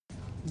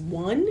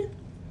One?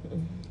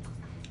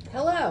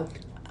 Hello.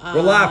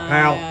 We're live,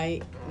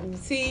 pal.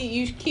 See,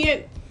 you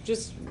can't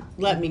just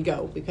let me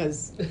go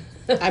because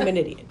I'm an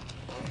idiot.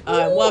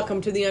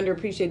 Welcome to the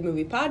Underappreciated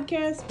Movie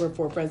Podcast, where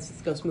four friends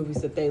discuss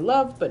movies that they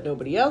love, but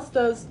nobody else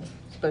does,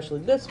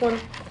 especially this one.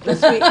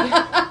 This week,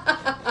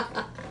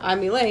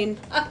 I'm Elaine.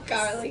 I'm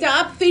Carly.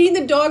 Stop feeding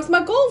the dogs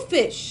my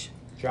goldfish.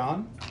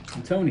 John?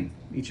 I'm Tony.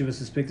 Each of us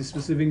has picked a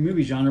specific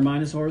movie genre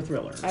minus horror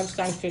thriller. I have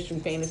science fiction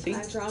fantasy. I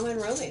have drama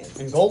and romance.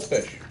 And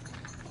goldfish.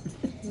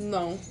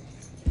 No.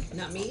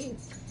 Not me.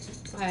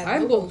 I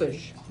have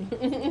goldfish.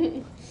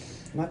 I'm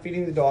not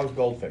feeding the dogs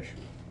goldfish.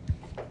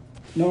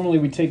 Normally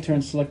we take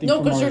turns selecting No,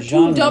 from because our they're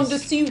genres, too dumb to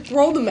see you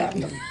throw them at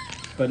them.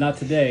 but not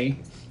today.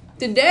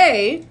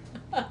 Today,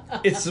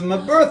 It's my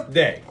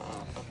birthday.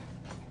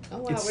 Oh,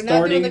 wow. It's We're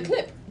not doing the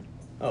starting- clip.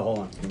 Oh, hold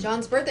on.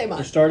 John's birthday We're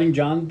month. starting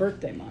John's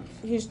birthday month.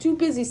 he's too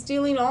busy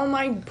stealing all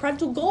my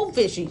pretzel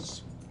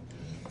goldfishies.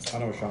 I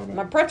know what you're talking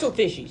My about. pretzel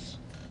fishies.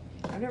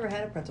 I've never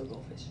had a pretzel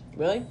goldfish.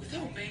 Really?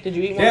 Did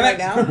you eat one Damn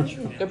right it.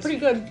 now? They're pretty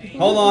good.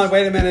 Hold on,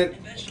 wait a minute.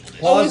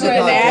 Pause is the it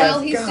an ad? While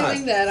podcast. he's God.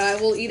 doing that, I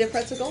will eat a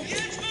pretzel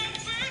goldfish.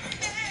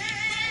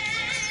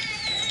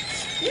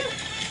 Yeah.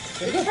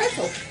 It's a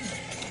pretzel.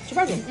 It's a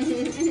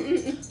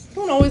pretzel. I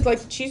don't always like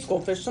the cheese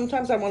goldfish.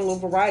 Sometimes I want a little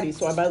variety,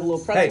 so I buy the little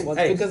pretzel Hey, ones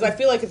hey. because I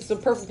feel like it's the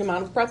perfect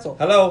amount of pretzel.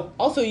 Hello?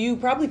 Also, you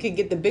probably could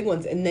get the big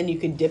ones and then you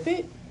could dip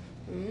it.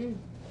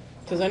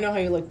 Because I know how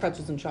you like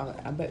pretzels and chocolate.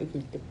 I bet you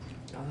could dip.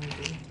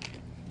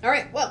 All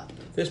right, well,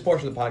 This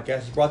portion of the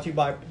podcast is brought to you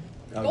by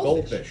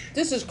Goldfish.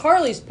 This is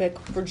Carly's pick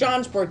for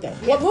John's birthday.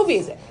 What movie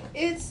is it?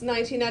 it's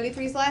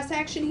 1993's Last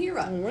Action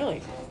Hero, Really?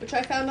 which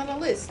I found on a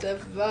list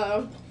of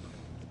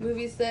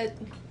movies that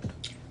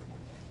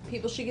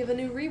people should give a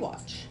new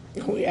rewatch.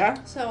 Oh,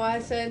 yeah? So I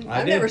said, I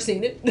I've did. never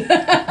seen it. What So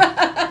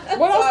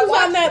else I is on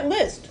watched that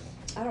list?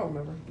 I don't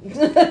remember.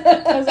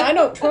 Because I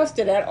don't trust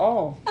it at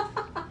all.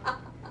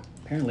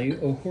 Apparently,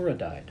 Uhura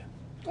died.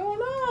 Oh,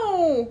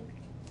 no.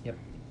 Yep.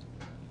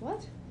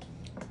 What?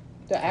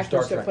 The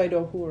actress Star that Trek. played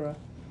Uhura.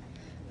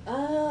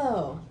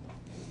 Oh.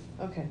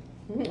 Okay.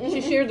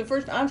 She shared the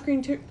first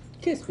on-screen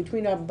kiss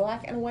between a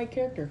black and a white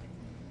character.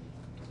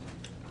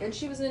 And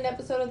she was in an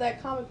episode of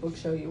that comic book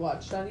show you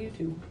watched on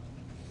YouTube,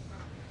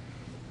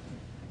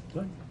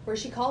 What? where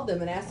she called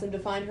them and asked them to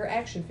find her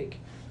action figure.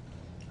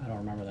 I don't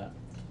remember that.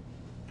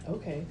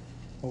 Okay.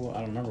 Oh, I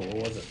don't remember.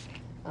 What was it?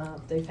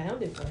 They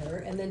found it for her,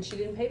 and then she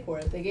didn't pay for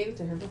it. They gave it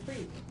to her for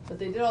free. But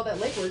they did all that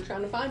legwork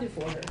trying to find it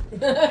for her.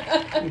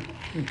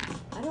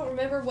 I don't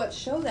remember what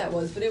show that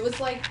was, but it was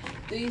like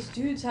these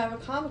dudes have a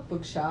comic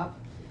book shop,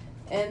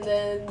 and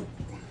then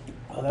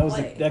Oh, that was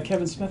Like- that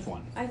Kevin Smith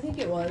one. I think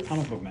it was.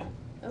 Comic Book Man.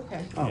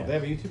 Okay. Oh, Yeah. they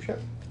have a YouTube show?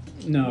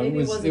 No, Maybe it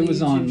was wasn't it a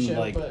was YouTube on show,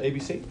 like but-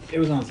 ABC? it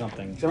was on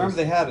something. So I remember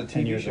they had a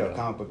 10 TV years show, ago.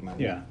 Comic Book Man.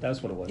 Yeah,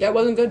 that's what it was. Yeah, it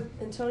wasn't good.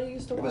 And Tony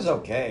used to It watch was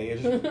okay.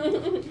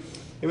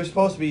 It was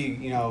supposed to be,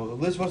 you know,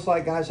 this was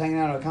like guys hanging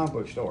out at a comic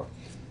book store.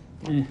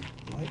 Eh,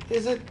 Like,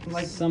 is it?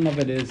 Like, some of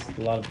it is,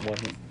 a lot of it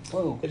wasn't.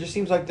 Whoa. it just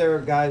seems like they're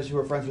guys who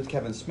are friends with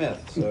Kevin Smith,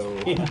 so...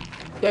 Yeah.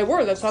 They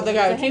were. That's how they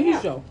got a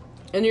TV show.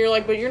 And you're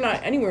like, but you're not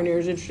anywhere near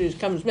as interested as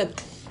Kevin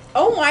Smith.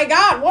 Oh my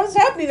God, what is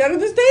happening under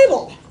this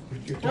table?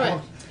 Your dog,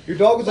 Alright. your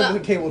dog was Well- under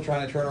the table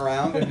trying to turn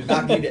around and is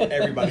knocking into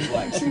everybody's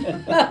legs.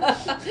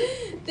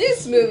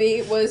 This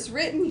movie was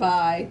written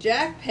by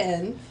Zach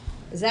Penn,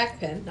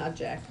 not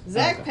Jack.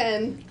 Zach Okay.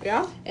 Penn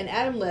Yeah? and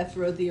Adam Left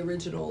wrote the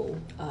original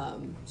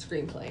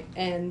screenplay.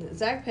 And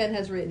Zach Penn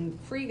has written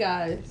Free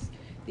Guys,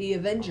 The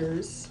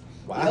Avengers,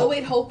 Wow. the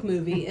 08 Hulk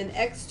movie, and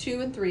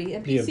X2 and 3,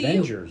 and The PCU.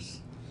 Avengers,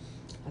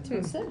 That's what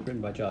it said. written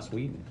by Joss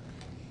Whedon.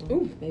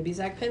 Ooh. Maybe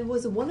Zach Penn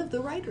was one of the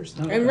writers.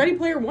 Oh, And okay. Ready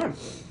Player One.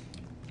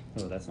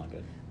 Oh, that's not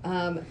good.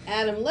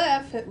 Adam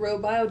Left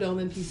wrote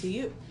Biodome and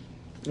PCU.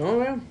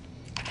 Oh, yeah.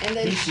 And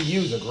then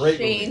PCU's a great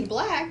Shane movie.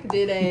 Black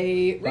did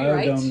a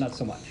rewrite. Biodome, not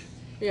so much.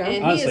 Yeah.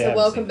 And Honestly, he I is a haven't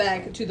welcome seen it.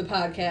 back to the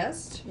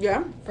podcast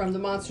Yeah. from the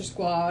Monster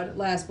Squad,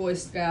 Last Boy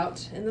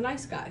Scout, and the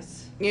Nice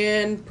Guys.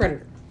 And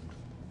Predator.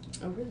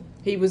 Oh, really?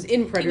 He was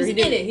in He Predator. was in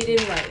didn't. it. He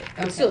didn't write it.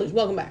 But still, he's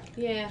welcome back.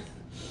 Yeah.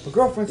 My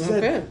girlfriend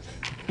said Okay.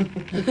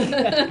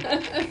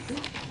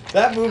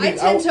 that movie... I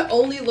tend to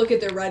only look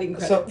at their writing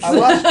So credits. I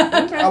watched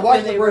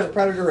When the they first wrote.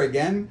 Predator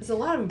again, There's a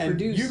lot of them and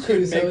produced you too,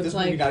 could so make it's this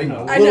like movie not even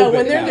a I I little know, bit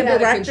when they're now. the Out of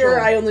director,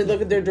 control. I only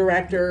look at their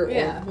director. Or,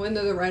 Yeah, when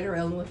they're the writer, I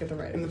only look at the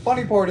And writer. the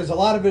funny part is a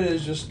lot of it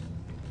is just...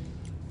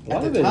 A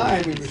lot At of the it time,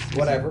 is- it was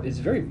whatever. It's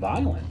very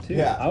violent too.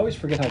 Yeah. I always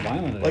forget how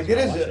violent it is. Like, it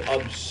when is I watch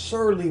an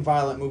absurdly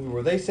violent movie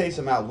where they say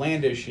some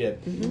outlandish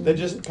shit that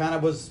just kind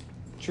of was...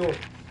 Sure.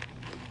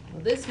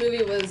 Well, this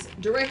movie was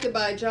directed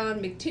by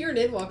John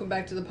McTiernan. Welcome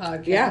back to the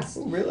podcast. Yeah.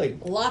 Ooh, really?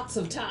 Lots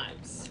of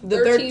times. The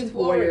 13th 13th Warrior,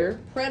 Warrior.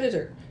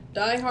 Predator,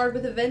 Die Hard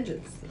with a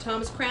Vengeance, The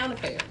Thomas Crown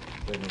Affair.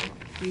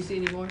 Do you see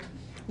any more?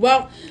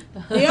 Well,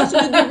 he also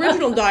did the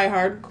original Die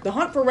Hard, The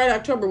Hunt for Red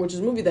October, which is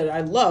a movie that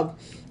I love,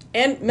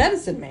 and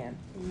Medicine Man,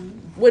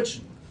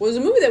 which was a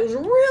movie that was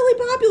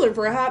really popular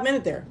for a hot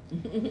minute there.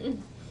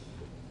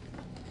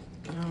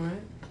 All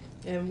right.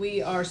 And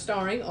we are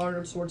starring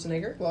Arnold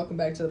Schwarzenegger. Welcome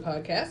back to the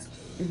podcast.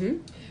 Mm-hmm.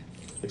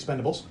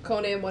 Expendables.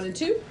 Conan 1 and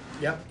 2,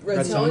 Yep.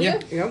 Red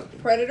Sonja. Sonja,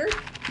 Yep. Predator,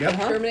 Yep.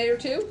 Terminator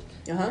 2,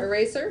 Uh-huh.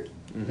 Eraser,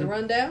 The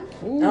Rundown,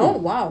 Oh,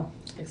 wow.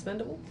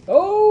 Expendable.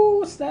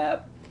 Oh,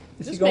 snap.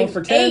 Is This he going makes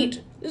for 10?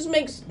 8. This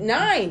makes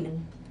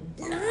 9.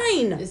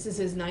 9. This is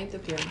his 9th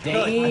appearance.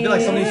 I feel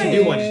like somebody should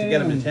do one just to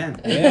get him to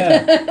 10.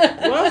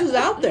 Yeah. What else is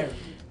out there?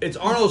 It's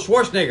Arnold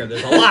Schwarzenegger.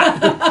 There's a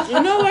lot.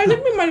 I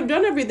think we might have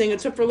done everything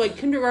except for like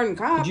Kindergarten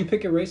Cop. Did you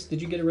pick Eraser?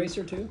 Did you get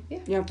Eraser too?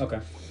 Yeah. Okay.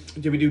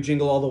 Did we do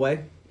Jingle All the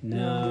Way?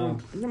 No.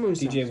 That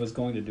movie DJ sucks. was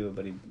going to do it,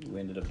 but we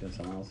ended up doing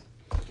something else.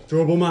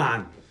 Trouble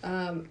Man.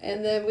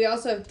 And then we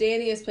also have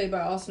Danny, is played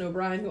by Austin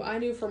O'Brien, who I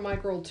knew from My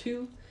Girl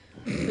 2.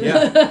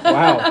 Yeah.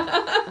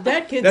 Wow.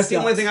 That kid That's the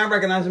only sucks. thing I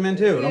recognize him in,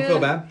 too. Don't feel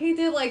bad. He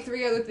did like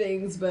 3 other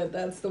things, but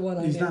that's the one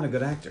I He's knew. not a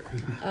good actor.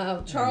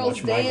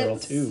 Charles Watch My Girl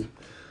Dance. too.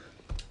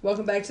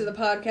 Welcome back to the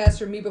podcast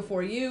from Me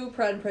Before You,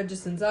 Pride and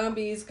Prejudice and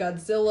Zombies,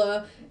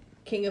 Godzilla,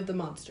 King of the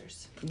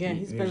Monsters. Yeah,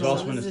 he's He been was on.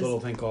 also in this this is little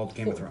thing called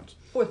Game of Thrones.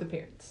 4th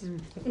appearance.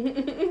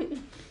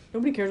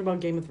 Nobody cares about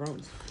Game of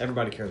Thrones.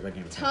 Everybody cares about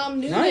Game of Thrones. Tom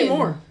Noonan. Not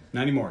anymore.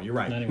 Not anymore. You're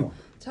right. Not anymore.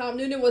 Tom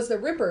Noonan was the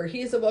Ripper.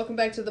 He is a welcome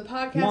back to the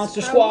podcast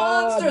Monster from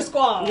Squad. Monster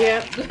Squad.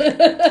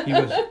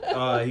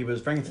 Yeah. He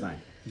was Frankenstein.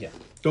 Yeah.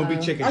 Don't be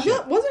chicken I shit.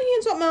 feel, wasn't he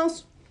in something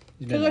else?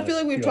 Because I feel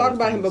like we've talked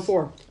about him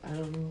before. I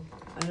don't know.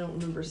 I don't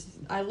remember.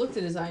 I looked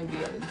at his IMDb.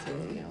 I didn't see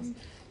anything else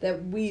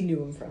that we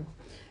knew him from.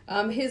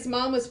 His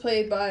mom was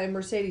played by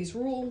Mercedes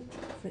Ruehl,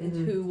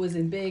 who was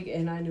in Big,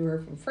 and I knew her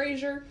from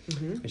Frasier.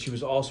 And she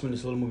was also in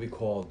this little movie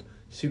called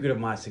Secret of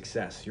My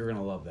Success. You're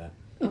gonna love that.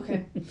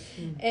 Okay.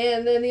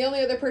 And then the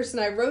only other person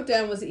I wrote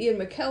down was Ian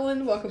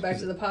McKellen. Welcome back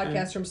to the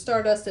podcast from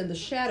Stardust and The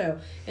Shadow.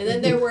 And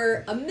then there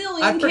were a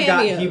million I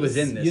forgot cameos. he was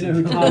in this. You know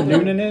who Tom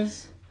Noonan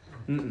is?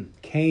 Mm-mm.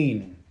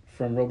 Kane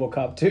from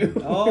RoboCop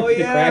 2. Oh, The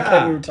yeah.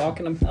 crackhead we were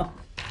talking about.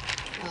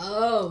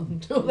 Oh,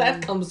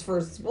 that comes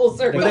first full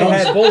circle. It But they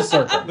comes had- full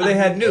circle. But they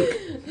had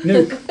Nuke.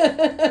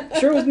 Nuke.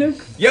 Sure it was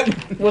Nuke?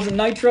 Yep. Was it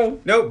Nitro?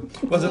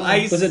 Nope. Was it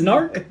Ice? Was it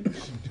Narc?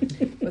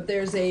 But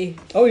there's an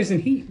Oh, he's in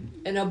Heat.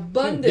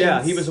 abundance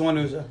Yeah, he was the one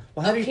who was. Well,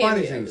 how of do you find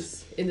these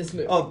cameos things? in this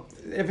movie. Oh,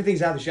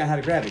 everything's out there. She know how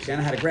to grab it. She know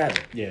how to grab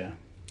it. Yeah.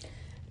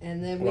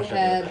 And then we Watch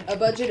had that. a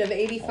budget of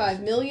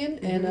 $85 million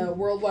and a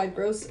worldwide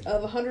gross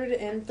of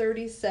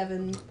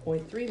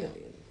 $137.3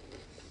 million.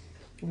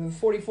 We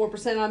have a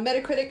 44% on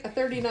Metacritic, a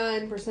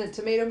 39%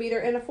 tomato meter,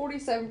 and a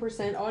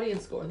 47%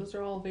 audience score. Those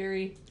are all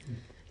very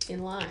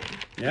in line.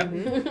 Yep.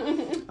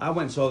 I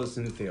went and saw this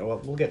in the theater. Well,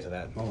 we'll get to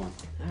that. Hold on.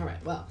 All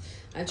right, well,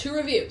 I have 2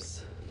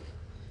 reviews.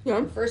 Yeah.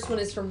 The first one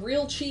is from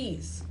Real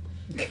Cheese.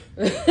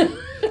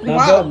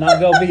 Wow. Not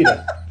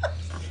Velveeta.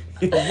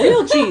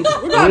 Real cheese.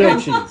 Real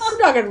cheese. We're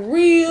talking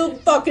real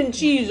fucking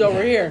cheese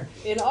over here.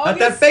 In Not August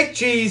that fake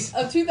cheese.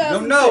 of No,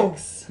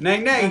 2006. no.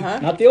 Nay, nay. Uh-huh.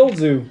 Not the old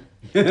zoo.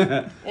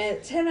 And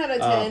 10 out of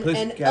 10, please,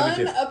 an cabbage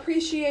it.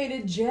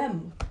 unappreciated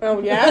gem.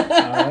 Oh, yeah? All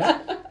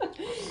right.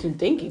 Some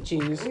dinky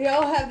cheese. We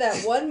all have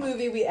that one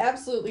movie we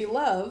absolutely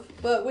love,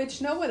 but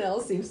which no one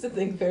else seems to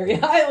think very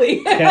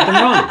highly. Captain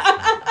Ron.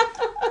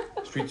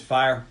 Streets of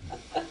Fire.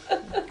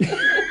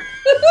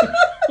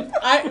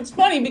 It's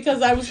funny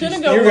because I was going to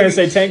go. You were going to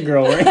say Tank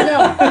Girl, right?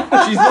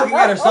 No. She's looking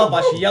at herself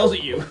while she yells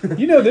at you.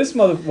 You know this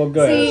mother... Well,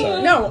 go ahead. See,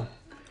 sorry. no.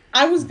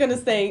 I was going to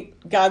say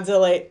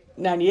Godzilla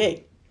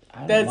 98. I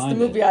don't That's the mind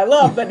movie it. I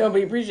love, but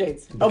nobody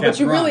appreciates. Oh, but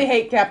Captain you really Ron.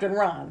 hate Captain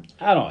Ron.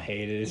 I don't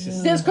hate it. It's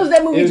just... Just because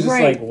that It was movie's just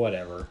great. like,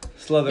 whatever.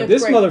 Slither. It's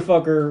This great.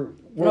 motherfucker...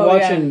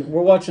 Oh,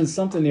 We're watching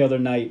something the other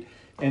night,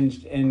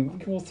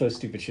 and we'll throw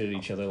stupid shit at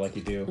each other like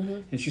you do.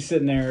 Mm-hmm. And she's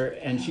sitting there,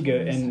 and she go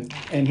and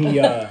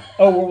he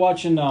we're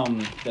watching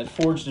that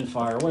Forged in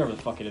Fire, whatever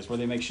the fuck it is, where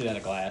they make shit out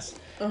of glass.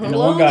 And the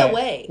Blown one guy,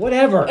 Away.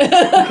 whatever, who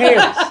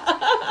cares?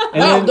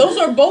 And Wow, then- those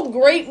are both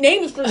great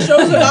names for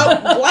shows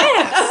about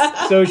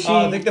glass. so she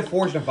I think the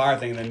Forged in Fire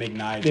thing, they make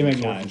knives. they make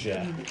and swords knives, and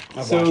shit. yeah.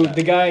 I've So watched that.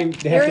 the guy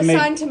They're they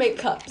assigned to make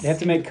cups. have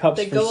to make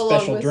cups They for go along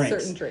special with drinks.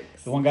 certain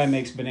drinks. The one guy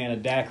makes banana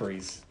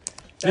daiquiris.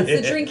 That's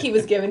the drink he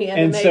was given. He had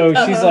And to make.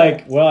 so she's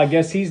like, "Well, I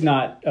guess he's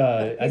not.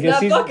 he's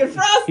not fucking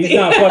Frosty. He's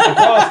not fucking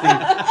Frosty."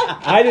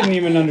 I didn't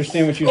even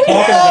understand what she was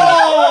talking about.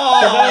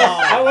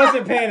 'Cause I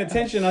wasn't paying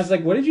attention. I was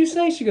like, "What did you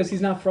say?" She goes,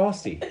 "He's not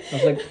Frosty." I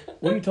was like,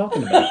 "What are you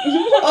talking about?"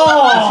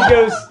 And she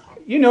goes,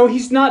 "You know,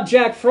 he's not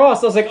Jack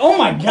Frost." I was like, "Oh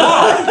my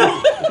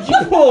god!"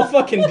 You pull a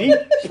fucking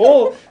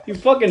you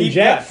fucking Deep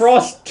Jack cuts.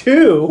 Frost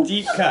 2.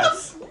 Deep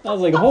cuts. I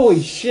was like,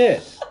 "Holy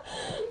shit!"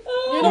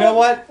 You know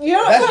what? You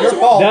know That's what? your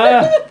fault.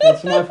 Nah,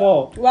 that's my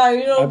fault. Wow,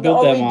 you I know the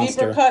built that only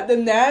monster. deeper cut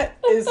than that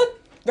is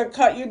the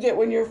cut you get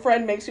when your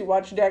friend makes you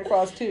watch Jack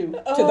Frost 2 to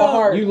the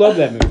heart. You love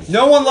that movie.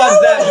 No one loves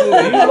that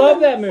movie. You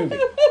love that movie.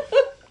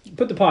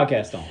 Put the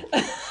podcast on.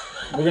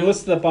 We're gonna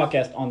listen to the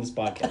podcast on this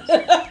podcast. no,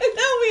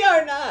 we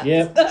are not.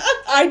 Yep,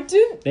 I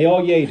did. they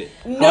all yayed it.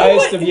 No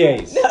Highest one- of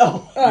yays.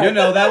 No. All right.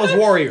 No, that was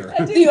Warrior.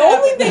 The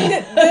only thing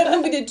that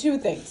movie did 2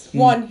 things.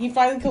 One, he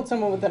finally killed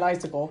someone with an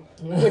icicle,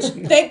 which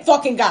thank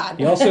fucking God.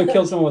 He also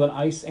killed someone with an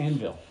ice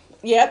anvil.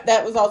 Yep,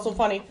 that was also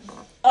funny.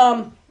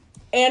 And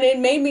it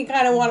made me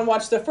kind of want to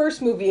watch the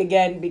first movie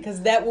again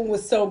because that one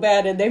was so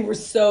bad and they were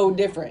so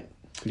different.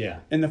 Yeah.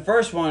 In the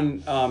first one,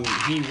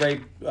 he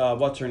raped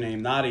what's her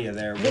name, Nadia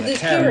there With a his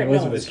carrot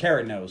with nose. his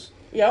carrot nose.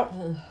 Yep.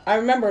 I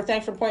remember.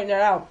 Thanks for pointing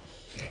that out.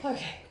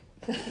 Okay.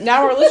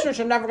 Now our listeners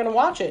are never going to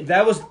watch it.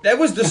 That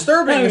was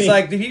disturbing. I It's mean-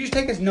 like, did he just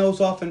take his nose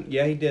off? And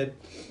yeah, he did.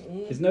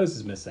 His nose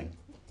is missing.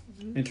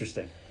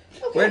 Interesting.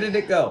 Where did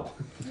it go?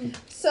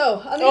 So,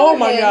 on the Oh other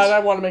my hand, god, I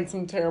want to make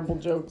some terrible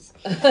jokes.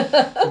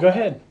 Go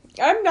ahead.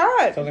 I'm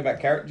not. Something about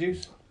carrot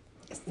juice.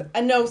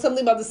 I know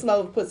something about the smell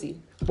of pussy.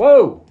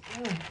 Whoa.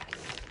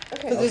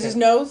 Because okay. it's his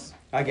nose.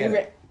 I get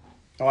it.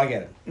 Oh, I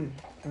get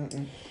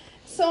it.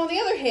 So on the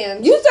other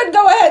hand, You said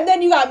go ahead, and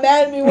then you got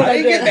mad at me when I, I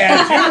didn't did. get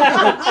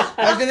that.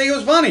 I just didn't think it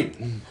was funny.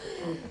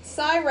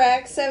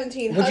 Cyrac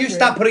 1700. Would you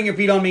stop putting your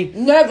feet on me?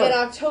 Never. In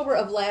October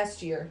of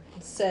last year,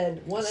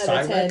 said 1 out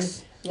of 10.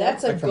 Cyrex?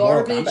 That's a Like from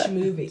Mortal garbage Kombat?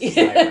 movie.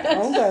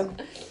 Okay.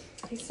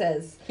 He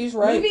says, He's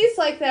right. movies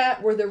like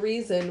that were the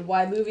reason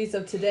why movies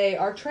of today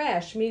are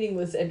trash,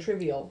 meaningless, and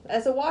trivial.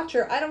 As a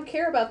watcher, I don't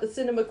care about the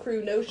cinema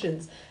crew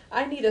notions.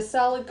 I need a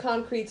solid,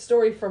 concrete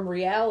story from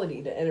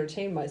reality to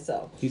entertain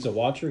myself. He's a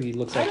watcher. He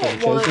looks I like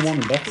the don't chosen want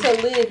one in Buffy.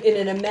 to live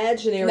in an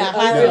imaginary, Nah,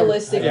 I know.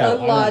 unrealistic, Yeah, I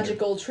know.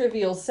 unlogical,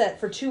 trivial set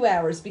for 2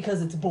 hours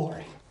because it's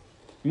boring.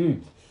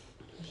 Mm.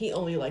 He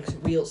only likes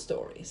real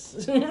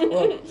stories.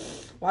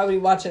 Why would he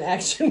watch an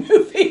action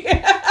movie?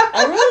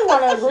 I really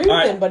want to agree with All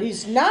right. him, but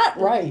he's not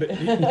right.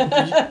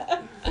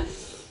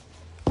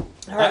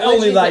 I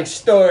only like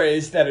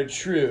stories that are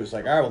true. It's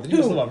like, all right, well, you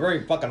must live a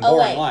very fucking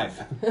boring Elaine.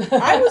 life.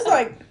 I was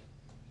like,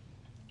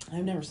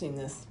 I've never seen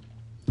this.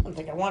 I don't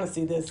think I want to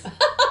see this.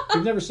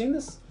 You've never seen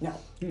this? No.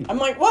 I'm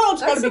like, well,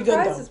 it's got That to be good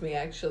though. surprises me,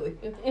 actually.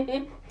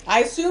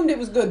 I assumed it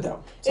was good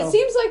though. So. It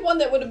seems like one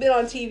that would have been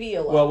on TV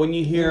a lot. Well, when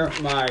you hear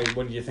my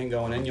what do you think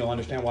going in, you'll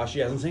understand why she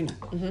hasn't seen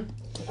it.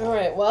 All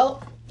right,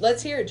 well,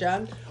 let's hear it,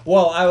 John.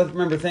 Well, I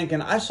remember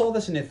thinking, I saw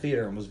this in the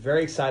theater and was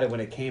very excited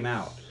when it came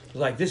out. It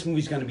was like, this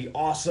movie's going to be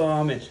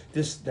awesome, and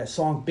that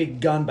song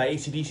Big Gun by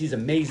AC/DC is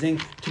amazing.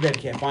 Too bad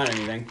you can't find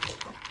anything.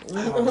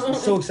 I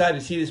was so excited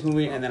to see this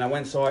movie, and then I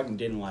went and saw it and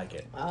didn't like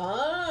it.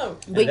 Oh,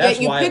 And But that's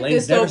yet you why picked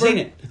Elaine's this never over. seen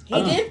it.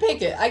 he did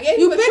pick it. I gave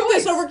You him a picked choice.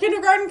 this over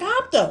Kindergarten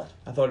Cop though.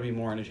 I thought it'd be a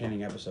more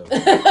entertaining episode.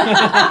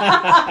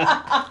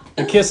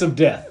 The Kiss of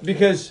Death.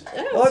 Because,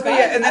 well, it's fine.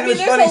 yeah, and then I it mean, was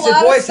there's funny. a He said,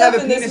 lot of boys have a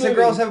stuff in this penis and movie.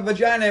 girls have a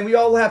vagina, and we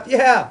all laughed,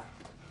 yeah.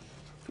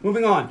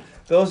 Moving on.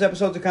 Those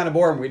episodes are kind of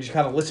boring. We just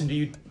kind of listen to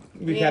you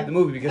recap Yeah. the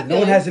movie because I no feel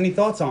one you. has any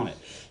thoughts on it.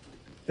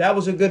 That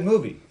was a good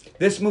movie.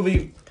 This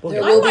movie, we'll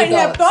There get- I will be might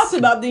have thoughts. thoughts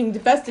about the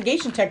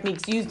investigation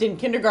techniques used in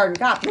Kindergarten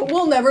Cop, but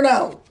we'll never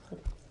know.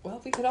 Well,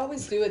 we could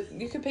always do it.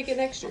 You could pick it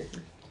next year.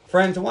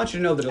 friends, I want you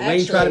to know that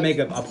Elaine tried to make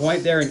a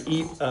point there and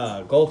eat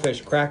goldfish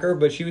cracker,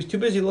 but she was too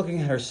busy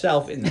looking at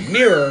herself in the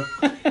mirror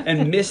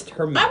and missed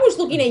her I mouth. was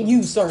looking at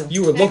you, sir.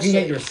 You were looking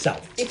at Actually-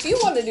 yourself. If you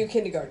want to do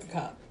Kindergarten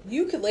Cop,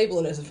 you could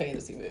label it as a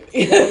fantasy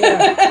movie.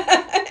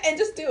 And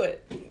just do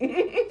it.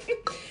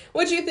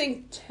 What do you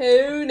think,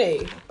 Tony?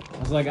 I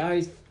was like,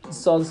 I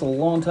saw this a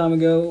long time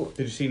ago.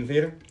 Did you see it in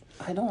theater?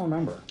 I don't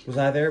remember. Was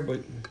I there?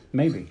 But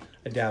Maybe.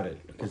 I doubt it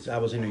because I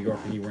was in New York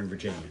and you were in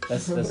Virginia.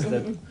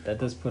 That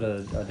does put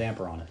a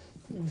damper on it.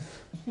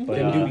 But,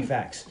 Them do be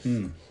facts.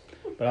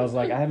 but I was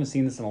like, I haven't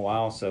seen this in a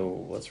while,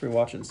 so let's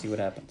rewatch it and see what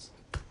happens.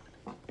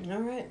 All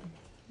right.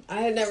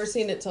 I had never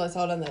seen it till I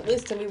saw it on that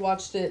list, and we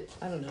watched it,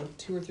 I don't know,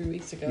 2 or 3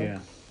 weeks ago. Yeah.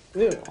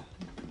 Ew.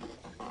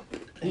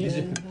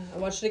 And I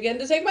watched it again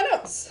to take my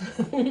notes.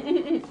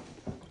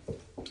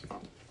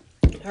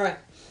 All right.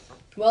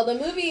 Well, the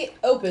movie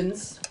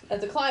opens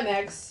at the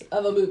climax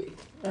of a movie.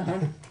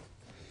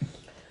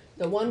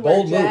 The one where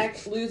Bold move.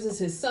 Jack loses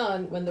his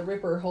son when the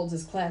Ripper holds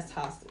his class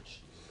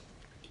hostage.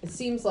 It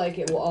seems like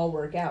it will all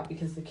work out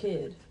because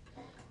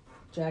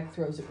Jack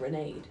throws a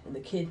grenade, and the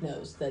kid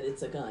knows that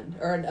it's a gun.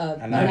 Or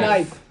a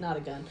knife. Not a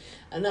gun.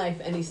 A knife,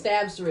 and he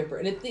stabs the Ripper.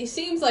 And it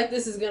seems like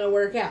this is going to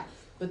work out.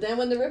 But then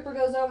when the Ripper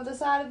goes over the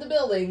side of the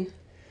building,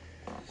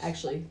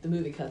 actually, the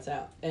movie cuts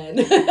out. And,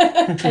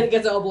 and it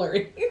gets all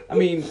blurry. I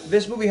mean,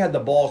 this movie had the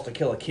balls to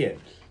kill a kid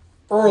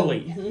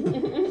early.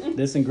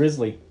 This and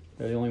Grizzly,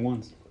 they're the only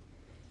ones.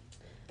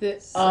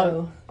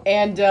 So,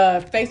 And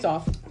Face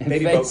Off.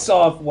 Baby Face boat.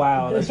 off.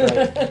 Wow, that's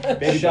right.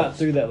 Baby Shot boat.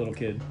 through that little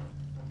kid.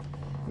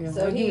 Yeah,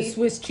 So he was he-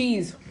 Swiss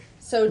cheese.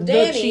 so The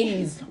Danny,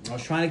 cheese. I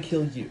was trying to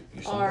kill you.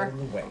 You're so Are- out of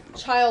the way.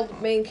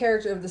 child main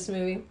character of this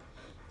movie,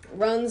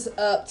 runs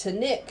up to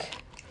Nick,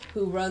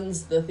 who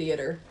runs the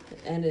theater,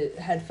 and it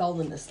had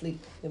fallen asleep.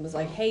 It was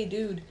like, hey,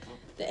 dude,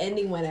 the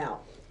ending went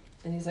out.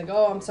 And he's like,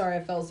 oh, I'm sorry,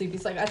 I fell asleep.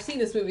 He's like, I've seen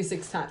this movie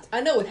 6 times.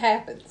 I know it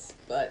happens,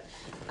 but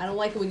I don't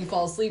like it when you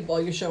fall asleep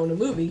while you're showing a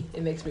movie.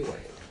 It makes me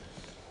worried.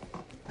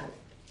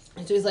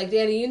 And so he's like,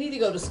 Danny, you need to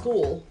go to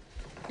school.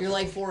 You're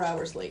like 4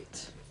 hours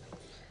late.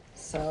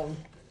 So,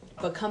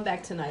 but come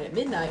back tonight at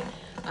midnight.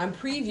 I'm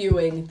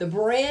previewing the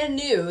brand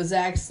new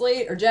Jack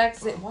Slater.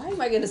 Why am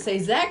I going to say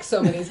Zack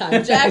so many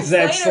times? Jack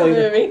Zack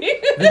Slater Slater. movie.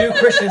 The new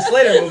Christian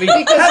Slater movie,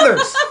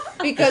 Heathers.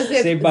 Because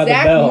if Saved by the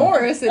Zach Bell.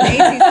 Morris and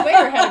A.C.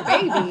 Slater had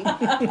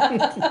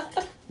a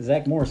baby,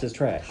 Zach Morris is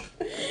trash.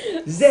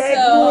 That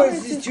So-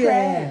 horse is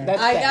trash.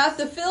 That's I facts. got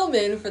the film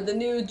in for the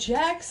new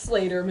Jack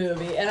Slater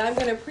movie, and I'm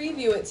going to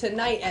preview it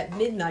tonight at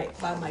midnight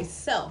by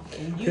myself.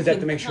 And you Because they have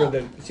can to make sure come.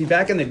 that. See,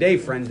 back in the day,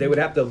 friends, they would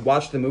have to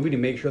watch the movie to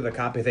make sure the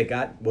copy they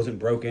got wasn't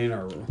broken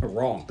or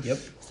wrong. Yep.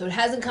 So it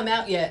hasn't come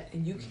out yet,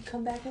 and you can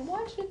come back and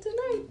watch it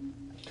tonight.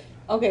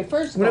 Okay,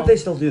 first of What all, if they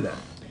still do that?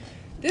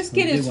 this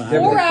kid We did is when I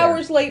 4 worked there.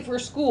 hours late for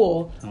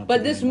school, Oh, but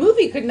boy. this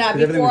movie could not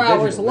be 'Cause everything 4 was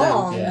hours digital now.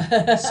 long.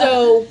 Yeah.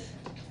 So,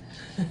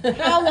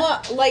 how long?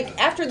 Like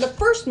after the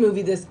first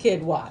movie this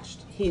kid watched,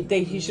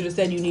 he should have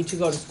said you need to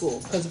go to school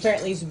because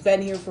apparently he's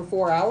been here for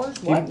 4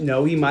 hours. What?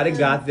 No, he might have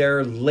got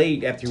there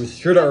late after he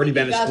should have already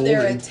been He at got school.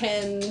 there and- at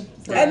 10.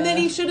 And then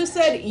he should have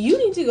said you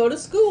need to go to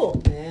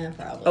school. Yeah,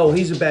 probably. Oh,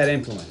 he's a bad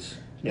influence.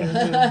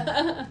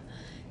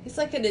 He's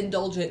like an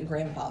indulgent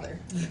grandfather.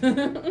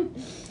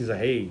 He's like,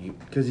 hey,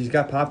 because he's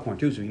got popcorn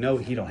too, so he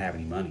knows he don't have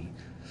any money.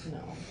 No.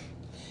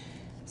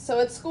 So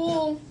at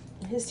school,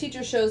 his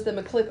teacher shows them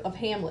a clip of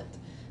Hamlet.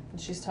 And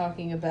she's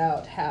talking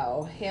about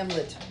how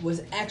Hamlet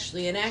was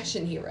actually an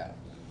action hero.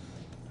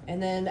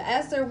 And then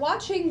as they're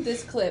watching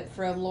this clip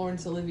from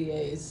Laurence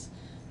Olivier's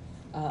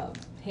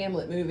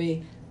Hamlet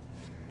movie,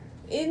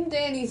 in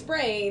Danny's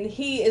brain,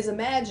 he is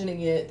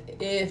imagining it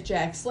if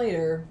Jack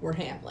Slater were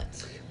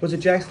Hamlet. Was it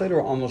Jack Slater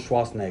or Arnold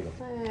Schwarzenegger?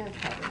 Probably not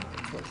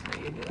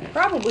Schwarzenegger, you're right.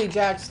 Probably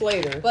Jack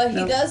Slater. But he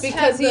No. does Because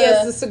have he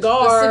has the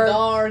cigar. the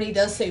cigar, and he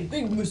does say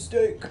 "big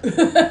mistake."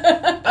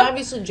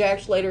 Obviously,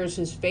 Jack Slater is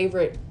his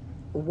favorite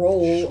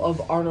role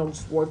of Arnold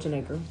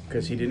Schwarzenegger.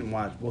 Because he didn't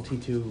watch. Well,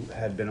 T2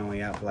 had been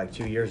only out for like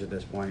 2 years at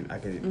this point. I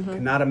Mm-hmm.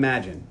 could not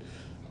imagine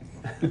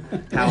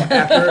how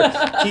after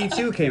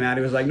T2 came out,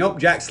 he was like, nope,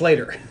 Jack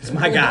Slater is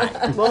my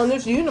guy. Well, in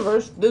this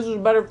universe, this is a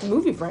better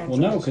movie franchise. Well,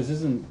 no, because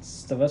isn't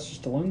Sylvester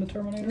Stallone the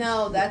Terminator?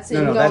 No, that's No,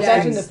 in no, that's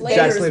Jack in the- Slater's,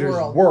 Jack Slater's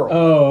world. world.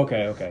 Oh,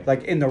 okay, okay.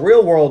 Like in the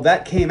real world,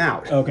 that came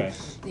out. Okay.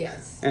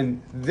 Yes.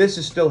 And this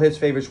is still his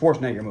favorite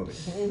Schwarzenegger movie.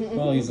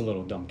 Well, he's a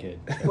little dumb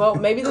kid. Well,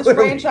 maybe this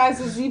Clearly. franchise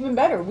is even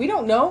better. We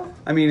don't know.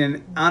 I mean,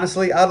 and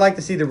honestly, I'd like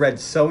to see the Red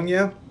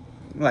Sonja,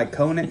 like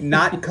Conan,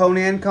 not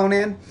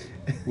Conan.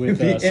 With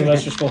Be-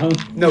 Sylvester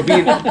Stallone? No,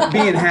 being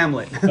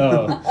Hamlet.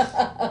 Oh.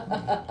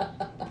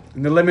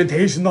 And the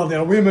limitation of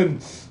their women.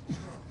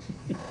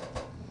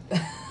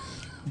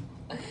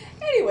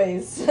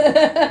 Anyways,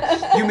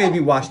 You made me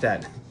watch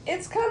that.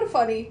 it's kind of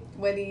funny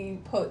when he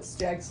puts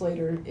Jack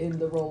Slater in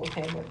the role of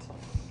Hamlet.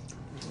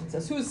 He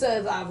says, "Who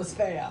says I was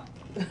fair?"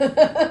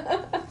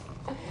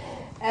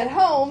 At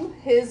home,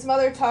 his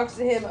mother talks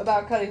to him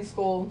about cutting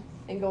school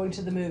and going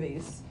to the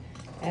movies.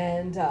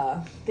 And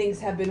things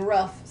have been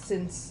rough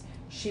since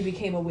she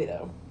became a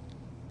widow.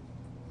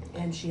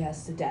 And she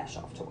has to dash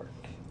off to work.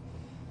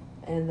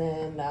 And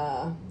then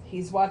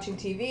he's watching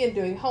TV and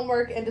doing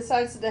homework and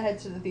decides to head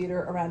to the theater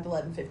around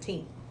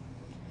 11:15.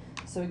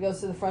 So he goes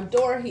to the front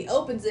door, he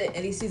opens it,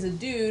 and he sees a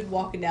dude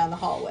walking down the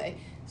hallway.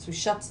 So he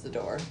shuts the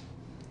door,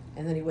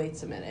 and then he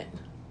waits a minute.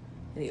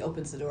 And he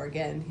opens the door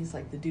again. He's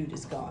like, the dude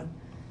is gone.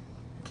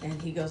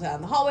 And he goes out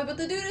in the hallway, but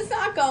the dude is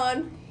not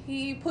gone.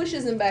 He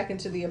pushes him back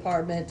into the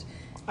apartment.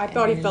 I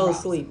thought he And fell robs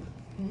asleep.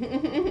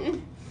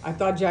 I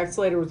thought Jack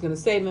Slater was going to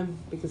save him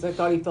because I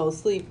thought he fell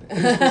asleep.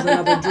 And this was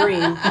another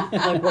dream,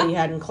 like what he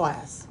had in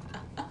class.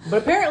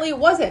 But apparently it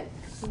wasn't.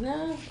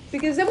 No,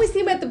 Because then we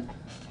see him at the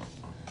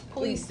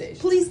police station.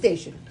 police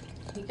station.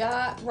 He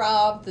got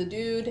robbed. The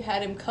dude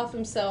had him cuff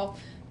himself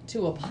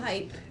to a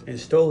pipe. And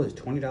stole his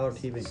 $20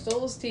 TV.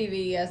 Stole his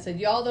TV. I said,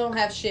 y'all don't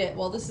have shit.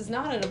 Well, this is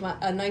not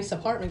a nice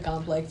apartment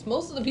complex.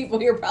 Most of the people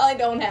here probably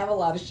don't have a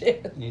lot of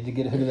shit. Need to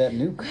get rid of that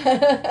nuke.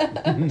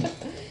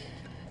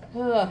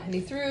 And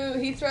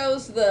he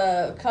throws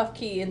the cuff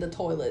key in the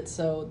toilet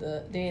so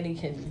the Danny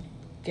can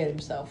get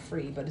himself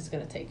free, but it's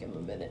going to take him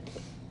a minute.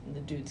 And the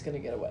dude's going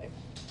to get away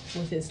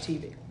with his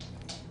TV.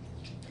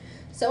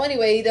 So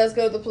anyway, he does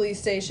go to the police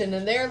station,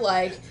 and they're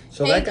like,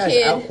 So hey, that guy's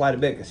kid. out quite a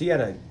bit because he had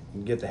to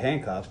get the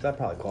handcuffs. That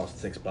probably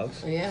cost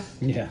 $6. Yeah.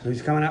 Yeah. So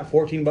he's coming out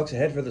 $14 a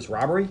head for this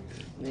robbery.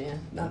 Yeah,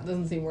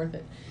 doesn't seem worth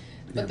it.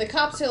 But the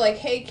cops are like,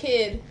 hey,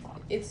 kid,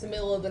 it's the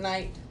middle of the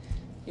night.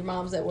 Your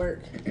mom's at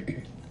work.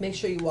 Make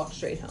sure you walk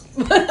straight home.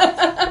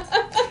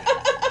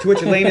 To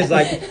which Elaine is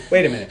like,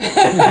 wait a minute.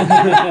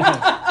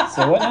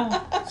 So what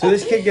now? So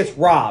this kid gets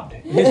robbed.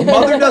 His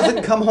mother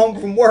doesn't come home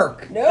from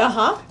work.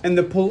 Uh-huh. And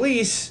the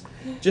police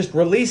just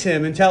release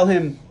him and tell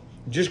him,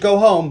 just go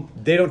home.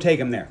 They don't take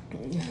him there.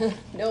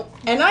 Nope.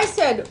 And I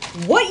said,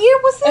 what year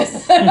was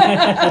this?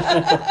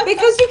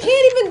 Because you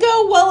can't even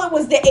go, well, it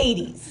was the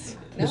 80s.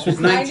 This was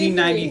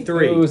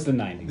 1993. It was the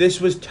 90s.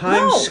 This was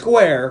Times No.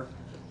 Square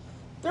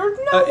There's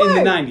no way.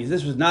 in the 90s.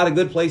 This was not a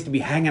good place to be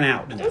hanging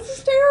out. This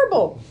is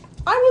terrible.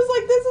 I was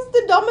like, this is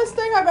the dumbest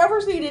thing I've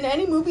ever seen in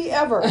any movie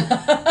ever. And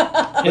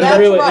That's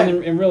really, right.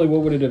 and really,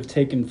 what would it have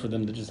taken for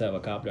them to just have a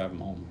cop drive him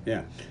home?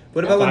 Yeah.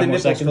 What about when 5 the more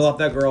nipples seconds. fell off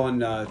that girl in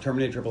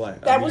Terminator Triple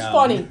X? That was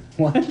funny.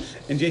 What?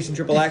 And Jason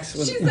Triple X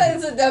was. She said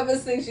it's the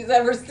dumbest thing she's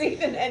ever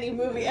seen in any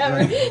movie ever.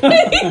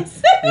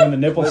 When the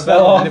nipples What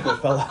fell about off? the nipples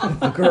fell off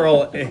the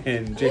girl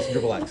in Jason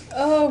Triple X?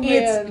 Oh,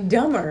 It's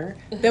dumber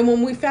than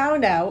when we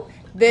found out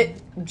that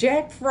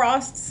Jack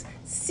Frost's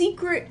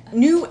secret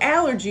new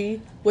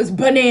allergy was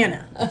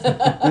banana.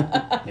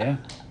 Yeah,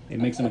 it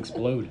makes them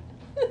explode.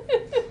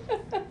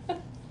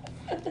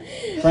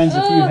 Friends,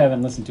 if you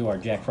haven't listened to our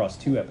Jack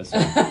Frost 2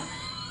 episode,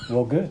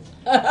 well, good.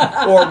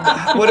 Or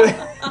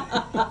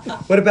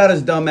what about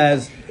as dumb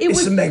as it's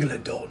was- a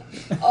megalodon?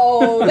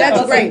 Oh,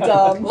 That's great.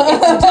 dumb.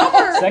 It's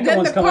dumber Second than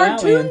one's the coming out,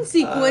 cartoon man.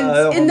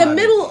 sequence in the hold on.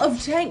 middle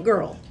of Tank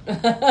Girl.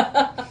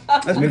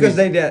 That's because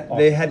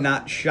they had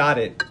not shot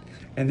it,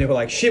 and they were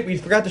like, "Shit, we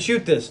forgot to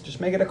shoot this.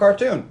 Just make it a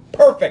cartoon.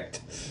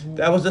 Perfect."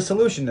 That was the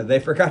solution. That they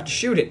forgot to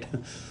shoot it.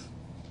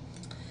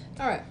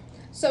 All right.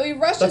 So he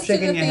rushes Stop to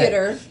shaking the your head.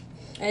 theater,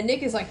 and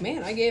Nick is like,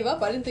 "Man, I gave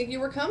up. I didn't think you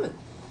were coming."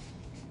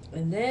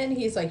 And then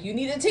he's like, "You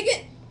need a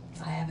ticket?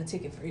 I have a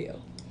ticket for you."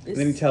 This-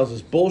 Then he tells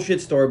this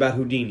bullshit story about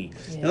Houdini.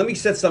 Yeah. And let me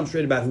set something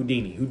straight about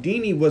Houdini.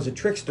 Houdini was a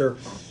trickster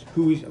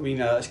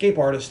escape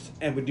artist,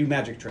 and would do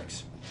magic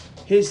tricks.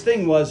 His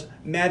thing was,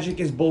 magic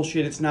is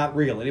bullshit, it's not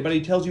real. Anybody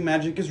who tells you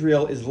magic is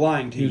real is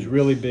lying to He was you.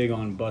 really big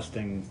on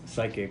busting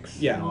psychics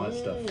Yeah. and all that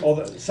stuff. All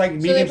the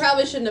psychic so they mediums.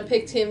 probably shouldn't have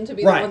picked him to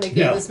be Right. the one that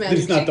gave No, this magic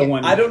he's not the ticket.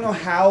 one. I don't know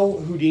how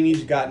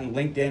Houdini's gotten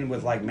linked in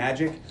with like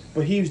magic,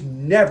 but he's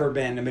never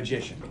been a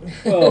magician.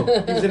 Well,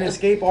 He was an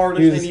escape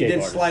artist He was an and he escape did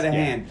artist, sleight of yeah.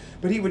 hand.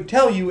 But he would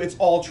tell you it's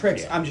all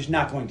tricks. Yeah. I'm just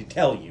not going to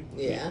tell you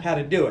Yeah. how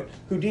to do it.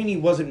 Houdini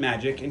wasn't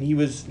magic, and he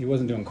was he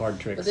wasn't doing card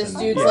tricks. But this and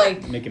dude's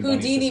like, making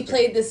bunnies Houdini disappear.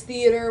 played this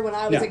theater when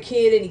I was Yeah. a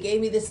kid, and he gave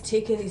me this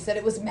ticket. He said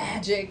it was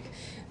magic,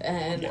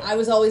 and Yeah. I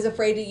was always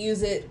afraid to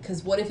use it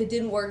because what if it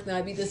didn't work? Then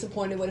I'd be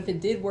disappointed. What if it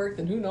did work?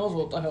 Then who knows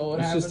what the hell would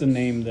It's happen? just a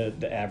name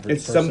that the average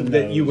It's person something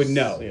that you would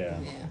knows. know. Yeah,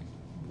 yeah.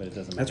 but it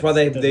doesn't. That's make why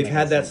it doesn't they've make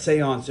had any that sense.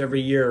 seance every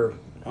year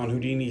on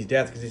Houdini's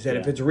death because he said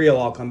if Yeah. it's real,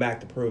 I'll come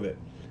back to prove it,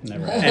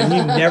 Never. and he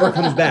never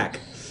comes back.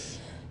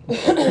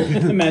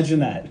 Imagine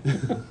that.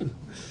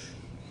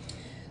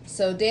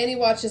 So Danny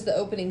watches the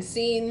opening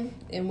scene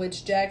in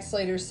which Jack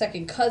Slater's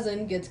second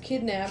cousin gets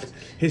kidnapped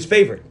His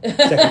favorite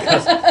second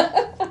cousin.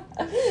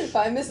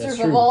 by Mr. That's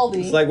true.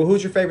 Vivaldi. It's like, well,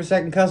 who's your favorite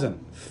second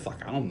cousin?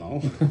 Fuck, I don't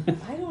know.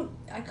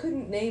 I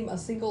couldn't name a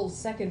single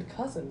second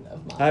cousin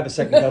of mine. I have a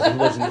second cousin who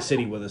lives in the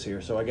city with us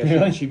here, so I guess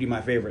Really? she'd be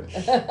my favorite.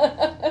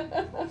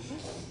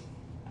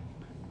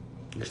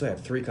 Actually, I have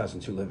second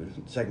cousins who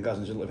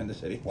live in the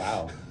city.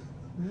 Wow.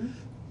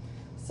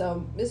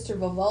 So Mr.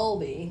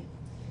 Vivaldi,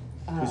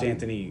 Who's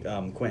Anthony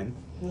Quinn?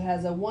 who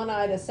has a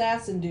one-eyed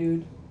assassin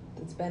dude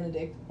that's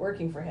Benedict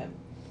working for him,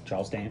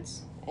 Charles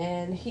Dance.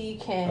 and he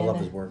can. I love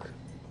his work.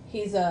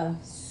 He's a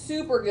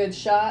super good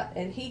shot,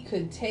 and he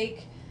could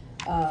take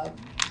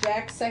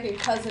Jack's second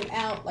cousin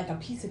out like a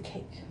piece of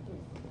cake.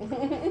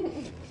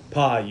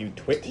 Pa, you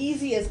twit.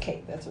 Easy as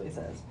cake, that's what he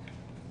says.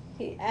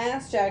 He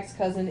asked Jack's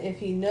cousin if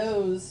he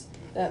knows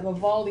that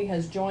Vivaldi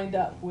has joined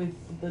up with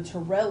the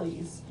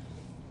Torellis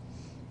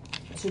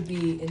to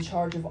be in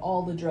charge of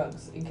all the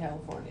drugs in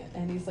California.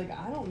 And he's like,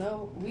 I don't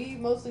know. We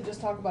mostly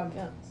just talk about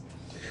guns.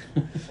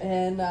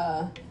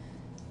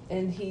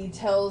 And he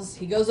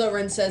goes over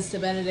and says to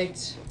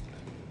Benedict,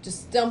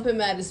 just dump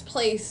him at his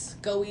place,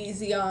 go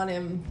easy on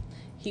him.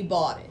 He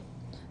bought it.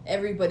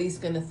 Everybody's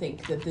going to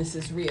think that this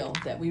is real,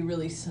 that we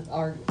really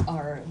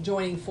are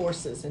joining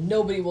forces, and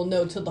nobody will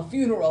know till the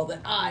funeral that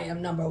I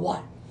am number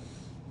one.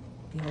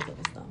 He holds up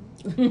his thumb.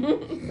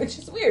 Which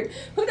is weird.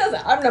 Who does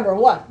that? I'm number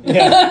one.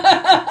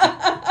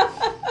 Yeah.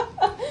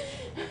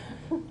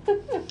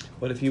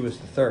 What if he was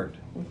the third?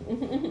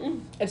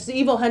 It's the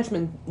evil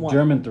henchman one.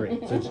 German 3.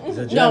 It's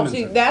a No, German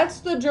see, third. that's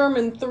the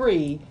German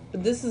 3,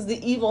 but this is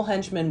the evil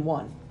henchman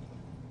 1.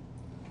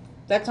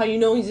 That's how you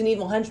know he's an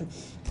evil henchman.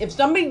 If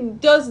somebody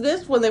does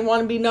this when they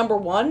want to be number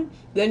 1,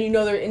 then you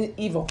know they're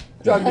evil.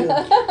 Drug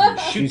dealer.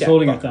 Shoot She's that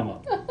holding fucker. her thumb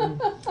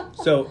up.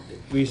 So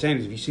what you're saying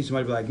is, if you see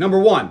somebody be like, number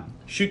 1,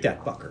 shoot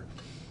that fucker.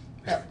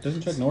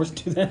 Doesn't Chuck Norris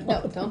do that?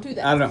 No, don't do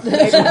that. I don't know.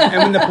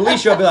 And when the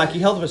police show up, be like, he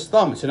held up his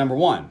thumb and said number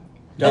 1.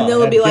 And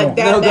they'll be like,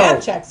 They'll that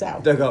go. checks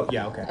out. They'll go,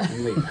 yeah, okay,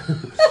 and leave.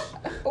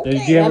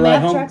 Did you have a that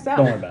ride home? checks out.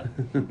 Don't worry about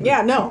it.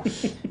 Yeah, no.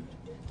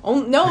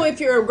 No,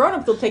 if you're a grown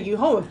up, they'll take you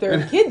home. If they're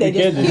a kid, they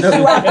just kid, kick they-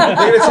 you out. They're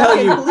going to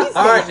tell you, Police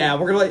all right station. now,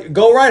 we're going to let you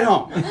go right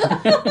home.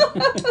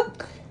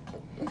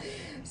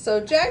 So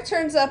Jack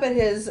turns up at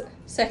his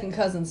second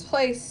cousin's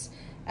place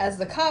as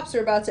the cops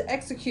are about to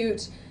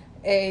execute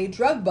a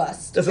drug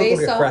bust Doesn't look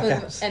based like a off crack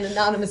of house. an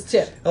anonymous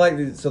tip. I like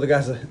the, so the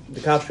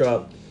cops show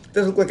up.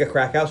 Doesn't look like a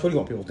crack house. What do you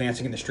want, people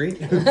dancing in the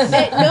street?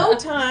 At no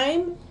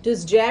time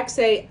does Jack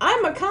say,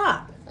 I'm a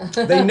cop.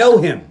 They know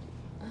him.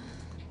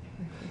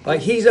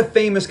 Like, he's a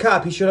famous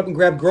cop. He showed up and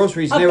grabbed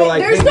groceries, and they were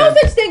like, There's hey, no man.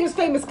 such thing as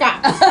famous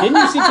cops. Didn't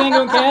you see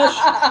Tango and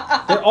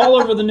Cash? They're all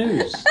over the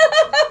news.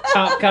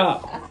 Top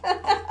cop.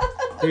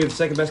 You're the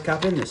second best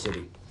cop in this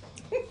city.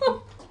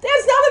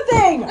 That's not a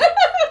thing.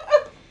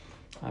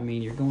 I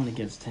mean, you're going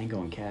against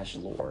Tango and Cash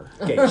lore.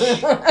 Okay,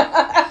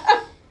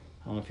 I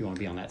don't know if you want to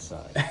be on that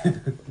side.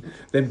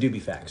 them do be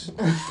facts.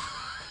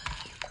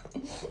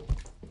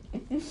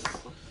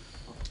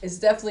 It's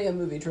definitely a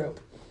movie trope.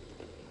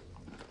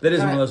 That is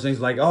one Alright. of those things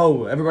like,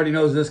 oh, everybody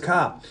knows this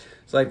cop.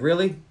 It's like,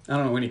 really? I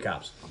don't know any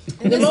cops.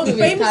 The most movie's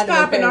famous kind of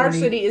cop in our parody.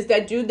 city is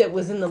that dude that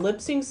was in the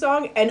lip sync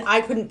song, and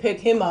I couldn't pick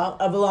him out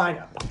of a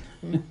lineup.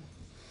 I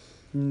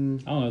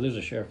don't know. There's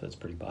a sheriff that's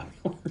pretty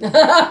popular.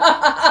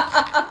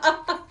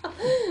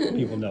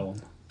 People know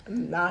him.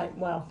 Not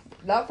well.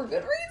 Not for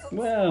good reason.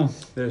 Well,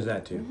 There's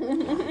that too.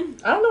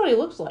 I don't know what he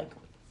looks like.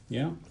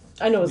 yeah.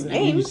 I know his Have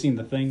name. you seen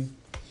The Thing?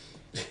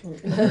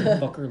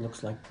 Fucker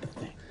looks like The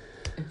Thing.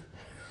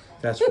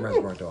 That's from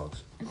Reservoir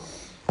Dogs.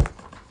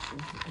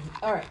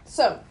 All right,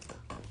 so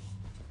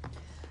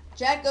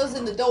Jack goes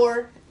in the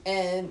door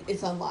and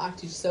it's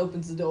unlocked. He just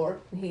opens the door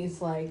and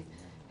he's like,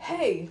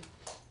 "Hey,"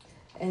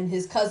 and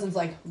his cousin's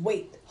like,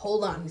 "Wait,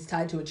 hold on." He's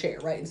tied to a chair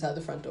right inside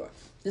the front door.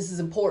 This is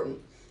important.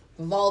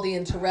 Vivaldi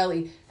and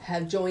Torelli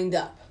have joined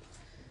up.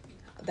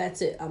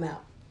 That's it. I'm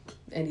out,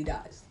 and he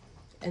dies.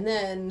 And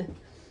then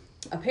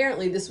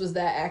apparently this was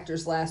that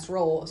actor's last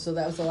role, so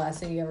that was the last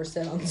thing he ever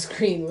said on the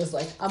screen. Was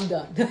like, "I'm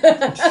done."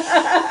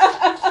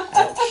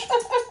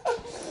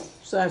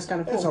 So that's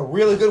kind of That's a cool.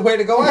 really good way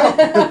to go out.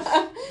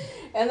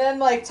 And then,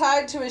 like,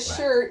 tied to his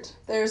shirt,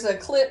 there's a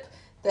clip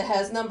that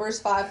has numbers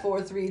 5, 4,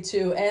 3,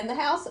 2, and the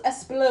house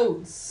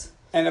explodes.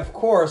 And of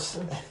course,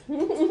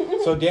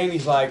 so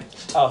Danny's like,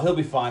 "Oh, he'll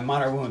be fine,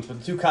 minor wounds," but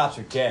the two cops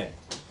are dead.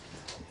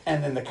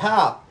 And then the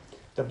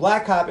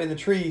black cop in the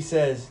tree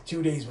says,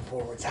 "2 days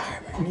before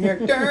retirement." And you're,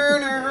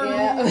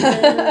 Yeah.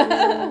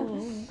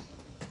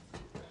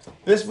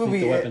 This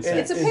movie, the weapon set.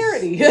 It's a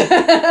parody. This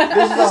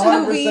is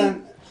 100%.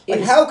 movie Like,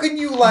 is how can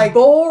you like?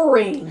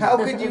 Boring. How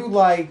could you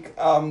like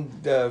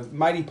the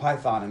Mighty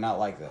Python and not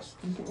like this?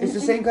 It's the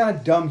same kind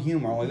of dumb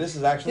humor, only this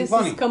is actually This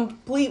funny. is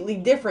completely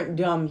different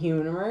dumb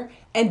humor,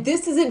 and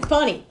this isn't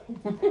funny.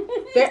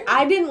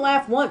 I didn't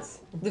laugh once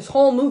this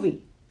whole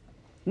movie.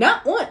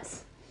 Not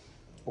once.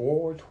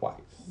 Or twice.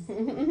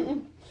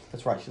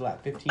 That's right, she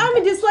laughed 15 I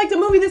haven't times. disliked a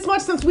movie this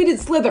much since we did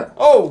Slither.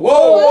 Oh,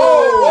 whoa,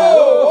 whoa,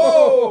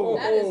 whoa, whoa!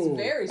 That is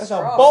very That's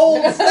strong. a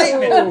bold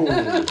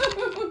statement.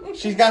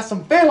 She's got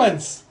some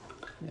feelings.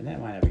 And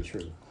that might not be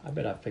true. I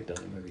bet I've picked up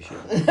the movie shit.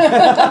 Let's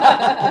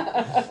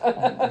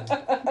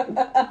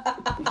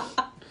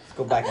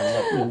go back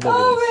and look.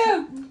 Oh,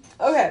 man.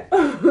 Okay.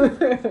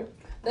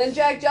 Then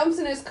Jack jumps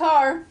in his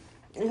car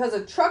because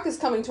a truck is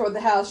coming toward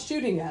the house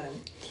shooting at him.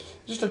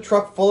 Just a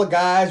truck full of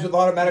guys with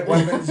automatic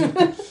weapons.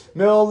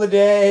 Middle of the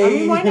day. I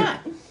mean, why not?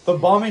 The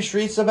balmy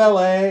streets of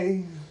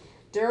L.A.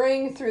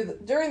 During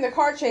the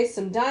car chase,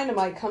 some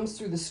dynamite comes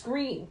through the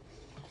screen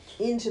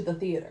into the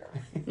theater.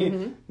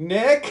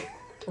 Nick?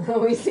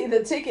 We see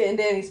the ticket in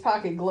Danny's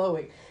pocket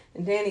glowing,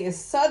 and Danny is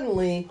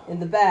suddenly in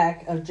the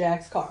back of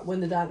Jack's car when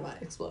the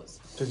dynamite explodes.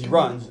 Because he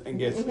runs and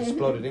gets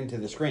exploded into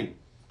the screen.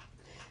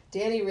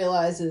 Danny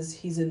realizes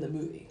he's in the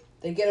movie.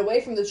 They get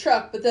away from the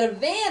truck, but then a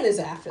van is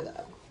after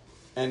them.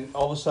 And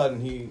all of a sudden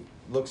he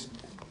looks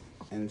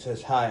and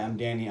says, "Hi, I'm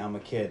Danny, I'm a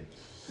kid."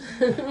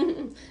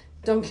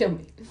 Don't kill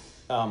me.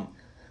 To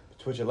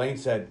which Elaine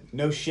said,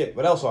 "No shit,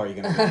 what else are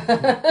you going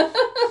to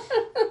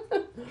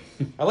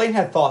do?" Elaine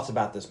had thoughts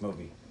about this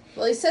movie.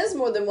 Well, he says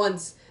more than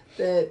once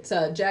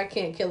that Jack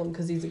can't kill him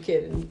because he's a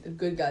kid, and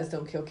good guys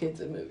don't kill kids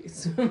in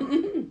movies.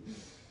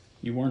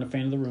 You weren't a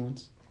fan of The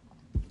Ruins?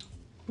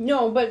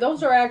 No, but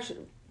those are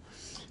actually...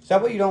 Is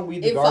that what you don't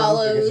weed the It garden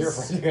follows. because you're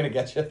afraid they're going to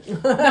get you?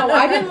 No,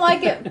 I didn't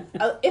like it.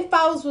 It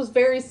Follows was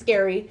very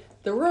scary.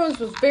 The Ruins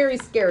was very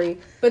scary.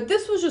 But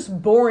this was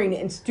just boring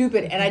and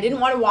stupid, and I didn't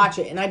want to watch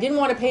it, and I didn't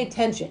want to pay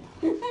attention.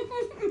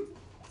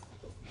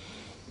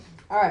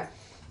 All right.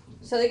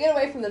 So they get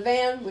away from the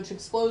van, which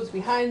explodes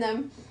behind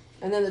them,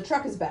 and then the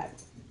truck is back.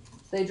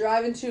 They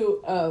drive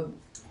into a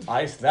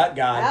Ice that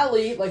guy.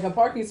 alley, like a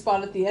parking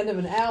spot at the end of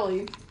an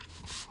alley.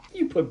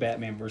 You put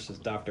Batman versus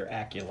Dr.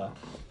 Acula.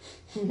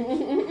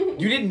 You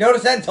didn't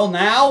notice that until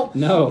now?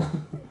 No.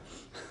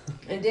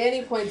 And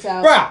Danny points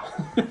out,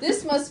 Bro!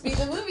 this must be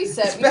the movie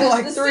set been because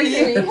like the 3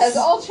 scenery years. has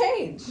all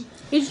changed.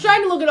 He's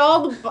trying to look at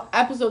all the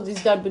episodes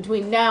he's done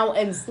between now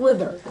and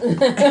Slither.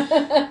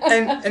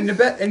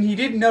 and he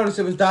didn't notice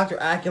it was Dr.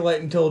 Acula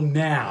until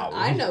now.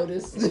 I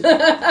noticed.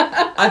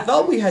 I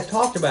thought we had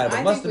talked about it, but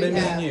I it must think have we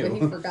been have, me but and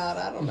he you. forgot.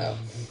 I don't know.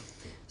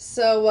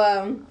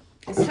 So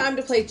it's time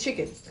to play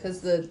chicken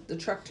because the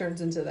truck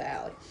turns into the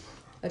alley.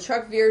 The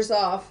truck veers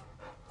off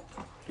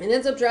and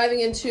ends up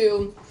driving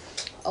into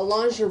a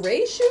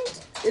lingerie shoot.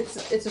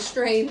 It's a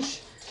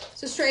strange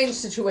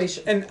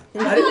situation. And I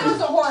I thought it didn't,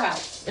 was a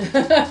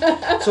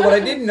whorehouse. so what I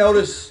didn't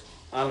notice,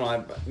 I don't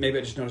know, maybe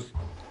I just noticed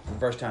for the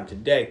first time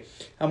today.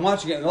 I'm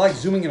watching it, and they're like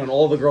zooming in on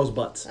all the girls'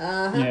 butts.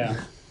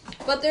 Yeah.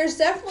 But there's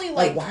definitely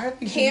like why are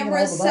they zooming in on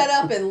cameras all the set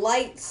butts? up and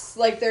lights,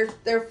 like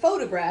they're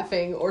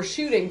photographing or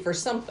shooting for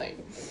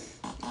something.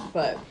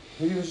 But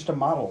Maybe it was just a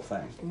model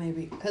thing.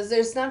 maybe because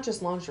there's not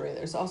just lingerie,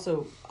 there's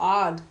also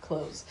odd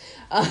clothes.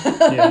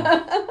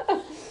 Yeah.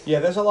 Yeah,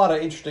 there's a lot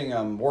of interesting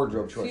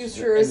wardrobe choices. in this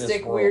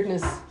Futuristic world.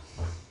 weirdness.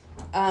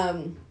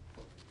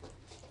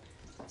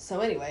 So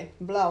anyway,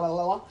 blah blah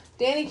blah blah.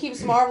 Danny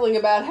keeps marveling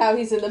about how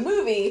he's in the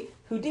movie.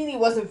 Houdini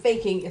wasn't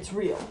faking; it's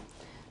real.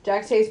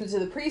 Jack takes him to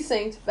the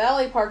precinct.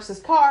 Valet parks his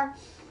car,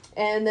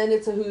 and then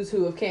it's a who's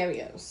who of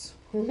cameos.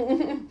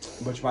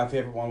 Which my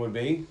favorite one would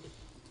be.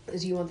 The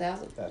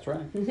T-1000. That's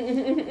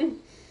right.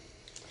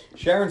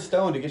 Sharon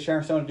Stone, to get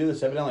Sharon Stone to do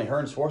this, evidently her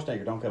and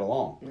Schwarzenegger don't get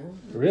along.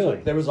 Really?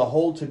 There was a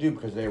whole to-do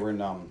because they were in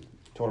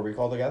Total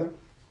Recall together.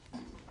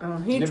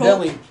 He And told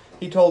evidently,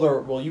 he told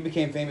her, well, you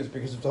became famous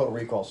because of Total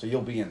Recall, so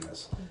you'll be in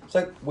this. It's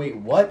like, wait,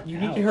 what? You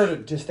need her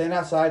to stand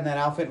outside in that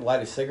outfit and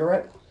light a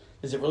cigarette?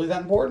 Is it really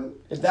that important?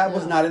 If that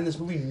was not in this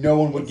movie, no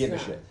one would give a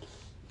shit.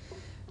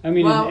 I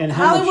mean, well, and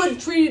how Hollywood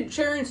much... treated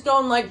Sharon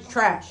Stone like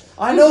trash.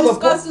 I know We've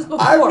discussed this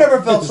before. I've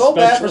never felt so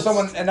bad for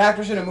Specialist. an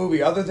actress in a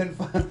movie other than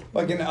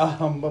fucking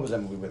what was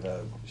that movie with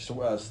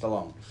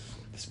Stallone?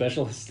 The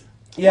Specialist?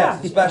 Yeah,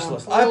 The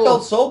Specialist. I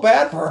felt so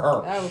bad for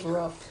her. That was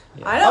rough.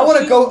 I know. I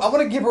want to go. I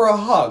want to give her a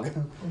hug.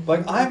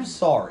 Like, I'm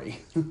sorry.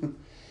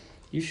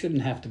 You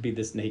shouldn't have to be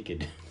this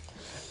naked.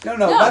 No,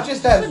 not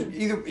just that.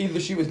 Either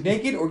she was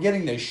naked or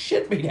getting the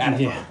shit beat out of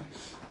her. Yeah.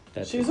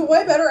 That's She's a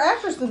way better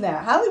actress than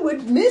that.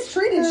 Hollywood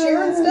mistreated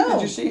Sharon Stone.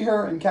 Did you see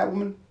her in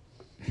Catwoman?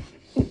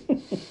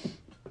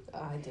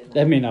 I didn't.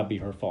 That may not be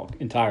her fault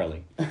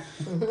entirely. All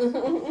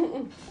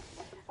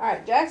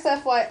right, Jack's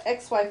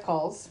ex-wife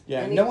calls.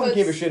 Yeah, and he no one puts-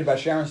 gave a shit about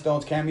Sharon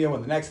Stone's cameo,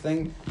 and the next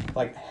thing,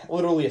 like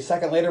literally a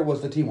second later,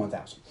 was the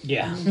T-1000.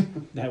 Yeah.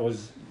 That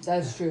was...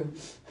 That's true.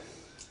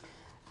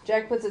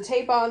 Jack puts a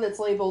tape on that's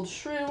labeled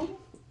Shrew,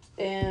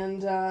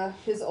 and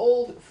his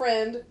old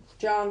friend,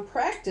 John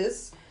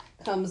Practice,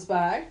 comes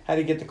by. How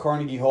do you get to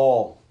Carnegie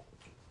Hall?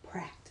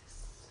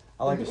 Practice.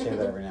 I like to say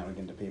that every now and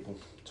again to people.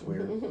 It's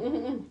weird.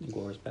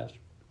 Glorious bastard.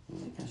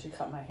 I should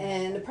cut my hair.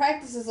 And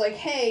Practice is like,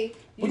 hey,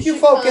 Would should you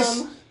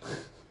focus? come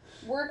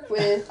work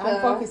with...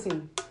 I'm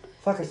focusing.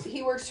 Focus.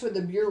 He works for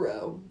the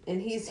Bureau,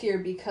 and he's here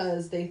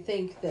because they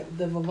think that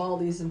the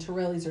Vivaldis and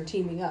Torellis are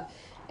teaming up.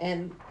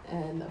 And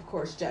of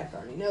course, Jack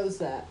already knows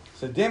that.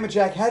 So, damn it,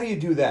 Jack, how do you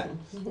do that?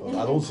 Well,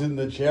 I don't sit in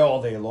the chair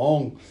all day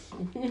long.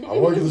 I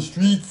work in the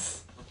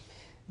streets.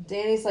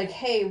 Danny's like,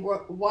 hey,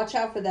 watch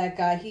out for that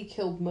guy. He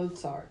killed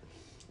Mozart.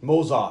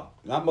 Mozart.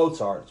 Not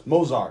Mozart. It's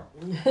Mozart.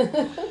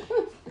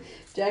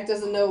 Jack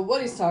doesn't know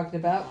what he's talking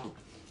about,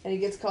 and he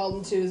gets called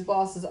into his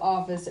boss's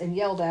office and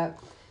yelled at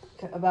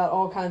about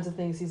all kinds of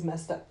things he's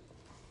messed up.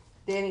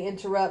 Danny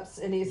interrupts,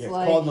 and he's Gets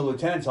like... called in the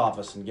lieutenant's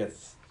office and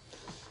gets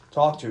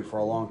talked to for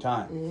a long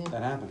time.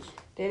 That happens.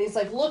 Danny's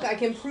like, look, I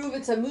can prove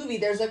it's a movie.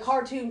 There's a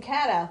cartoon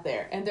cat out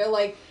there. And they're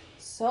like,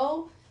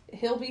 so...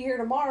 He'll be here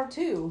tomorrow,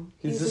 too.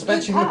 His He's a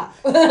good suspension, cop.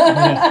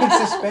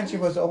 his suspension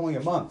was only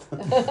a month.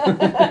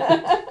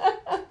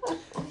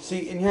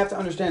 See, and you have to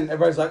understand,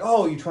 everybody's like,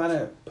 oh, you're trying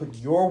to put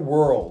your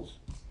world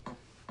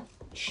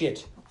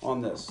shit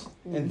on this.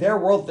 In their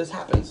world, this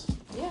happens.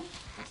 Yeah,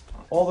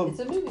 All it's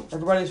a movie.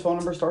 everybody's phone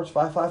number starts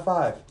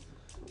 555.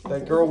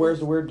 That girl wears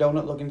the weird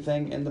donut-looking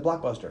thing in the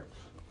Blockbuster.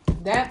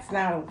 That's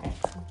not okay.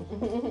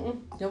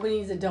 Nobody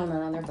needs a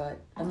donut on their butt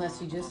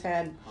unless you just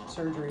had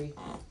surgery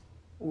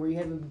or you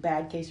have a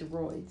bad case of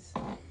roids.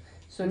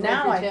 So Break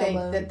now your I think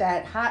tailbone.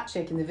 that hot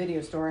chick in the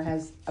video store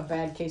has a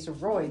bad case of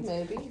roids.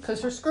 Maybe.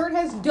 Because her skirt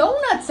has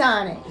donuts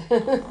on it.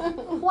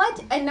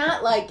 What? And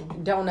not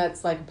like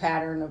donuts like a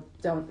pattern of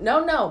donut.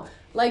 No.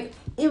 Like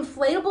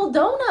inflatable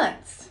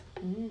donuts.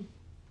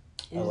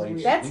 I like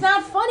it. That's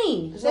not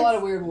funny. There's a lot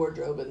of weird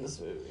wardrobe in this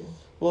movie.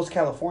 Well, it's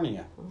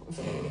California.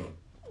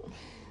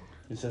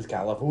 It says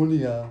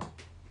California.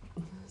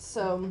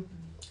 So,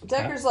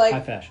 Decker's High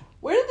like, fashion.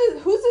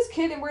 who's this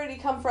kid and where did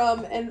he come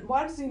from and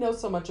why does he know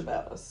so much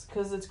about us?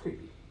 Because it's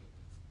creepy.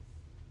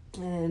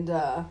 And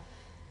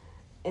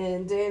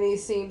Danny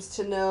seems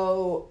to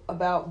know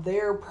about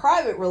their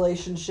private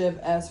relationship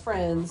as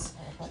friends.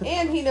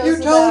 And he knows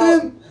You told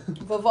about him?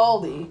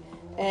 Vivaldi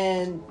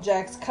and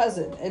Jack's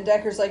cousin. And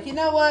Decker's like, you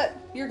know what?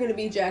 You're going to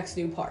be Jack's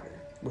new partner.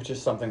 Which is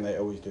something they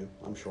always do,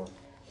 I'm sure.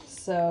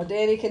 So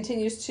Danny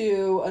continues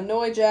to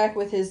annoy Jack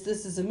with his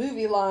 "this is a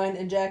movie" line,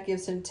 and Jack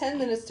gives him 10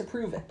 minutes to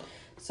prove it.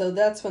 So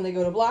that's when they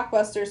go to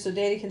Blockbuster, so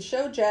Danny can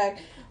show Jack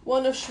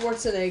one of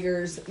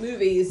Schwarzenegger's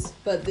movies,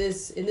 but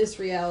in this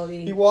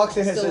reality, He walks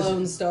in and Stallone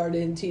says, starred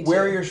in TJ.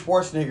 where are your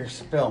Schwarzenegger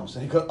films?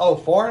 And he goes, oh,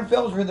 foreign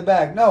films are in the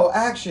back. No,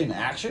 action.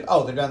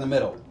 Oh, they're down the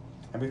middle.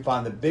 And we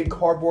find the big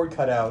cardboard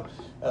cutout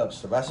of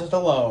Sylvester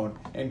Stallone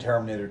in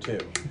Terminator 2.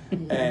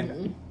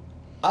 And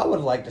I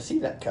would like to see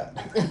that cut.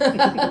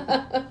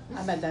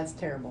 I bet that's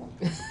terrible.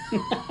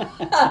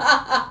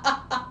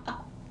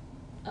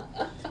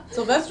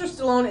 Sylvester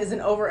Stallone is an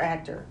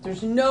overactor.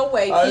 There's no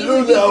way he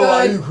would be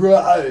good.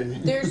 cry.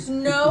 There's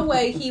no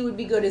way he would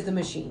be good as the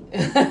Machine.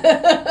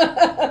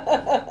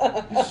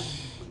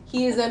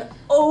 He is an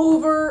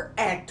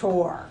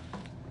overactor.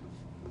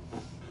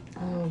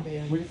 Oh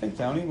man. What do you think,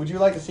 Tony? Would you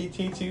like to see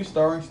T2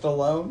 starring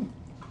Stallone?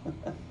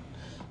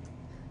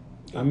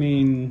 I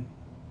mean,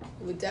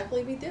 It would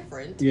definitely be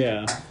different.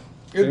 yeah.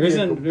 It'd be a There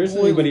isn't completely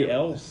anybody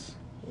different- else.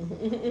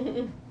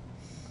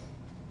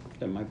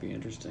 That might be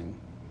interesting.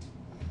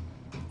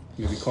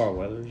 Maybe Carl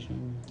Weathers.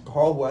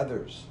 Carl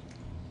Weathers.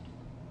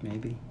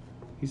 Maybe.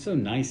 He's so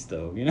nice,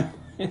 though, you know?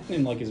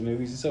 In, like, his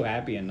movies, he's so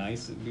happy and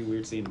nice. It'd be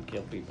weird seeing him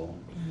kill people.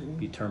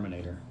 Be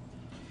Terminator.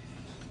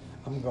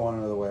 I'm going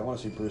another way. I want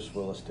to see Bruce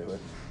Willis do it.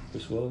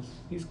 Bruce Willis,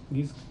 he's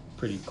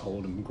pretty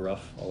cold and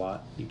gruff a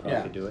lot. He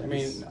probably could do it. I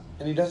mean,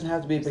 and he doesn't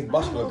have to be a big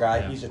muscular guy.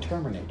 Yeah. He's a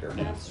Terminator.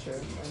 That's true.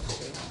 That's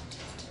true.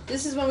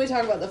 This is when we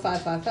talk about the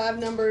 555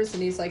 numbers,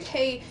 and he's like,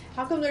 hey,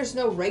 how come there's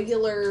no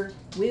regular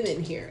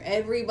women here?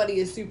 Everybody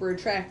is super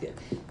attractive.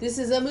 This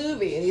is a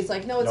movie. And he's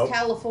like, no, it's Nope.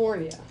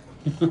 California.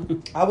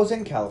 I was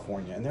in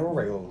California, and there were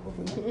regular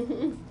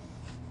women.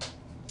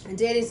 And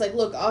Danny's like,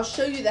 look, I'll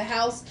show you the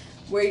house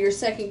where your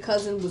second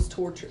cousin was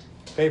tortured.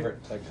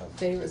 Favorite second cousin.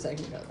 Favorite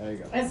second cousin. There you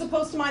go. As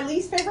opposed to my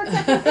least favorite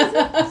second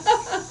cousin.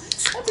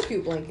 That's a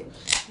cute blanket.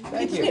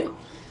 Thank you.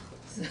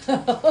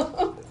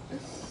 So,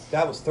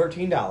 That was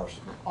 $13.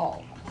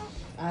 oh.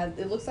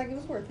 It looks like it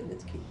was worth it.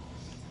 It's cute.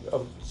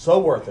 Oh, so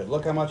worth it.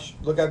 Look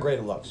how great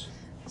it looks.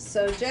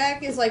 So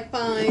Jack is like,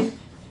 fine.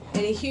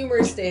 And he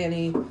humors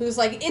Danny, who's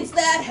like, it's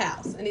that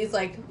house. And he's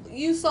like,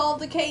 you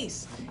solved the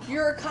case.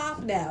 You're a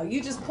cop now.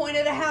 You just point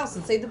at a house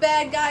and say, the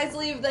bad guys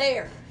live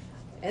there.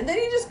 And then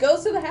he just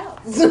goes to the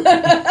house.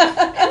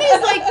 And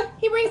he's like,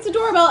 he rings the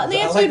doorbell, and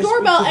they I'd answer like the to speak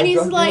doorbell, to the and he's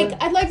drug like, dealer.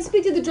 I'd like to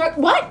speak to the drug.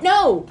 What?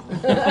 No.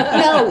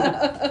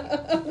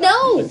 No.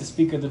 No. Like the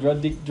speaker, the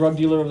drug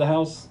dealer of the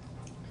house.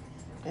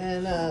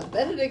 And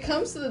Benedict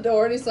comes to the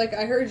door and he's like,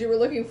 I heard you were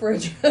looking for a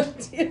drug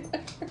dealer.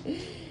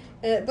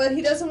 But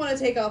he doesn't want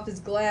to take off his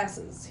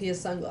glasses. He has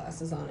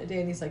sunglasses on. And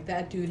Danny's like,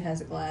 that dude has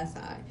a glass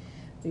eye.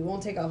 He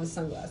won't take off his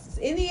sunglasses.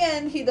 In the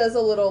end, he does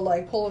a little,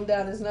 like, pull him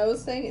down his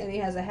nose thing, and he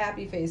has a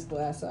happy face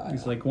glass eye.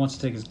 He's like, wants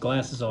to take his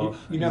glasses off.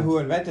 You know who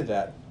invented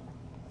that?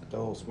 The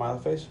little smiley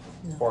face?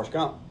 No. Forrest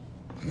Gump.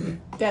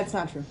 That's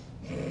not true.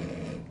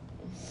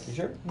 You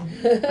sure?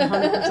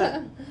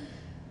 100%.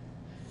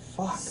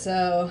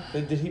 So,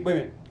 Fuck. Did he, wait a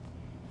minute.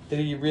 Did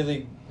he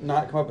really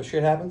not come up with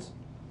shit happens?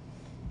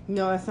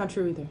 No, that's not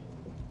true either.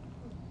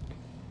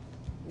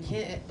 you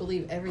can't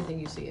believe everything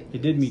you see in He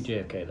did meet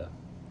JFK, though.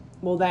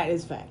 Well, that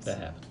is facts. That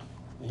happened.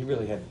 He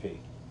really had to pee.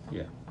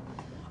 Yeah.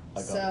 I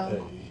got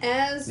So, pee.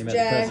 as He met the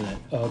Jack president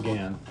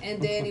again.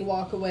 and Danny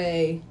walk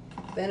away,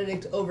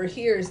 Benedict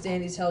overhears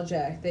Danny tell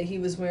Jack that he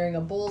was wearing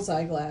a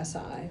bullseye glass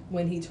eye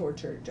when he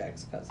tortured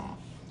Jack's cousin.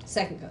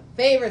 Second cousin.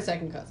 Favorite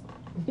second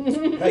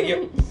cousin. Thank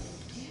you.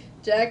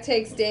 Jack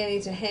takes Danny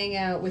to hang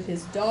out with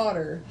his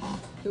daughter,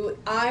 who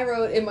I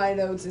wrote in my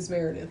notes is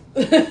Meredith.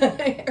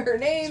 Her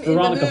name It's in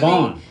the Veronica movie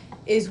Vaughn.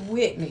 is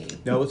Whitney.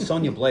 No, it's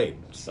Sonya Blade.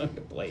 Son of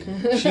a blade.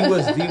 She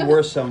was the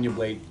worst Sonya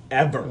Blade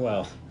ever.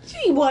 Well,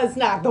 She was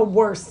not the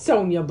worst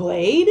Sonya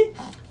Blade.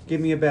 Give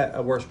me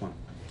a worse one.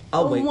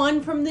 I'll The wait.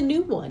 one from the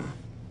new one.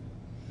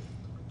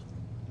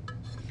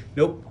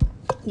 Nope.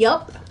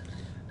 Yup.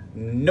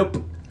 Nope.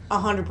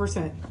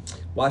 100%.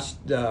 Watch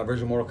the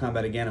original Mortal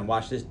Kombat again and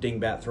watch this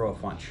dingbat throw a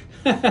punch.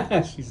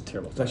 she's a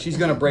terrible. So she's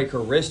gonna break her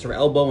wrist, her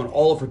elbow, and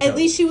all of her toes. At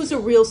least she was a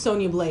real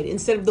Sonya Blade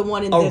instead of the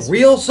one in a this.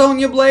 real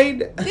Sonya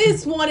Blade.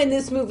 This one in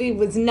this movie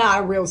was not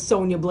a real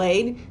Sonya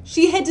Blade.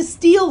 She had to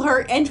steal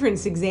her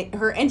entrance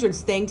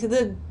thing to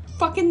the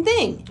fucking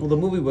thing. Well, the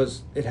movie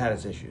it had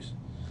its issues.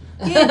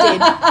 Yeah, it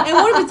did. And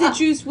one of its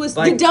issues was the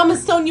Like-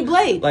 dumbest Sonya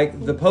Blade.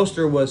 Like the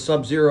poster was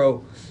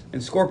Sub-Zero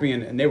and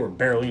Scorpion, and they were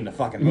barely in the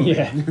fucking movie.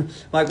 Yeah.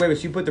 Like, wait,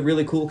 but you put the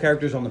really cool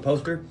characters on the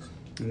poster,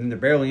 and then they're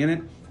barely in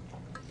it.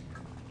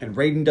 And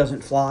Raiden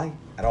doesn't fly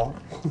at all.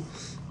 And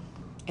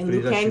But he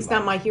Liu does Kang's shoot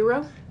not my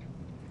hero.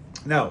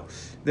 No.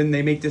 Then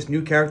they make this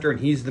new character, and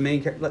he's the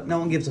main character. No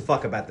one gives a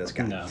fuck about this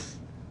guy. No.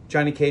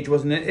 Johnny Cage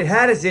wasn't in it. It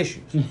had its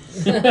issues.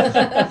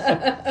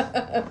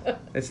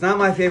 It's not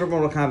my favorite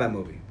Mortal Kombat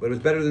movie, but it was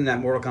better than that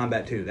Mortal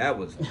Kombat 2. That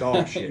was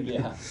dog shit.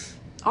 Yeah.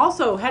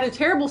 Also, had a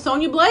terrible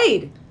Sonya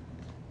Blade.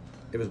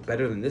 It was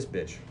better than this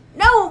bitch.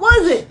 No, it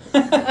wasn't.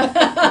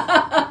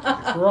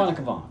 It's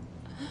Veronica Vaughn.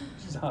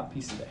 She's a hot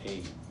piece of the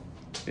hay.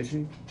 Is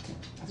she?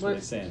 That's what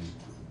he's saying.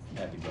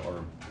 Happy to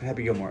or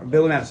Happy Gilmore.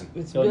 Billy Madison.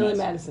 It's Billy Billy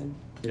Madison.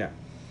 Madison. Yeah.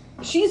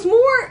 She's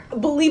more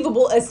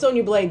believable as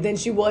Sonya Blade than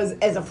she was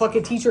as a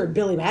fucking teacher at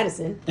Billy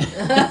Madison.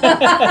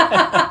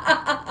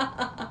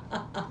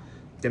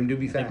 Them do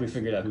be I think we facts.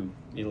 figured out who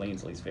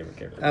Elaine's least favorite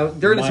character.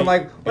 During this, I'm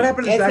like, what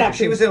happened to this It's not actor?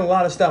 She true. was in a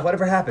lot of stuff.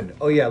 Whatever happened?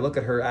 Oh yeah, look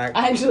at her act.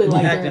 I actually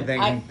like acting her.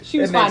 thing. She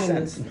was It makes fine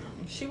in sense. this.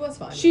 She was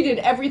fine. She did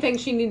everything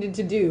she needed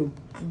to do.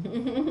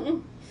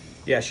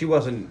 Yeah, she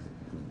wasn't.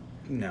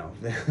 No.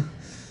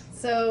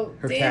 So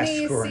Her Danny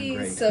cast scoring sees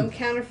great. some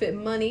counterfeit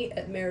money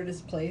at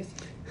Meredith's place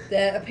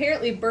that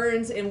apparently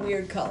burns in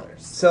weird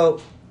colors. So,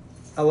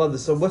 I love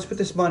this. So, what's with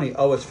this money?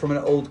 Oh, it's from an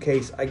old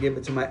case. I give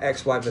it to my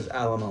ex-wife as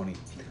alimony.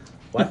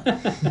 What?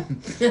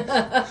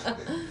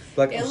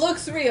 Like, It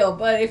looks real,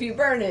 but if you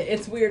burn it,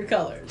 it's weird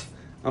colors.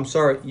 I'm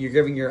sorry, you're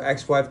giving your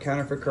ex-wife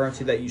counterfeit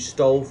currency that you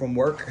stole from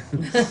work?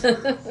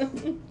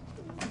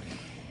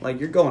 Like,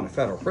 you're going to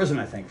federal prison,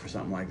 I think, for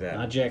something like that.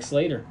 Not Jack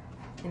Slater.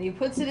 And he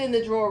puts it in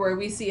the drawer where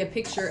we see a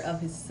picture of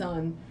his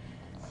son.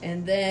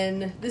 And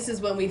then this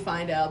is when we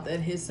find out that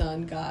his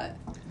son got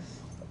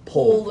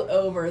pulled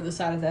over the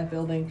side of that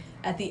building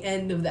at the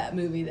end of that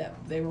movie that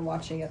they were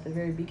watching at the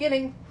very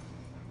beginning.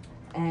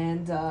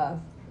 And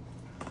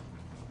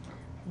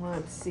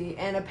let's see.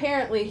 And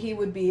apparently he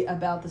would be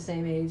about the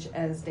same age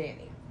as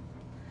Danny.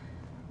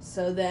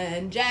 So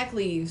then Jack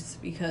leaves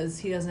because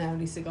he doesn't have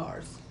any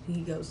cigars.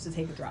 he goes to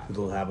take a drive. You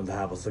don't happen to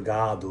have a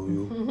cigar, do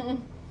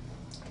you?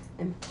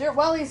 And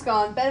while he's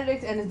gone,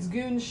 Benedict and his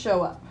goons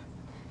show up.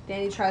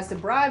 Danny tries to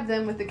bribe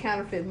them with the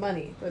counterfeit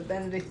money, but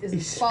Benedict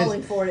isn't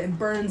falling for it and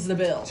burns the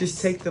bills.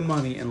 Just take the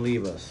money and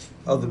leave us.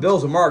 Oh, the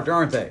bills are marked,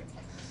 aren't they?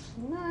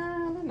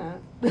 Nah, they're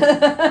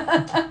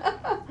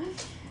not.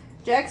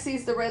 Jack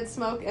sees the red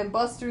smoke and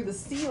busts through the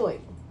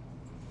ceiling.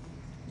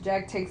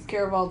 Jack takes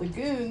care of all the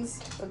goons,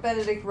 but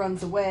Benedict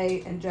runs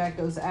away and Jack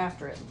goes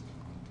after him.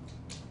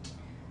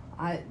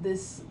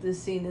 This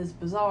scene is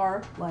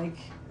bizarre, like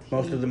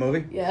Most of the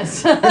movie?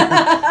 Yes.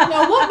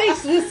 Now, what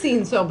makes this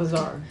scene so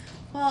bizarre?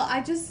 Well,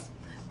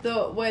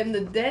 when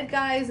the dead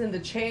guy's in the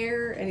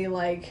chair and he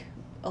like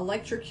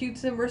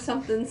electrocutes him or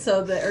something, or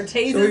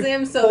tases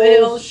him so that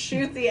he'll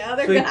shoot the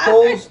other So guy. he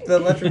pulls the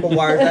electrical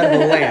wires out of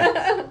the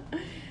lamp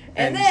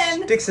and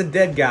then sticks a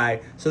dead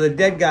guy. So the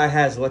dead guy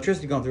has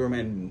electricity going through him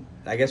and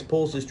I guess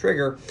pulls his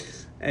trigger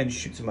and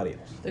shoots somebody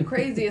else. the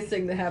craziest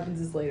thing that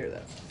happens is later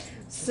though.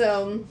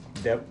 So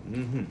Yep.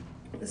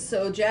 Mm-hmm.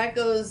 So Jack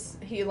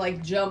he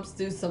like jumps,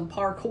 do some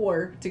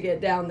parkour to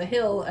get down the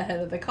hill ahead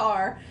of the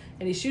car,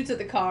 and he shoots at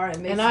the car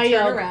and makes And it I turn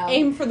yelled, around.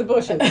 aim for the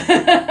bushes.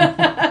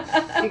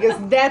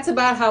 Because that's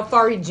about how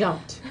far he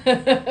jumped.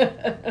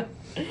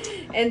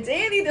 And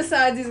Danny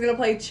decides he's going to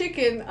play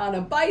chicken on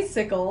a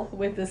bicycle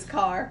with this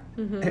car.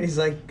 And he's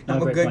like, Not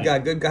I'm a a great good plan. guy.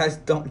 Good guys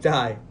don't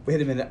die. Wait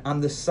a minute.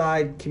 I'm the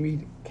side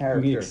comedic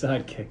character.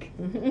 Comedic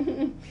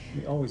sidekick.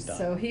 We always die.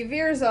 So he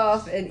veers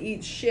off and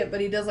eats shit,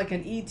 but he does like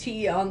an ET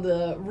on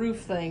the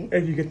roof thing.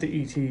 And you get the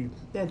E.T.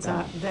 That's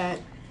that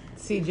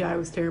CGI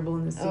was terrible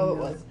in this scene. Oh, it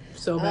was.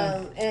 So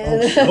bad.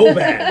 And So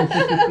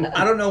bad.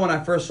 I don't know when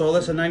I first saw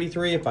this in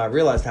 93 if I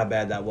realized how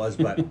bad that was,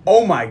 but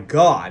oh my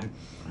God.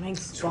 I think 20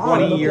 Spawn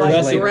looked years like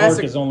later. Jurassic Jurassic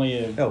Park is only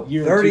a No,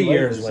 year 30 or two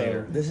years later.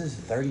 later. This is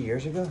 30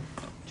 years ago?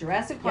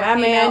 Jurassic Park Yeah,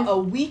 came man. out a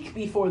week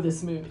before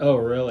this movie. Oh,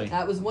 really?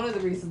 That was one of the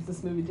reasons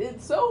this movie did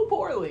so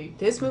poorly.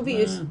 This movie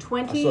is saw that in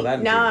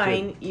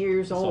 29 theater,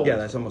 years old. Yeah,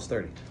 that's almost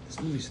 30. This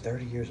movie's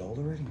 30 years old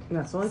already?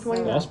 That's only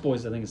 29. Lost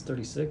Boys, I think, is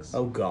 36.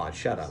 Oh, God,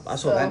 shut up. I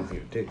saw that in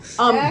theater, too.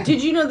 Jack-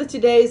 Did you know that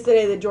today is the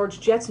day that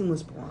George Jetson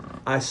was born?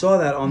 I saw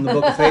that on the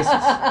Book of Faces.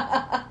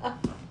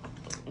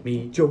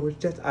 Me, George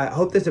Jetson. I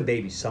hope there's a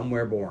baby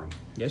somewhere born.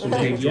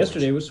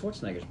 Yesterday was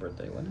Schwarzenegger's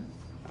birthday, wasn't it?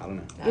 I don't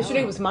know.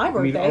 Yesterday was my I mean,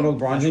 birthday. Arnold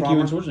Braun I think you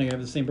and Schwarzenegger. Schwarzenegger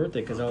have the same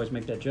birthday because I always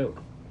make that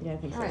joke. Yeah, I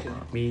think so Alright. too.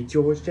 Me,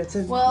 George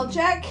Jetson. Well,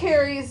 Jack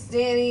carries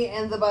Danny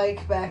and the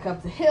bike back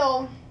up the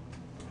hill,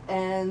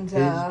 and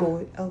His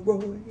boy,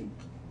 Elroy.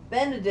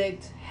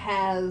 Benedict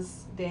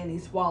has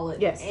Danny's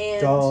wallet Yes. and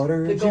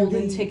Daughter the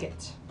golden Judy.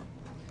 ticket,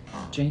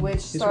 Jane, which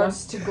his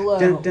starts to glow.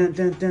 Dun, dun,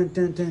 dun, dun,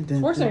 dun, dun,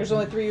 dun, Schwarzenegger's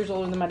only 3 years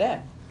older than my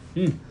dad.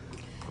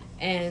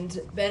 And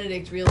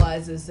Benedict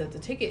realizes that the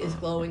ticket is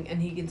glowing, and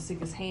he can stick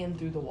his hand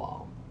through the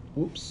wall,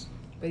 Oops.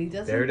 but he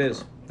doesn't. There it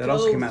is. That go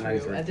also came out in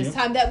through 93. at this Yep.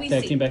 time that we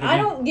Tag see. team back I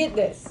again. don't get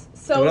this.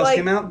 So, What else like,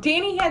 came out?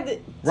 Danny had the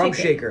Rum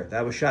ticket. Shaker.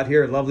 That was shot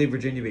here at lovely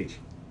Virginia Beach.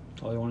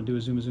 All you want to do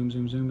is zoom, zoom,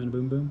 zoom, zoom, and a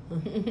boom,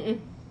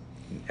 boom.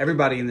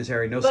 Everybody in this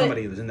area knows But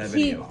somebody who was in that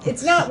video.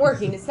 It's not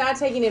working. It's not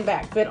taking him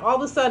back. But all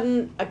of a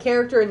sudden, a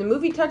character in the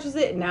movie touches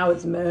it, and now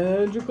it's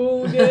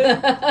magical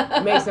again.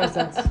 It makes no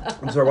sense.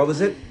 I'm sorry, what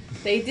was it?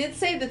 They did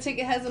say the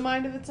ticket has a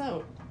mind of its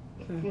own.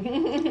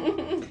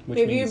 Which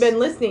If you'd means been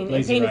listening and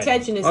lazy paying writing.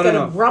 attention instead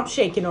no. of rump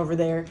shaking over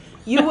there,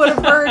 you would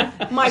have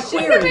heard my She's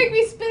gonna query. make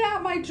me spit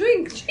out my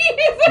drink. Jeez.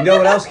 You know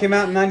what else came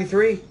out in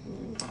 93?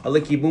 A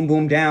Licky Boom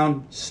Boom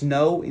Down,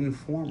 Snow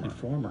Informer.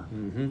 Informer.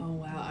 Oh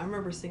wow, I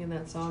remember singing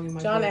that song in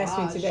my John garage. asked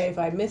me today if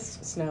I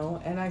missed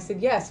snow, and I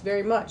said yes,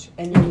 very much.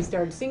 And then he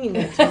started singing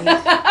that to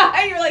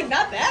me. You're like,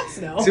 not that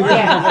snow. So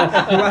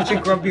Yeah. we're watching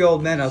Grumpy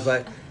Old Men. I was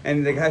like,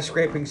 and the guy's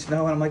scraping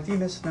snow, and I'm like, do you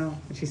miss snow?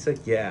 And she's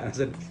like, yeah. And I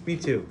said, me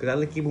too, because I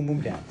Licky Boom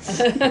Boom Down.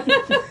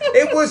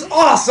 It was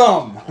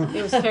awesome!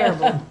 It was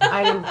terrible.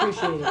 I didn't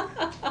appreciate it.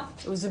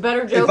 It was a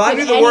better joke I than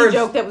knew the any words-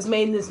 joke that was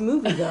made in this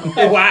movie, though.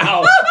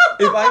 Wow.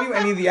 If I knew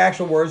any of the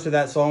actual words to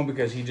that song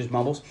because he just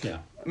mumbles, Yeah.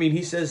 I mean,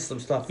 he says some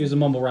stuff. He was a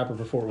mumble rapper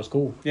before it was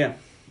cool. Yeah.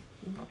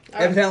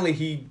 Evidently,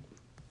 he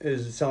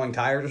is selling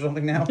tires or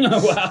something now.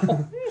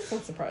 Wow.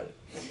 That's surprising.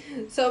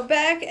 So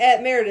back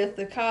at Meredith,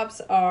 the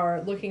cops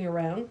are looking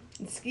around.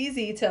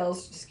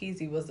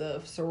 Skeezy was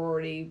a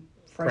sorority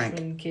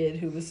freshman kid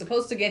who was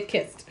supposed to get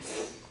kissed.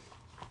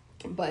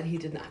 But he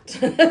did not.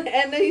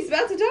 And then he's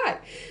about to die.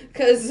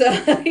 Because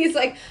he's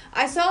like,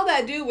 I saw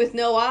that dude with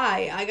no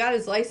eye. I got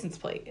his license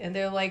plate. And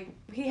they're like,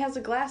 he has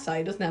a glass eye.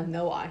 He doesn't have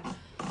no eye.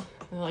 And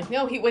they're like,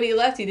 no, when he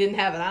left, he didn't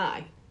have an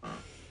eye.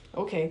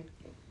 Okay.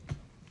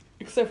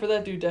 Except for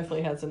that dude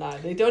definitely has an eye.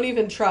 They don't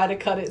even try to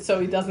cut it so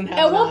he doesn't have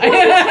At an one eye. point,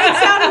 he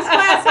takes out his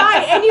glass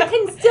eye, and you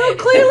can still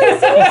clearly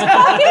see his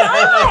fucking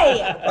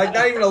eye. Like,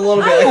 not even a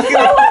little bit. I was Like,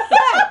 so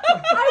upset.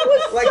 I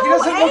was like so he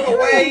doesn't look angry.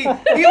 away.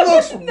 He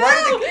looks right at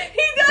No, the...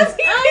 he does.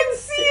 He can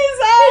see his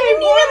He eye. didn't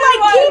more even, than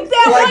like, keep once.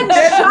 that Like one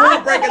Deadpool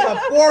shot. breaking the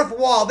fourth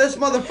wall. This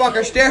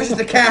motherfucker stares at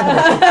the camera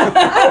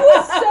I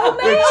was so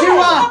with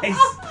mad. 2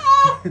 eyes.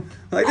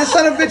 Like, this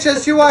son of a bitch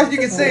has 2 eyes, you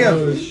can see him.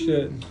 Oh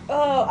shit!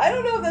 Oh, I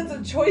don't know if that's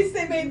a choice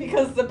they made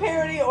because of the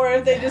parody or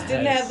if they just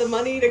didn't have the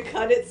money to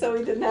cut it so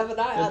he didn't have an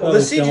eye. I don't The know.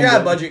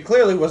 CGI budget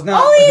clearly was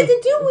not. All he had to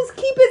do was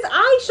keep his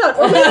eye shut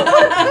or maybe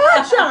put a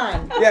patch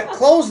on. Yeah,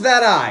 close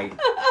that eye.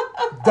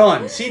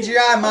 Done.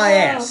 CGI my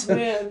ass. Oh,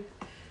 man.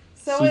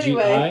 So CGI.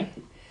 anyway,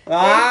 they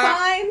Ah,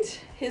 find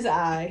his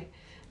eye,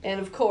 and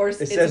of course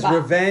it it's says a bomb.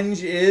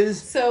 revenge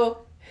is,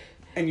 So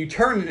and you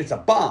turn it, it's a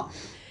bomb.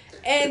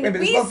 and Maybe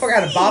this we motherfucker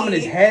had a bomb in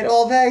his see- head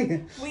all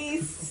day. We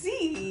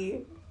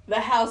see the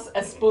house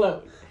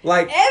explode.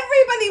 Like,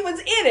 Everybody was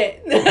in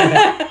it.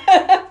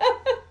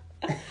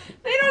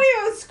 They don't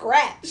even have a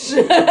scratch.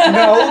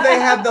 no, they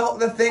have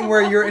the thing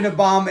where you're in a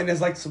bomb and there's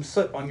like some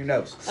soot on your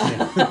nose. You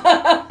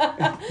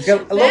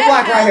got a little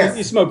black right You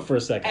here. smoked for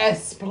a second.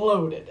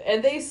 Exploded.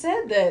 And they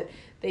said that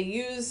they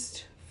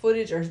used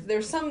footage or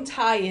there's some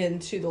tie-in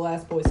to The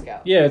Last Boy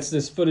Scout. Yeah, it's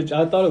this footage.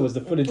 I thought it was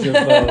the footage of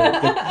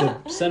the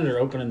senator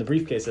opening the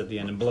briefcase at the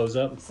end and blows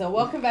up. So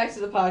welcome back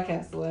to the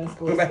podcast, The Last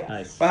Boy Scout.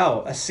 Nice.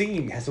 Wow, a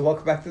scene has to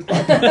welcome back to the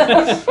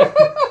podcast.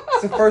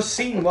 It's the first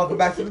scene. Welcome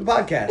back to the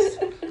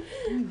podcast.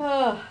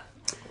 Ah,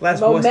 Last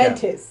Boy Scout.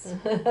 Momentous.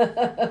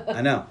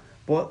 I know.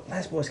 Boy,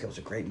 Last Boy Scout was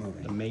a great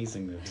movie.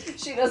 Amazing movie.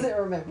 she doesn't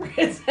remember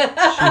it. She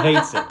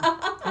hates it.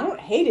 I don't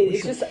hate it.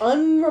 It's just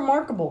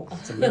unremarkable.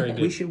 It's a very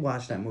We good. should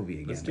watch that movie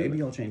again. Let's do Maybe it.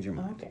 you'll change your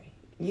mind. Okay.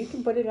 You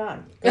can put it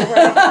on. Go right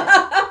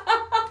ahead.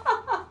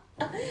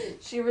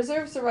 She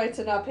reserves the right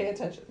to not pay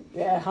attention.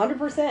 Yeah,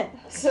 100%.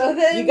 So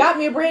then You got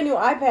me a brand new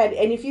iPad,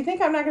 and if you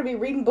think I'm not going to be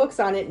reading books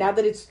on it now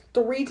that it's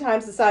 3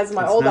 times the size of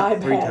my It's old not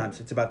iPad. 3 times.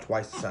 It's about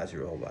twice the size of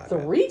your old iPad.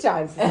 3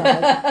 times the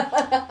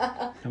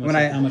size.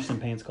 How much them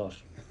pants cost?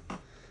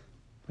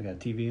 We got a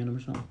TV in them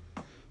or something?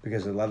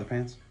 Because of the leather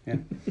pants? Yeah.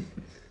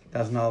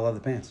 $1,000 leather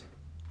pants.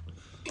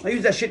 I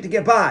use that shit to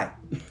get by.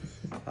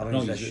 I don't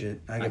use that use it.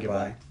 shit. I I get get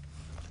by. by.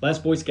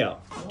 Last Boy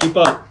Scout. Keep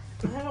up.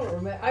 I don't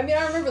remember. I mean,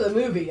 I remember the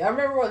movie. I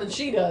remember more than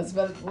she does,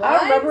 but I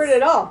don't remember it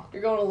at all.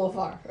 You're going a little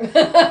far. It's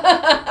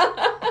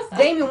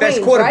Damon Best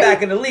Wayans, quarterback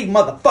right? in the league,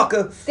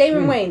 motherfucker. It's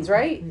Damon Wayans,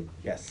 right?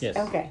 Yes. Yes.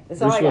 Okay,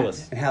 that's all Bruce I got.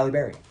 Willis. And Halle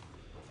Berry.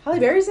 Halle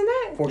Berry's in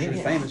that? Fortune is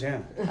Yeah. famous, yeah.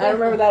 I don't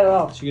remember that at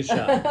all. She gets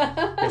shot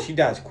Yeah, she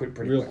dies pretty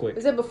real quick. quick.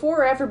 Is it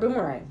before or after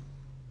Boomerang?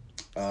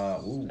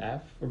 Ooh,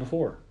 After or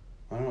before?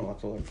 I don't know.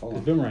 What's the hold Because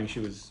on. Boomerang, she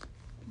was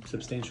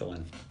substantial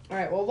in. All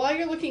right. Well, while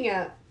you're looking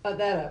at that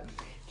up,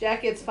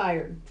 Jack gets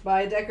fired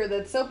by a Decker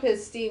that's so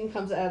pissed steam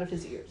comes out of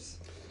his ears.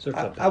 Surf's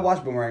up I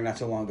watched Boomerang not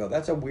so long ago.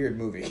 That's a weird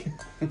movie.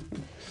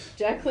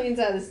 Jack cleans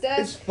out his It's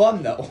desk,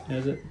 fun though.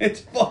 Is it?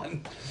 It's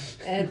fun.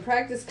 and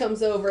Practice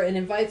comes over and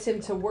invites him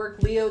to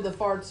work Leo the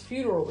Fart's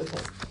funeral with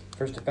him.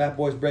 First the Fat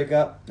Boys break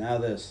up. Now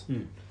this.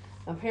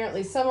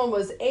 Apparently, someone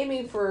was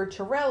aiming for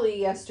Torelli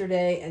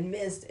yesterday and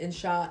missed and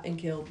shot and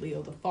killed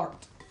Leo the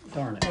Fart.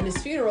 Darn it. And his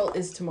funeral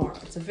is tomorrow.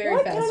 It's a very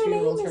What fast kind of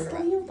funeral name is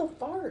turnaround. Leo the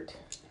Fart?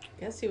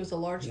 Guess he was a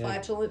large Yeah.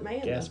 flatulent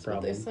man. Gas That's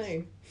what they problems.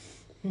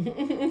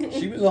 say.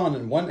 She was on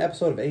in one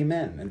episode of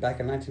Amen and back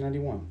in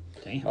 1991.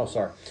 Damn. Oh,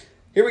 sorry.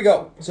 Here we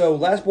go. So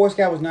Last Boy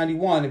Scout was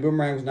 91 and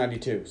Boomerang was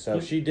 92. So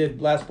she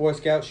did Last Boy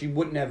Scout. She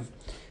would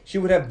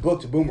have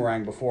booked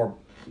Boomerang before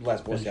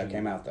Last Boy Scout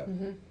came out though.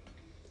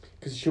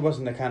 Because she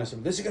wasn't the kind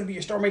of this is going to be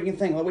your star making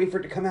thing. I'll wait for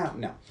it to come out.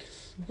 No.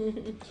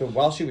 So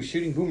while she was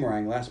shooting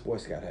Boomerang, Last Boy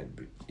Scout had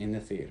been in the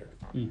theater.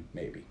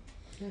 Maybe.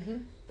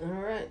 All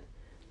right.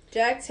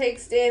 Jack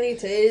takes Danny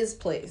to his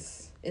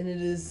place, and it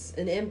is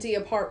an empty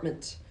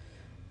apartment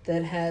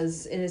that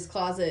has in his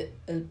closet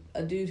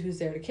a dude who's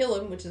there to kill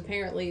him, which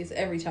apparently is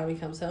every time he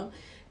comes home,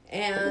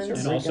 and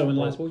And also in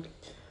the Last Boy?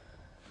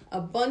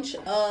 a bunch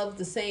of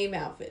the same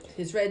outfit: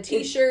 his red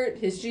T-shirt,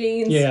 his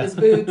jeans, Yeah. his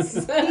boots.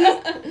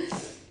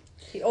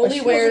 He only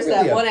She wears wasn't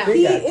really that a one big outfit.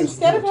 He, actress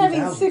instead of until having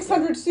 2000.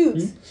 600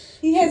 suits,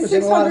 he She had was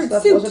in a lot of 600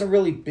 stuff. suits. Wasn't a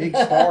really big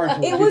star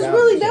until It was 2000,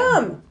 really so.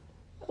 dumb.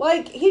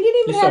 Like, he didn't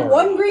even You have saw her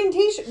one a lot. green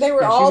t-shirt. They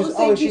were Yeah, all she was, the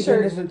same she's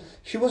t-shirt. in this-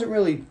 she wasn't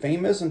really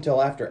famous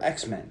until after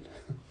X-Men.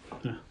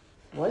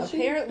 Was she?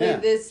 Apparently, Yeah.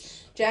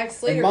 this Jack And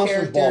Slater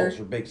Monsters Ball was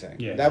character a big thing.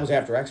 Yeah. That was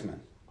after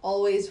X-Men.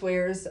 always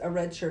wears a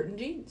red shirt and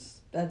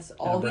jeans. That's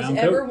all a he's brown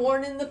ever coat.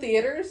 worn in the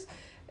theaters,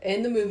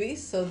 in the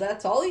movies. So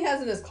that's all he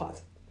has in his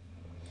closet.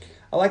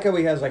 I like how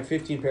he has like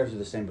 15 pairs of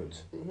the same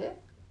boots.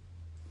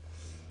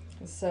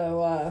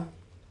 So,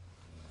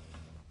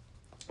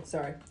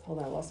 sorry, hold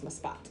on, I lost my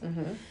spot.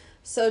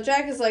 So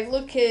Jack is like,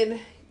 look, kid,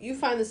 you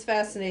find this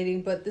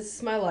fascinating, but this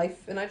is my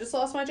life, and I just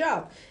lost my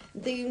job.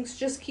 Things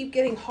just keep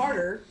getting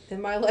harder,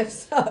 and my life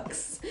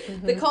sucks.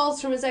 The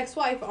calls from his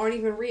ex-wife aren't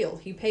even real.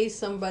 He pays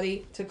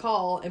somebody to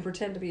call and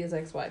pretend to be his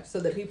ex-wife so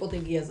that people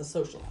think he has a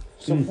social life.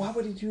 So why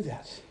would he do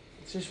that?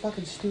 It's just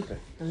fucking stupid.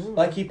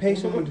 Like he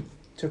pays someone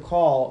to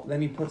call,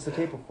 then he puts the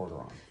tape recorder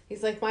on.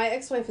 He's like, my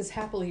ex-wife is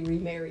happily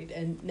remarried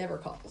and never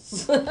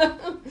calls.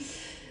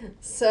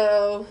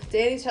 So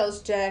Danny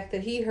tells Jack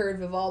that he heard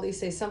Vivaldi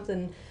say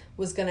something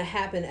was going to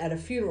happen at a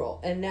funeral,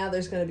 and now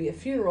there's going to be a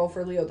funeral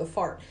for Leo the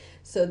Fart.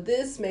 So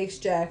this makes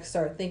Jack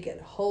start thinking,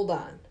 hold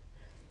on,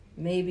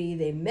 maybe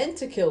they meant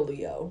to kill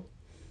Leo,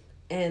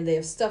 and they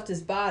have stuffed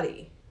his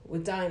body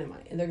with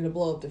dynamite, and they're gonna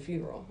blow up the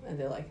funeral. And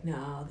they're like,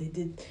 no, they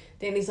did.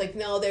 Danny's like,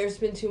 no, there's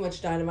been too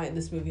much dynamite in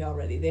this movie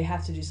already. They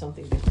have to do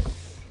something different.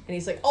 And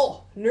he's like,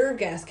 oh, nerve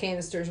gas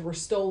canisters were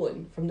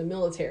stolen from the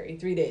military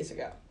 3 days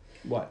ago.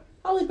 What?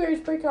 Holly Berry's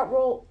breakout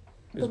role,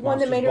 the Is one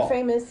that Monsters made her Ball.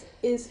 famous,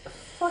 is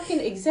fucking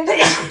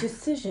Executive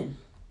Decision.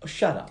 Oh,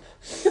 shut up.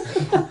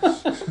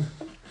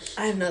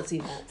 I have not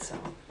seen that, so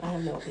I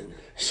have no opinion.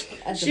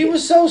 As a She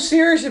was so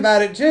serious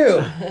about it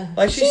too.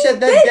 Like she said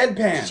that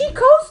deadpan. She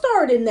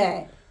co-starred in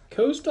that.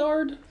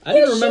 Co-starred? I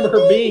didn't remember her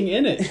did. being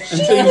in it She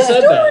until you was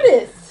said that.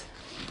 stewardess.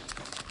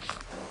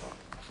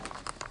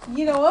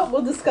 You know what?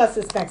 We'll discuss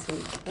this next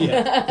week.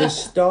 Yeah. The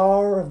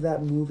star of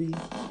that movie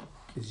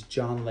is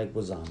John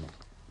Leguizamo.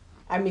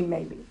 I mean,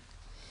 maybe.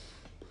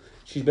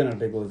 She's been on a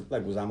big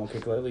Leguizamo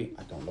kick lately.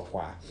 I don't know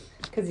why.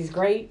 Because he's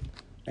great.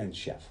 And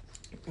chef.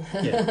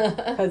 Yeah.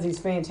 Because he's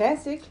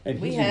fantastic. And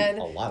We he's in had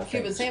a lot of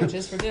Cuban things.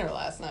 sandwiches for dinner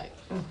last night.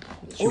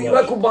 Oh, you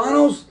like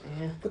cubanos?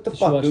 Yeah. What the Did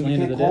you fuck, watch dude? You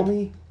Land of can't the call Dead?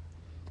 me?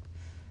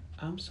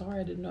 I'm sorry,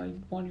 I didn't know you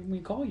wanted me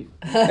to call you.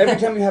 Every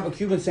time you have a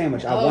Cuban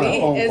sandwich, I want a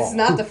phone It's call.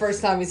 not the first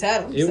time he's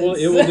had them. It will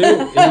since- do.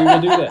 It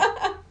will do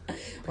that.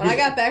 When I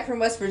got back from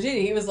West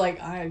Virginia, he was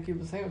like, I had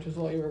Cuban sandwiches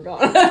while you were gone.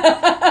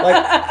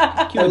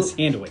 Like, Cuban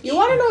sandwich. You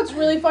want to know what's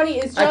really funny?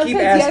 Is I John keep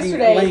said asking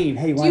yesterday, Elaine,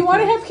 hey, do you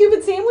want to have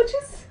Cuban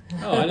sandwiches?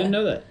 Oh, I didn't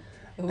know that.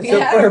 We So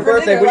had for her them for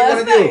birthday, dinner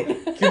what do you want to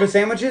last do? Cuban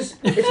sandwiches?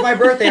 It's my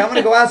birthday. I'm going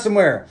to go out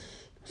somewhere.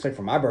 It's like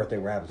for my birthday,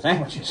 we're having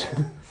sandwiches.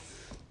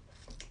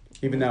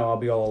 Even though I'll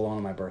be all alone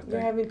on my You're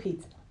birthday. having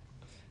pizza.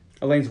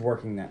 Elaine's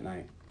working that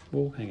night.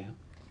 We'll hang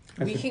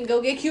out. We can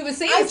go get Cuban I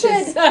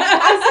sandwiches.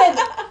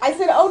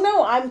 said, oh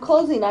no, I'm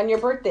closing on your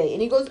birthday.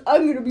 And he goes,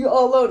 I'm going to be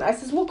all alone. I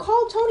says, well,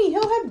 call Tony.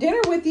 He'll have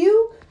dinner with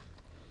you.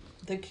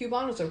 The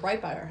Cubanos are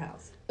right by our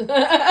house.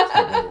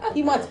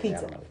 He wants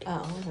pizza.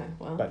 Oh, okay.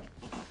 Well, But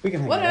we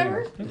can hang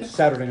Whatever. out. Anyway.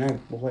 Saturday night,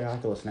 we'll play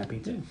Oculus and have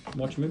pizza. Yeah,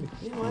 watch a movie.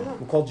 yeah, why not?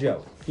 We'll call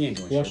Joe. He ain't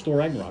doing Watch shit. Thor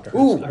Ragnarok.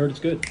 Ooh. I heard it's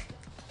good.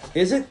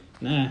 Is it?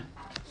 Nah.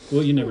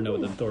 Well, you never know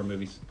with them Thor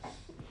movies.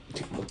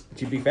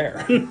 To be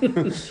fair.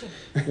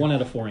 1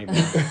 out of 4 ain't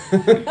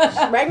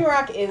bad.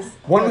 Ragnarok is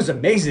One was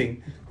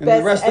amazing, and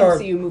Best the rest are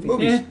MCU movie.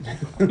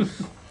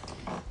 movies.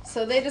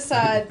 So they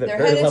decide The they're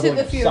very headed to level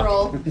the of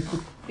funeral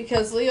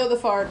because Leo the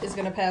Fart is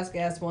going to pass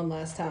gas one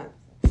last time.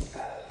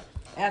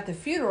 At the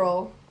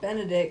funeral,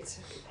 Benedict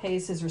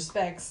pays his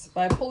respects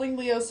by pulling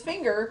Leo's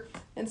finger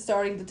and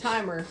starting the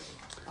timer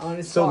on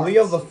his So farts.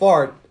 Leo the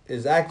Fart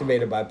is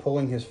activated by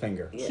pulling his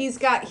finger. he's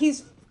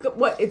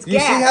what it's You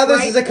gas, see how this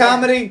right? is a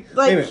comedy? Wait a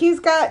Like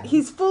minute.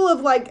 he's full of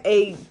like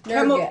a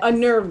gas. a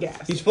nerve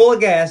gas. He's full of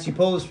gas. You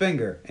pull his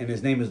finger, and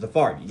his name is the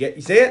Fart.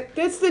 You see it?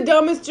 That's the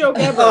dumbest joke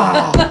ever.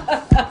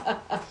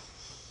 Ah,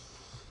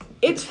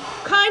 It's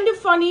kind of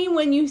funny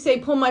when you say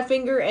pull my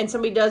finger and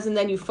somebody does and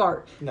then you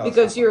fart. No, it's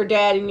because not you're a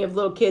dad and you have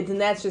little kids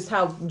and that's just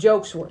how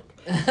jokes work.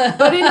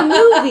 But in a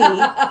movie,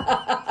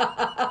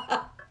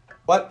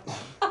 what?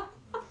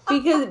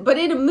 but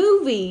in a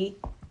movie,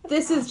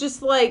 this is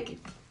just like,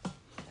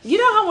 you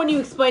know how when you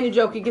explain a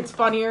joke it gets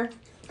funnier?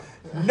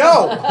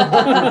 No.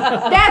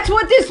 That's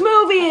what this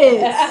movie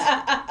is.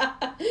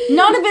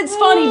 None of it's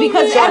funny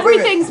because So, wait a minute.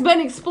 everything's been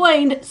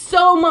explained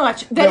so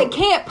much that No. it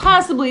can't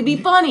possibly be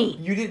funny.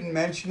 You didn't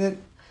mention it,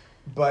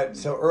 but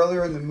so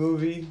earlier in the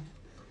movie,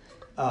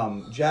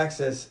 Jack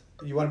says,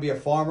 "You want to be a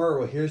farmer?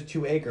 Well, here's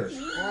 2 acres,"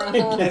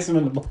 It kicks him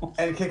in the ball.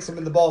 and it kicks him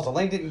in the balls.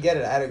 Elaine didn't get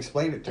it. I had to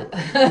explain it to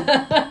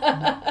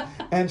her,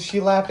 and she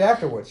laughed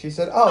afterwards. She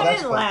said, "Oh, I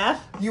that's didn't funny."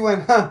 laugh. You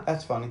went, "Huh?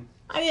 That's funny."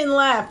 I didn't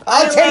laugh. I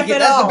I'll didn't take laugh it. at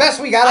That's all. the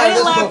best we got I out of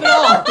didn't this laugh movie. at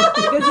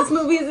all because this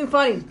movie isn't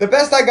funny. The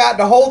best I got in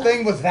the whole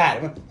thing was that.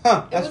 I went,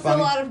 huh? It That's was funny.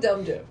 a lot of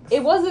dumb jokes.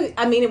 It wasn't.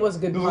 I mean, it was a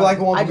good. It was pun. like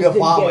I wanting to be just a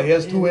didn't farmer. get He it.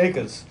 has 2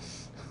 acres.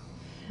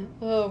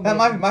 Oh, That's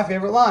man. my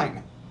favorite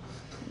line.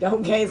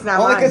 Okay, it's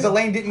not Only mine. because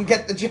Elaine didn't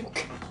get the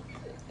joke.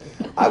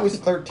 I was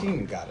 13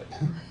 and got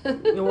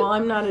it. Well,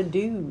 I'm not a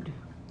dude.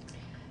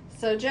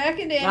 So Jack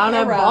and Danny I don't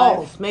have arrive,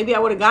 balls. Maybe I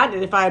would have gotten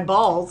it if I had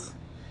balls.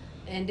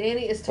 and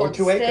Danny is told Or to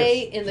 2 acres. stay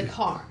in the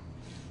car.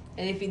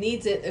 And if he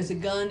needs it, there's a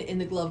gun in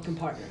the glove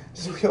compartment.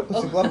 So he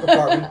opens the glove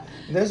compartment.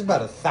 And there's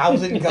about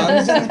 1,000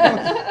 guns in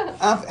there.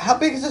 How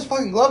big is this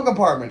fucking glove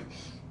compartment?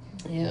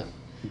 Yeah.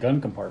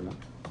 Gun compartment.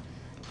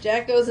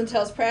 Jack goes and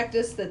tells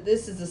Practice that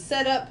this is a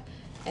setup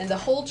and the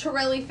whole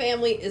Torelli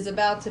family is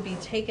about to be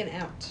taken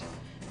out.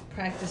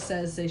 Practice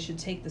says they should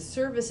take the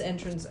service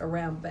entrance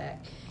around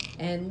back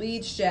and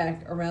leads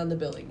Jack around the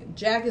building. And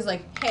Jack is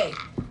like, hey,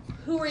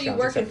 who are you Sounds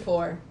working acceptable.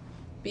 for?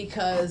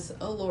 Because,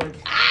 oh Lord.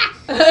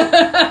 Let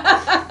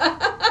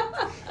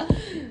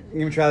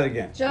me try that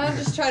again. John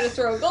just tried to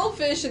throw a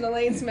goldfish in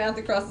Elaine's mouth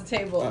across the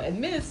table and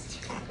missed.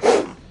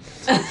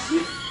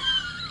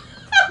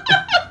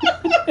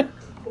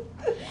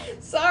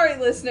 Sorry,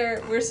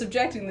 listener. We're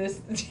subjecting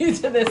you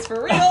to this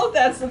for real.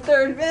 That's the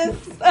 3rd miss.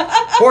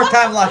 4th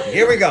time lucky.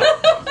 Here we go.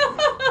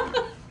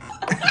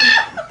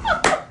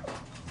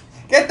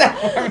 Get that.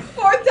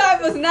 4th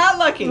time was not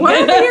lucky.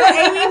 Whatever you're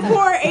aiming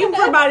for, aim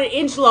for about an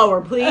inch lower,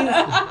 please.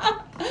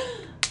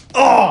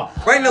 Oh,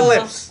 right in the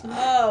lips.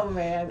 Oh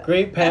man.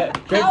 Great How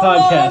podcast.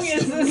 long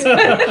is this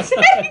gonna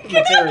take?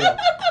 Material.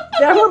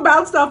 That one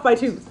bounced off my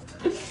tooth.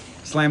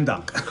 Slam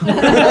dunk.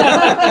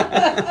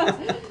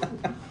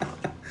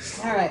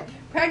 All right.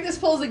 Practice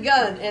pulls a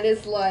gun and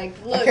it's like,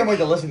 I look. can't wait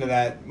to listen to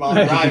that while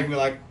I'm driving. Be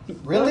like,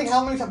 really?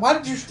 How many times? Why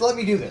did you let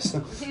me do this?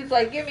 He's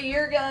like, give me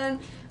your gun.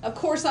 Of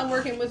course I'm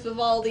working with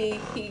Vivaldi.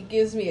 He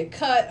gives me a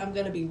cut. I'm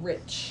going to be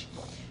rich.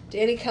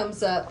 Danny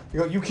comes up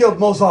You go, you killed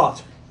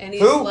Mozart. and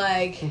he's Who?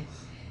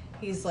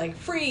 like,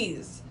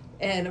 freeze.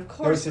 And of He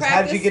course, says, how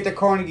Practice did you get to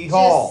Carnegie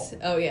Hall?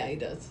 oh yeah, he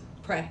does.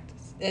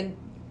 Practice. And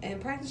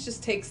Practice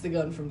just takes the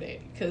gun from Danny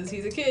because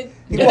he's a kid.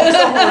 He walks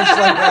over and just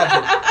like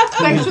grabs it.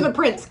 Thanks for the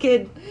prince,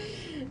 kid.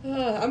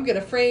 I'm going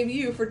to frame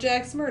you for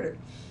Jack's murder.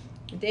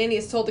 Danny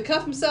is told to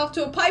cuff himself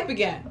to a pipe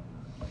again.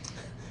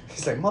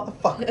 He's like,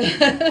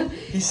 motherfucker.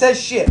 He says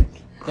shit.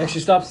 He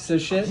actually stops and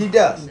says shit. He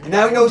does. And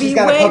now he knows Be he's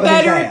got to way cover his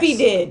better ass. if he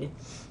did.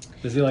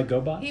 Does he like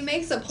GoBots? He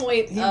makes a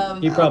point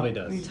of He probably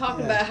does.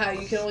 talking Yeah. about how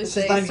you can only This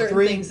is say certain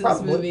 93, things in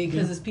probably. this movie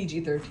because it's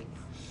PG-13.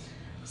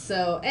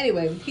 So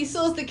anyway, he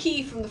still has the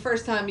key from the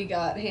first time he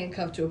got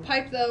handcuffed to a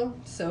pipe, though,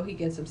 so he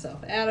gets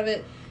himself out of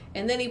it.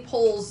 And then he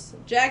pulls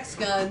Jack's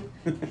gun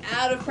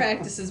out of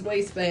Practice's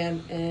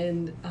waistband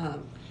and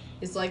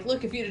is like,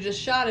 look, if you'd have just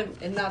shot him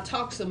and not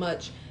talked so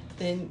much,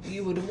 then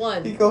you would have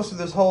won. He goes through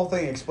this whole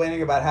thing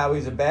explaining about how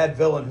he's a bad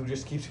villain who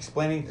just keeps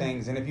explaining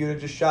things, and if you'd have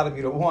just shot him,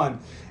 you'd have won.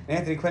 And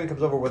Anthony Quinn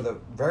comes over with a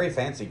very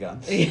fancy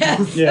gun.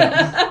 Yes.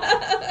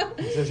 Yeah.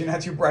 He says, you're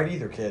not too bright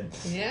either, kid.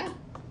 Yeah.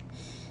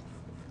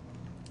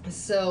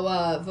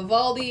 So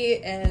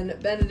Vivaldi and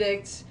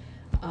Benedict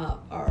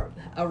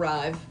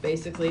arrive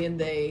basically, and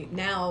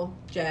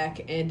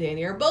Jack and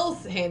Danny are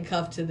both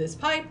handcuffed to this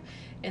pipe,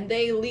 and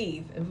they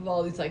leave. And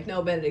Vivaldi's like,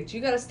 "No, Benedict,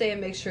 you got to stay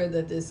and make sure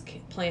that this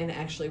plan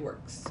actually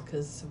works,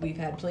 because we've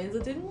had plans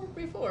that didn't work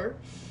before.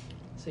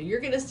 So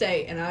you're gonna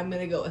stay, and I'm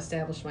gonna go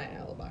establish my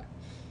alibi."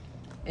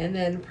 And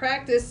then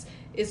Practice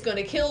is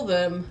gonna kill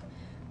them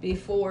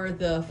before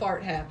the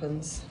fart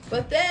happens.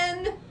 But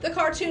then the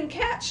cartoon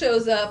cat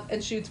shows up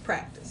and shoots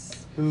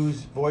Practice.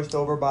 Who's voiced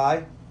over by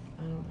I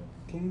don't know.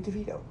 Danny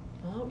DeVito.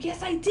 Oh,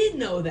 yes, I did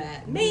know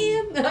that.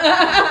 Man.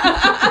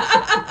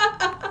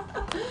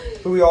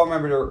 Who we all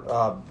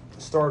remember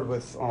starred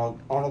with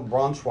Arnold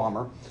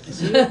Braunschweiger.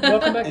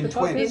 Welcome back to And the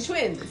twins. In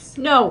podcast. Twins.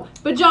 No,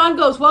 but John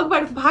goes, welcome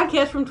back to the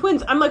podcast from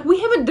Twins. I'm like,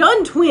 we haven't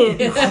done Twins.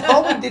 I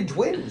thought we did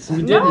twins. We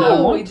didn't. I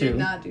No, want we to, did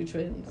not do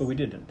Twins. but we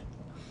didn't.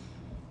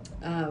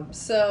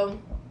 So,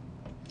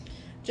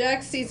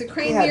 Jack sees a He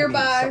crane had to be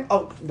nearby. some-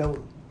 oh,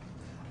 no.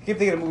 I keep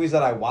thinking of movies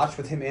that I watched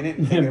with him in it.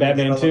 And thinking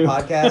Batman we did 2.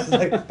 on the podcast. It's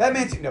like,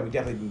 Batman 2. No, we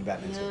definitely didn't do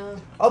Batman 2. No.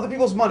 Other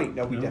People's Money.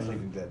 No, we No. definitely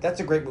didn't do that. That's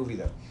a great movie,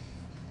 though.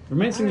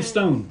 Romancing the Alright.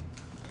 Stone.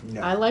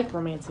 No. I like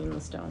Romancing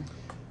the Stone.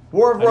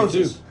 War of I do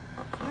Roses. too.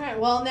 All right,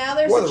 well, now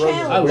there's War a of the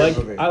Roses. I challenge. Great like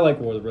movie. I like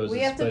War of the Roses. We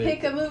have to but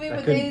pick a movie I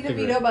with couldn't Danny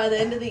figure DeVito it. by the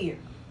end of the year.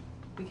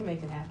 We can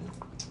make it happen.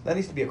 That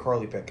needs to be a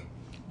Carly pick.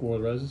 War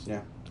of the Roses.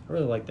 Yeah. I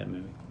really like that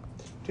movie.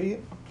 Do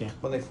you? Yeah.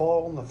 When they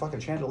fall on the fucking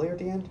chandelier at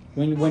the end?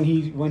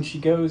 When she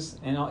goes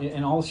and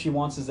all she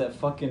wants is that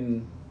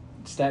fucking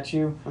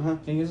statue. Uh-huh. And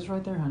he goes, "It's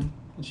right there, honey."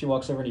 And she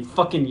walks over and he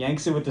fucking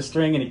yanks it with the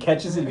string and he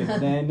catches it. And he goes,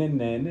 "Nah, nah,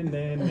 nah,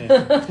 nah,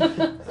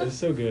 nah, nah." It's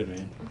so good,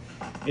 man.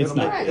 It's It'll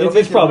not. make- It, it'll it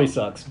make you- probably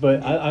sucks,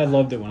 but I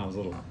loved it when I was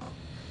little.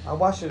 I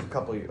watched it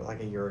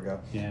a year ago.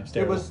 Yeah, it was It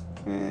terrible. was,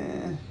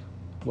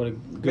 What a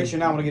good, makes you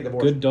not want to get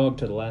divorced. good dog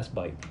to the last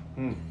bite.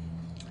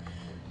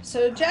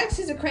 So Jack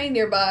sees a crane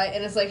nearby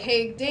and is like,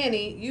 "Hey,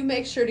 Danny, you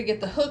make sure to get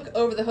the hook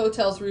over the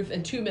hotel's roof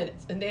in 2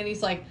 minutes." And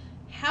Danny's like,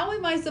 "How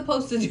am I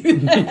supposed to do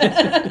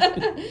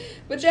that?"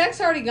 But Jack's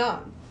already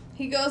gone.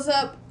 He goes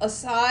up a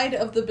side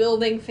of the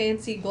building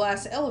fancy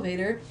glass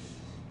elevator,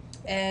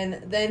 and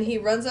then he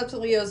runs up to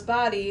Leo's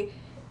body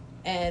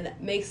and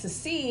makes a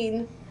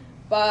scene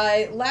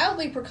by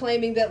loudly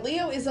proclaiming that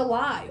Leo is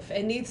alive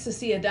and needs to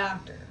see a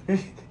doctor.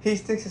 He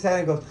sticks his head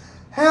and goes,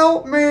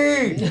 "Help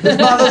me! This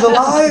man is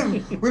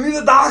alive! We need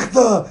a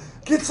doctor!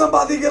 Get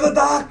somebody, get a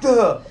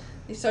doctor!"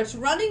 He starts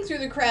running through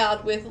the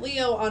crowd with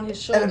Leo on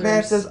his shoulders. And the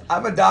man says,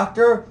 "I'm a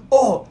doctor."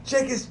 Oh,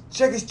 check his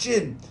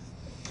chin.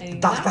 And he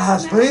Doctor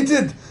knocks has him out.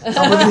 fainted.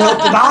 Somebody help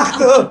the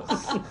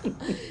doctor.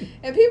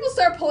 And people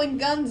start pulling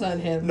guns on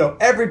him. No,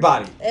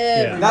 everybody.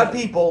 Everybody. Not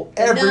people.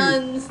 The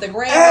nuns, the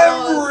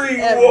grandmas,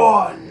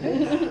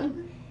 Everyone.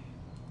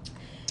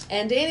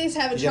 And Danny's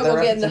having Did you get trouble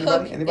that getting the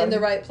reference, hook anybody? in the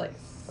right place.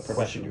 That's a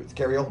question. It's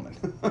Gary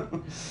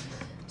Oldman.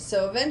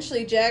 So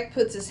eventually Jack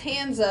puts his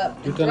hands up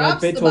and You've done like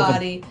drops the Beethoven.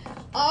 body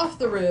off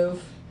the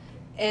roof,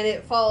 and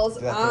it falls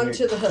That's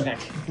onto the hook. Neck.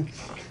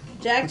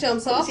 Jack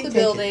jumps What off is he the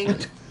taking? building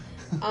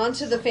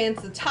onto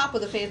the top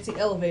of the fancy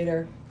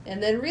elevator,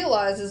 and then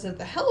realizes that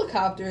the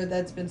helicopter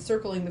that's been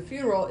circling the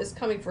funeral is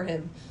coming for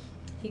him.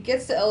 He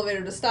gets the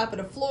elevator to stop at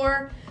a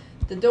floor.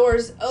 The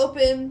doors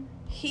open.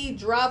 He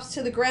drops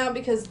to the ground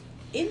because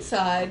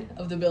inside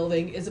of the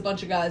building is a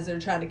bunch of guys that are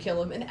trying to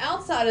kill him, and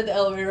outside of the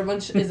elevator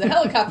is a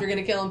helicopter going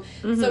to kill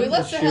him. So he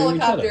lets the They're shooting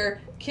each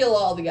helicopter kill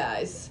all the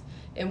guys,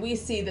 and we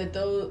see that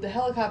the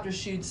helicopter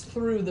shoots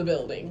through the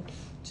building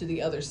to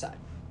the other side.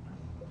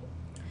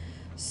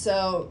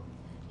 So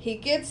he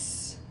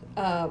gets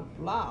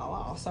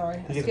sorry.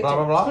 I He gets skipped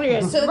blah, it. blah, blah.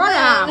 So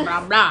blah, then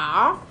blah,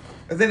 blah.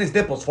 And then his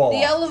nipples fall the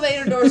off.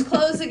 elevator doors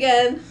close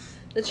again.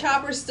 The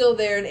chopper's still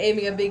there and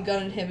aiming a big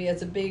gun at him. He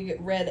has a big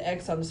red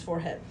X on his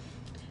forehead.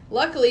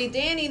 Luckily,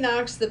 Danny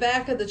knocks the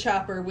back of the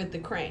chopper with the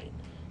crane,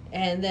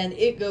 and then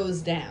it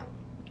goes down.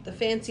 The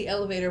fancy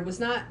elevator was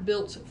not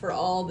built for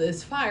all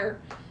this fire,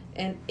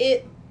 and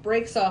it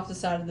breaks off the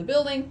side of the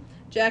building.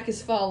 Jack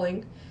is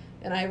falling,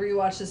 and I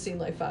rewatched the scene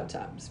like 5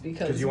 times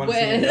because you want to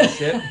see when that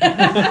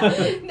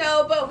shit?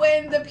 no, but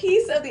when the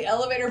piece of the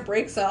elevator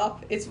breaks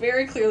off, it's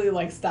very clearly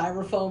like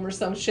styrofoam or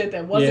some shit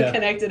that wasn't Yeah.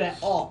 connected at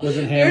all.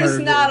 Wasn't There's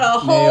hammered, not a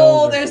nailed,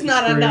 hole. or There's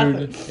not a screwed.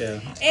 nothing. Yeah.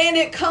 And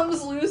it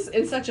comes loose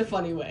in such a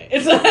funny way.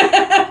 It's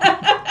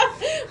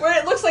where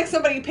it looks like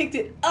somebody picked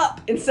it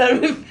up instead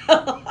of it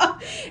fell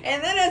off.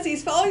 And then as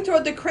he's falling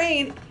toward the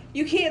crane,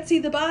 you can't see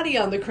the body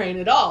on the crane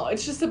at all.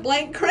 It's just a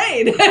blank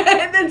crane.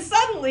 And then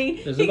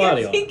suddenly There's a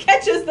body on he it.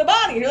 catches the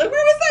body. You're like,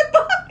 where was that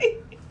body?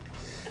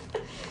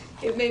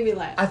 It made me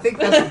laugh. I think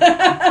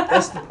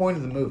that's the point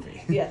of the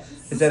movie. Yes.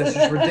 Is that it's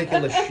just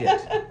ridiculous shit.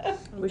 I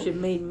wish it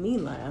made me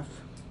laugh.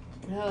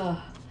 Ugh.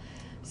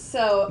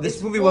 So This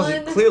it's movie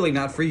wasn't 1 clearly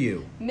not for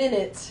you.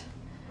 minute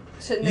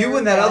to You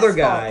and that Nerdgas's other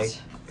guy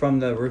fault. from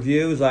the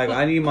reviews, like,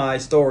 I need my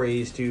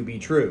stories to be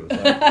true. So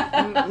No,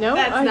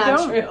 That's I not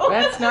don't. true.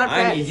 That's not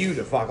I fact. need you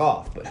to fuck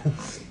off. But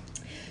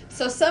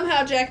So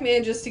somehow Jack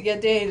manages to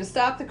get Danny to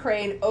stop the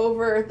crane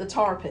over the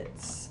tar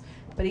pits,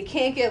 but he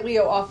can't get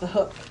Leo off the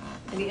hook,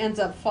 and he ends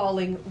up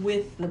falling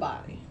with the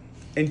body.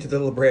 into the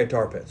La Brea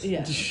tar pits.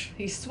 Yeah.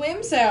 He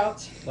swims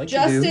out Like you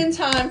just do. in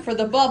time for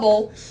the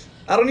bubble.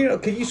 I don't even know.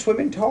 Can you swim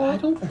in tar? I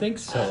don't think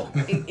so.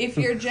 If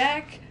you're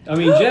Jack, I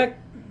mean, Jack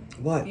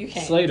What? you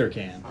can. Slater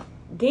can.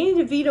 Danny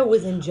DeVito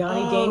was in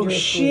Johnny Oh Dangerous.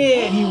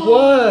 shit, he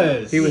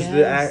was. He was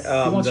Yes.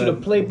 the. He wants you to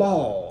play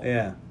ball.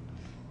 Yeah.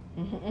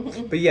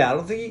 But yeah, I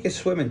don't think you can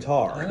swim in I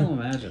tar. don't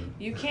imagine.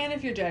 You can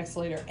if you're Jack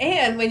Slater.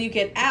 And when you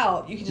get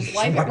out, you can just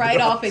wipe it Wipe it right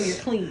off. off and you're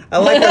clean. I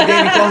like how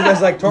Danny calls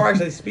us like tar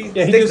actually sticks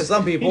to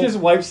some people. He just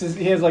wipes his.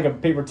 He has like a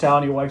paper towel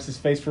and he wipes his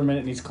face for a minute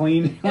and he's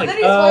clean. And Like, then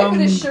he's wiping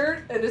his shirt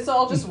and it's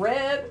all just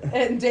red.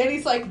 And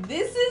Danny's like,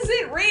 this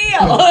isn't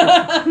real.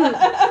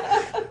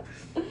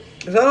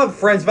 'Cause I don't have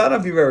friends, but I don't know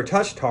if you've ever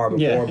touched tar before,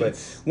 Yeah.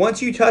 but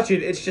once you touch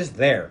it, it's just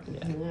there.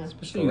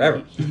 Especially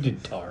Forever.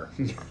 heated tar.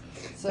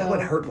 So That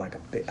would hurt like a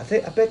bit. I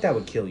bet that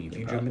would kill you if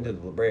you jump into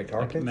the La Brea tar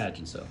I pits. can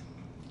imagine so.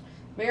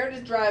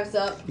 Meredith drives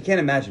up You can't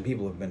imagine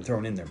people have been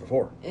thrown in there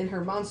before. in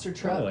her monster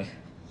truck. Probably.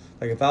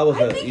 Like if I was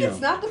I think you it's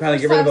know, not the trying to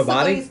first get rid time of a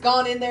body, somebody's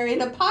gone in there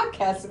in a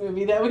podcast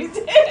movie that we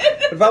did.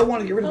 if I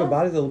wanted to get rid of a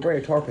body, the La Brea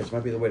tar pits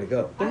might be the way to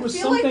go. There I was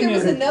feel like something there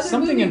was in another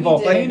something movie in we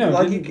Volcano. did.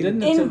 Like Didn't, you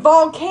didn't can- it In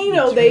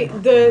Volcano,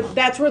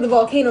 that's where the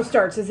volcano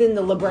starts, is in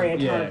the La Brea tar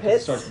yeah, it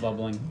pits. starts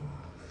bubbling.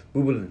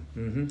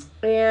 Mm-hmm.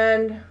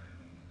 And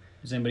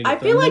Does anybody? I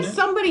Get feel thrown like in it?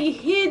 somebody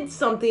hid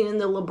something in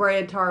the La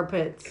Brea tar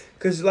pits.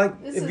 Because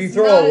like This if you is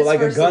throw not his like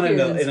a first gun in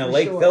appearance, a for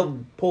lake, sure. they'll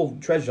pull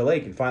treasure the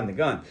lake and find the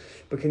gun.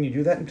 But can you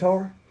do that in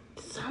tar?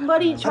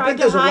 Somebody tried bet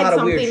to there's a hide lot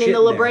of weird something in shit the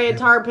La in Brea there.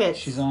 tar pits.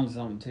 She's on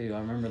something too. I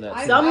remember that. I-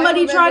 scene.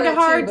 Somebody remember tried it to too,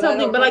 hide but I something,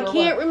 don't but I remember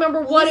can't what.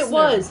 remember what it Listener,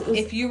 was. It was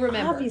if you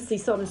remember. obviously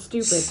something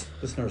stupid.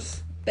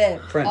 Listeners, Ben,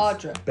 friends,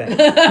 Audra. Ben,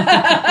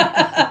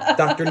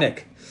 Dr.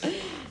 Nick.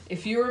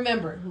 If you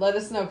remember, let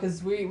us know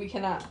because we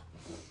cannot.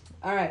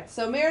 All right,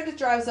 so Meredith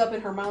drives up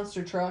in her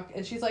monster truck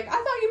and she's like, I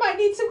thought you might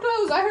need some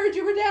clothes. I heard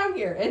you were down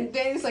here. And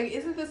Danny's like,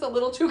 isn't this a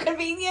little too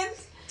convenient?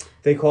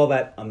 They call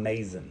that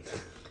amazing.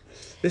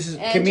 This is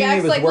And comedian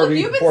Jack's was like, word look,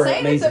 you've been before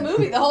saying it's a amazing.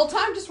 movie the whole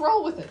time. Just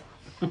roll with it.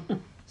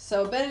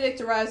 So Benedict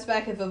arrives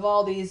back at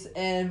Vivaldi's,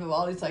 and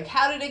Vivaldi's like,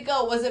 how did it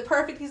go? Was it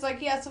perfect? He's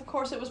like, yes, of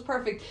course it was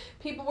perfect.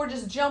 People were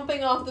just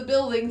jumping off the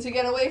building to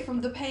get away from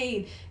the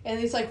pain. And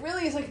he's like,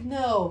 really? He's like,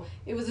 no,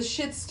 it was a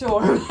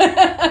shitstorm.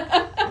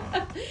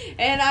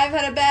 And I've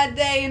had a bad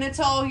day, and it's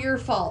all your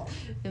fault.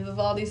 And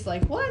Vivaldi's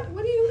like, what?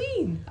 What do you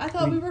mean? I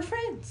thought we were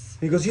friends.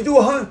 He goes, you do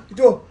a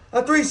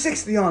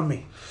 360 on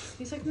me.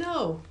 He's like,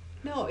 no,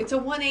 it's a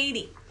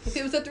 180. If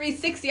it was a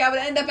 360, I would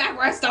end up back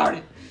where I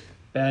started.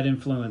 Bad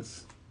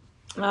influence.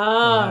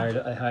 Ah.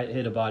 I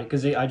hit a body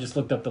because I just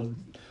looked up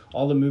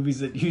all the movies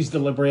that used the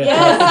La Brea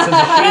Yes.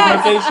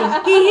 tar pits as a shooting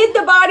location. He hit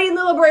the body in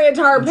the La Brea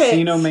tar pits.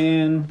 Encino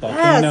Man,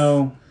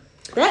 Volcano.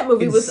 That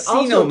movie was Encino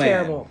also Man.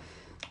 terrible.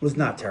 Was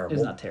not terrible.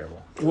 It's not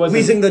terrible. It wasn't.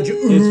 Wheezing the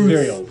It's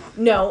very old.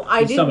 No, I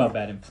It's didn't. talking about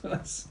bad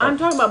influence. I'm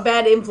talking about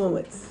Bad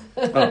Influence.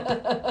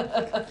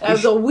 That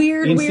was a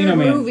weird Encino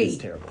Man movie. is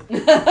terrible.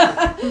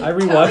 I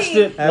rewatched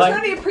it.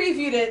 Tony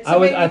previewed it. So I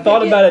maybe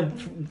thought you about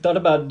get- it. Thought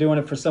about doing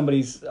it for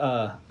somebody's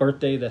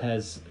birthday that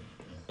has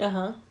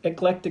Uh-huh.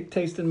 eclectic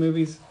taste in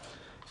movies,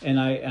 and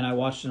I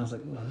watched it and I was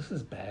like, "Oh, this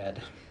is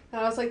bad." And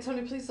I was like,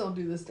 Tony, please don't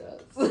do this to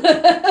us.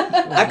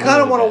 I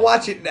kind of want to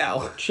watch it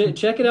now.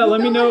 Check it out.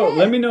 Let me know.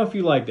 Let me know if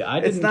you liked it. I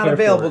didn't. It's not care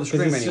available for to it,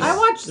 stream 'cause it's anymore. I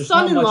watched there's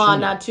not much Son-in-Law in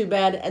it. not too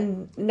bad,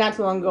 and not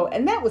too long ago,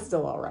 and that was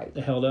still all right.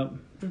 It held up.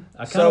 I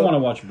kind So, of want to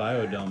watch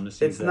Biodome to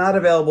see. It's if not that's-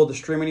 available to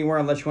stream anywhere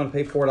unless you want to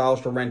pay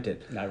 $4 to rent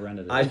it. I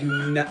rented it. I do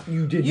not.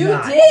 You did You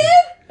not. did?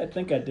 I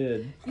think I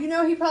did. You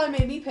know, he probably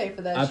made me pay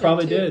for that I shit,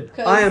 probably too, did.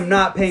 'cause I am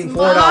not paying it's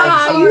 $4.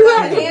 my you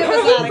have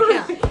Amazon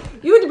account.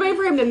 You had to pay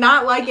for him to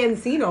not like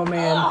Encino,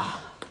 man.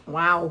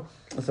 Wow.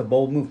 That's a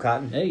bold move,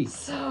 Cotton. Hey,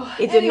 So,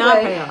 It did not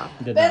anyway, pay off.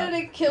 did not.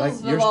 Benedict kills Like,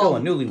 Vivon. you're still a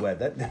newlywed.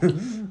 That.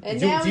 And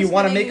do now you he's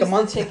want to gonna make a use the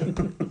month? ticket.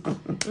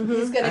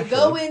 He's gonna Actually.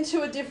 go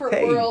into a different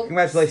Hey, world,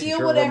 congratulations, steal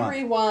you're a whatever month.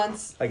 he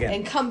wants, Again.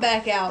 and come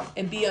back out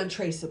and be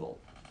untraceable.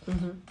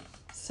 Mm-hmm.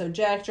 So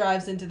Jack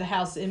drives into the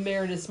house in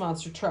Meredith's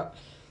monster truck.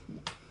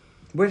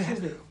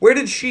 Where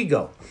did she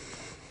go?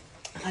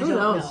 I Who don't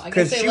knows? know. I guess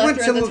Because they she left went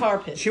her to at the tar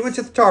pits. She went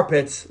to the tar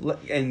pits,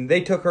 and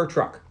they took her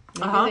truck.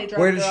 Maybe Uh-huh. they dropped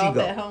Where did her she off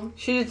go? at home.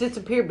 She just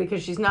disappeared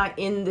because she's not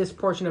in this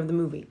portion of the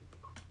movie.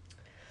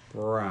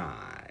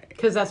 Right.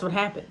 Because that's what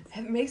happens.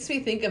 It makes me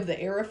think of the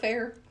Air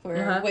Affair,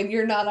 where Uh-huh. when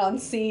you're not on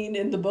scene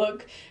in the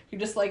book, you're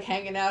just like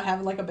hanging out,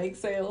 having like a bake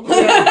sale.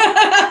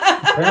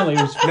 Apparently,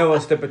 it was. No,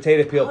 it's the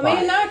potato peel I pie.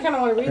 mean, now I kind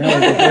of want to read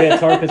Apparently, the that. Red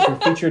Tar Pits were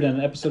featured in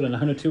an episode in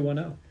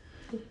 10210.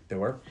 They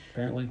were.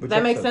 Apparently, Which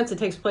That makes episode? sense. It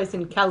takes place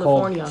in called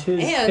California.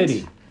 Tis And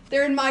Pity.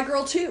 they're in My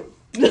Girl too.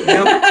 You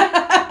know,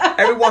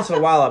 every once in a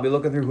while, I'll be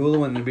looking through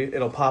Hulu and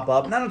it'll pop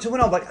up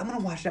 90210. I'm like, I'm gonna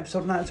watch an episode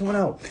of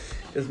 90210.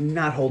 Does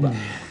not hold up.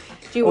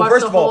 Do you Well, watch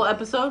first the of all- whole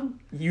episode?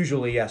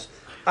 Usually, yes.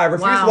 I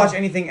refuse Wow. to watch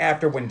anything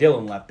after when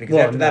Dylan left because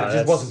Well, after that no, it just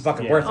that's- wasn't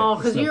fucking yeah. worth it. Oh,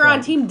 because no you're on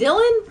problem. Team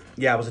Dylan?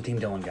 Yeah, I was a Team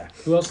Dylan guy.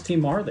 Who else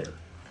team are there?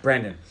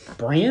 Brandon.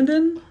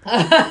 Brandon?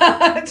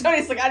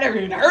 Tony's like, I never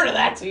even heard of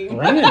that team.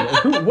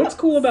 Brandon? What's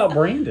cool about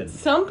Brandon?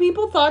 Some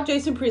people thought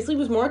Jason Priestley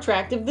was more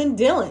attractive than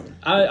Dylan.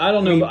 I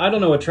don't know. I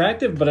don't know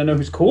attractive, but I know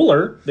who's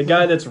cooler. The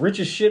guy that's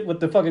rich as shit with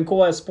the fucking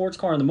cool ass sports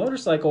car and the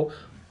motorcycle,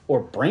 or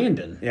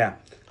Brandon. Yeah.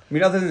 I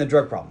mean, other than the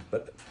drug problem,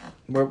 but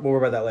we'll worry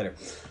about that later.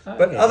 But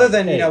Okay. other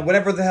than, Hey.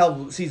 whatever the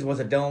hell season was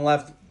that Dylan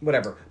left,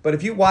 whatever. But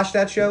if you watch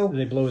that show, Did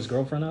they blow his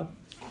girlfriend up?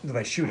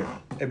 they shoot her.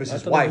 It was I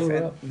his thought they wife. blew her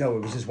And, up. no,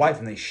 it was his wife,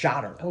 and they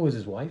shot her. Oh, it was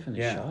his wife and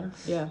they Yeah. shot her?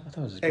 Yeah. I thought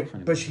it was his Hey,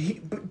 girlfriend.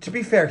 but to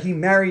be fair, he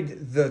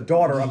married the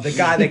daughter of the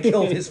guy that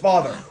killed his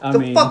father. I The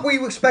mean- fuck were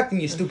you expecting,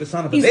 you stupid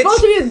son of a He's bitch?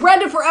 supposed to be with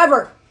Brenda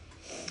forever.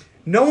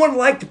 No one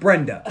liked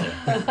Brenda.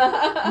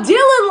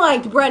 Dylan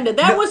liked Brenda.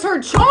 That was her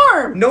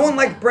charm. No one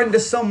liked Brenda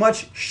so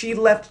much she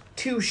left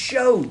 2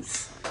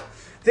 shows.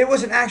 There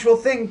was an actual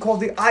thing called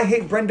the I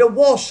Hate Brenda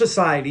Walsh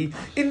Society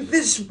in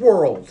this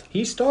world.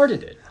 He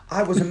started it.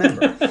 I was a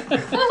member.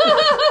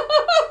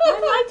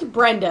 I liked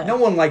Brenda. No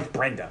one liked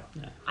Brenda.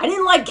 I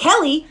didn't like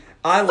Kelly.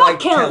 I Fuck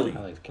liked Kelly. Kelly.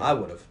 I liked Kelly. I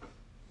would have.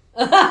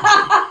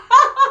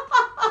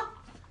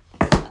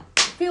 I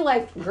feel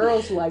like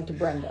girls liked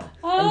Brenda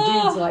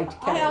and dudes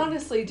liked Kelly. I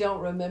honestly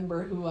don't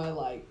remember who I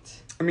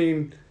liked. I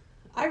mean,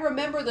 I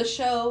remember the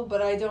show,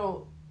 but I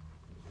don't.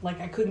 Like,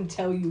 I couldn't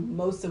tell you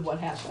most of what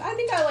happened. I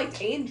think I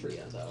liked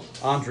Andrea, though.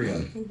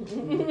 Andrea.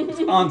 It's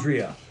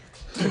Andrea.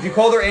 If you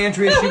called her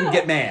Andrea, she would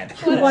get mad.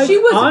 Like She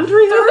was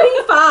Andrea?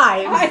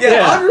 35. Yeah,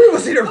 Yeah. Andrea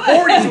was in her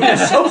 40s when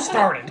the show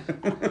started.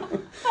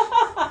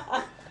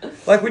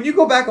 Like, when you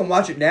go back and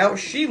watch it now,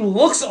 she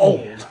looks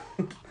old.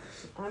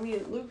 I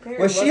mean, Luke Perry.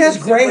 Well, she wasn't has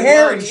gray super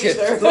hair young and shit.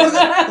 either. Look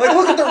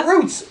at the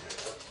roots.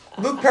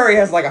 Luke Perry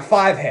has like a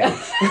 5 head.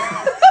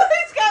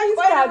 He's got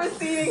quite a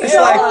receding It's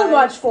hairline. like- So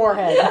much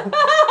forehead.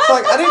 It's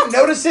like, I didn't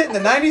notice it in the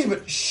 90s,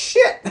 but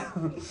shit.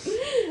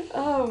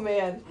 Oh,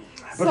 man.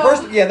 But So-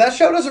 first, yeah, that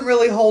show doesn't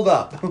really hold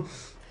up.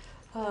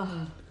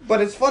 But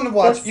it's fun to The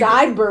watch.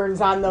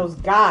 sideburns on those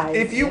guys.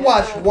 If you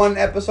watch one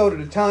episode at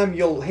a time,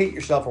 you'll hate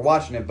yourself for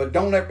watching it, but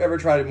don't ever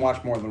try to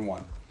watch more than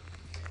one.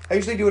 I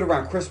usually do it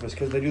around Christmas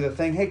because they do the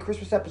thing, hey,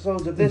 Christmas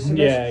episodes of this and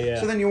Yeah, this. yeah.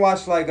 So then you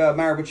watch like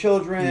Married with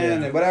Children Yeah.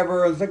 and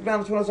whatever. And it's like,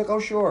 down to I was like, oh,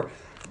 sure.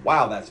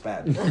 Wow, that's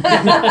bad.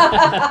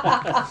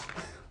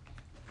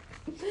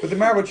 But the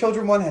Married with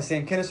Children one has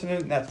Sam Kinison in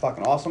it, and that's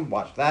fucking awesome.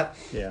 Watch that.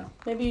 Yeah.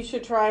 Maybe you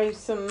should try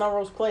some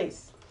Melrose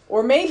Place.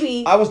 Or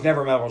maybe I was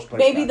never Melrose Place.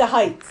 maybe guy. The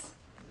Heights.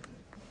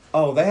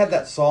 Oh, they had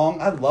that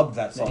song. I loved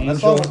that song. That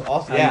Angel. song was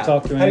awesome. How You Yeah.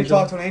 Talk to an How You Angel?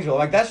 Talk to an Angel.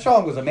 Like, that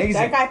song was amazing.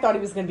 That guy thought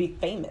he was going to be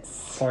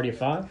famous. Party of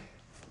 5?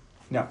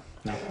 No.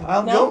 No.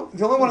 No?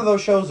 The only one of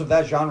those shows of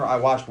that genre I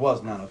watched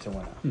was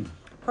 90210.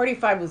 Party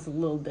 5 was a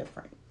little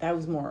different. That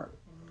was more...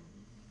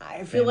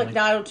 I feel like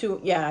Family.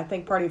 902... Yeah, I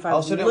think Party 5 I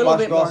was also a didn't little watch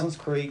bit Dawson's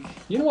Creek.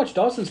 You didn't watch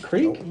Dawson's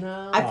Creek?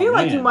 No. I feel Oh,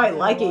 like you man. might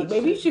like watched it.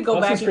 Maybe you should go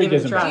Dawson's back Creek and give it a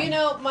isn't try. bad. You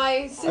know,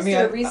 my sister I mean,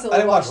 I recently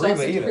didn't watch watched Reba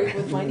Dawson's either. Creek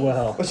with my niece.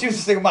 Well, But she was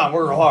just thinking about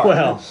real hard.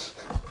 well.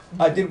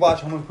 I did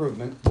watch Home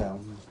Improvement. So.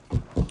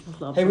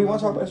 Love Hey, we some want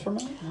to talk of about this for a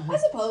minute? I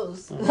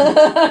suppose.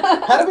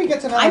 How did we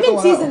get to I'm in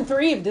 90210? season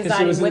 3 of Because it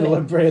Designing was in the La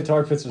Women. Brea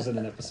Tar Pits was in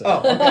an episode. Oh,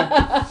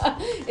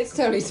 okay. It's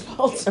Tony's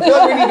fault. I feel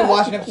like we need to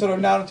watch an episode of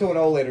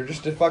 90210 later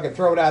just to fucking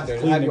throw it out there.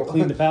 and have you-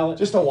 Clean the palate.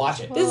 Just to watch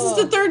it. This is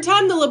the third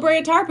time the La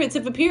Brea Tar Pits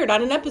have appeared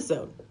on an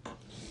episode.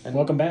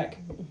 Welcome back.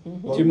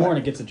 2 more and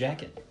it gets a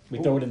jacket. We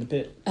throw it in the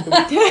pit.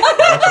 Watch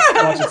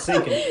it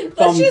sinking.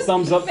 Let's just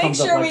Thumbs up, make thumbs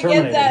sure up. we Like get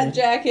Terminator. that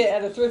jacket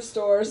at a thrift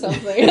store or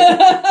something.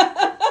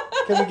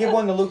 Can we give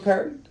one to Luke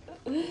Perry?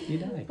 He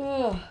died.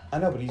 I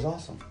know, but he's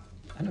awesome.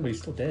 I know, but he's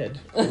still dead.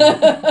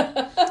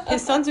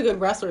 His son's a good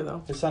wrestler,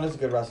 though. His son is a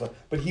good wrestler,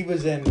 but he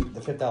was in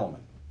The Fifth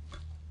Element.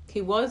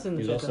 He was in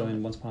the He was Fifth also Element.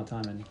 in Once Upon a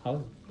Time in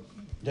Hollywood.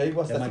 Yeah, he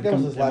was. That I might think that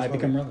was become, his that last might movie.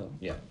 become relevant.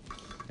 Yeah,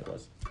 it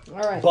was. All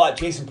right. But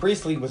Jason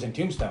Priestley was in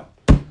Tombstone.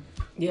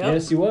 Yep.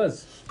 Yes, he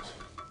was.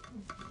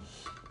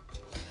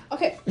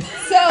 Okay,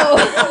 so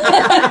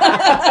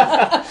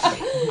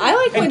I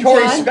like when And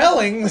Tori John.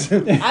 Spellings.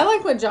 I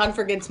like when John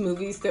forgets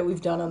movies that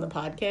we've done on the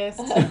podcast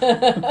I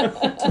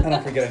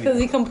don't forget because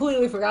anything. he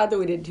completely forgot that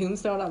we did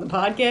Tombstone on the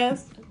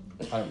podcast.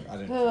 I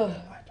didn't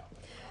forget.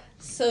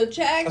 so I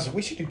Jack was like,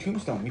 we should do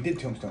Tombstone. We did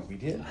Tombstone. We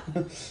did.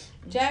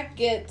 Jack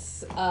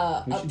gets We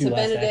up should to do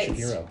Last Action Benedict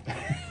Hero.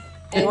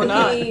 and Or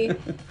not. he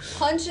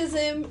punches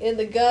him in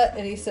the gut,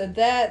 and he said,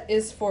 "That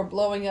is for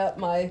blowing up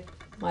my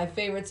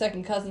favorite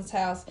second cousin's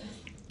house."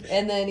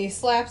 And then he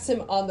slaps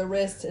him on the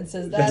wrist and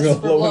says, "That's Real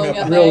for blowing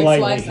up my real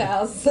ex-wife's lightly.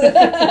 house."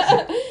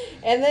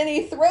 And then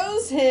he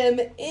throws him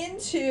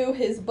into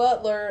his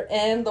butler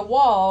and the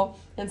wall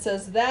and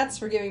says, "That's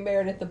for giving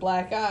Meredith the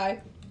black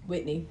eye,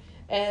 Whitney."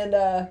 And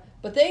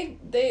but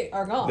they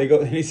are gone. They go,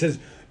 and he says,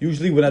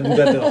 usually when I do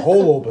that, the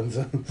hole opens.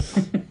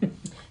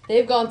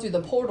 They've gone through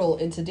the portal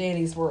into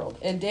Danny's world.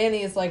 And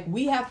Danny is like,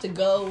 "We have to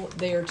go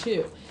there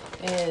too."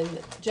 And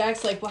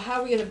Jack's like, "Well,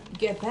 how are we going to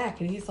get back?"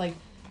 And he's like,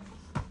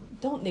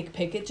 "Don't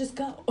nitpick it, just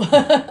go."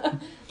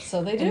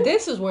 So they do. And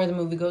this is where the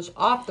movie goes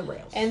off the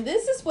rails. And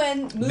this is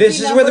when movie This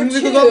is number where the movie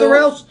two, goes off the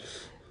rails.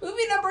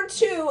 Movie number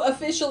 2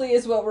 officially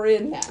is what we're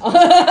in now.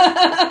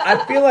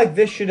 I feel like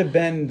this should have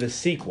been the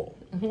sequel.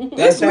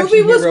 This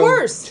movie was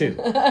worse. 2.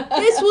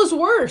 This was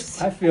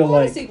worse. I feel A lot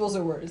of like sequels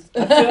are worse.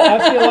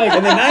 I feel like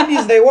In the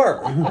 90s, they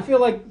were. I feel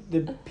like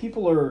the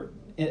people are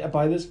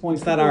by this point.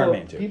 It's not people Iron are-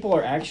 Man 2. People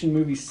are action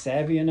movie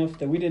savvy enough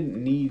that we didn't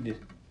need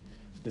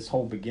this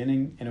whole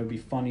beginning, and it would be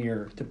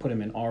funnier to put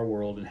him in our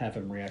world and have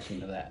him reacting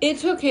to that. It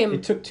took him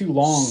It took too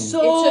long so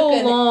It took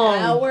an long.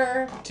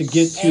 hour. to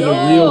get to the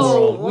So real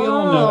world. We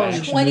all know long.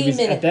 action 20 movies.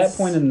 At that minutes.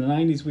 point in the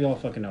 90s, we all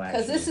fucking know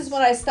action. Because this is movies.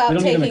 when I stopped We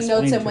don't need them taking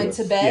notes explained and to went us.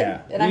 to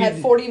bed. Yeah. And I had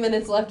 40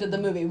 minutes left of the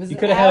movie. It was You an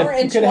could hour have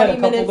and had 20 a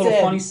couple minutes little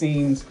in. funny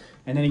scenes,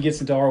 and then he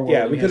gets into our world.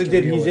 Yeah, and we he has could have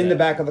to did. deal He's with in the that.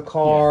 back of the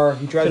car.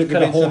 He tries to Could've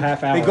cut a convince whole him.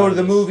 half hour They go to out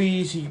the of this.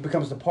 movies. He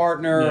becomes the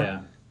partner Yeah,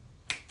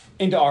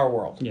 into our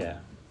world. yeah,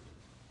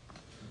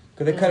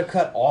 Because they could have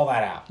cut all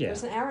that out. It yeah.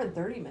 was an hour and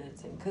 30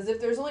 minutes in. Because if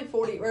there's only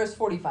 40, or there's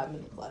 45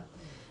 minutes left.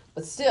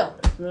 But still,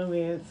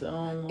 movie. It's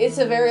it's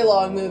a very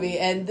long movie.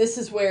 And this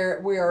is where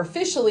we are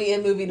officially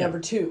in movie number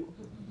 2.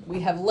 We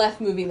have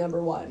left movie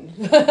number 1.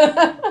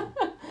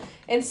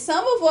 And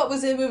some of what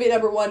was in movie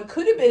number 1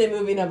 could have been in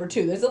movie number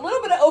 2. There's a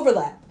little bit of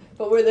overlap.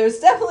 But where there's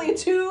definitely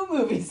 2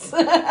 movies. A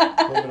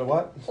little bit of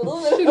what? A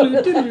little bit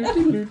of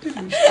overlap.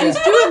 She's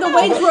doing the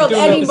Wayne's World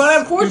Doing ending, the but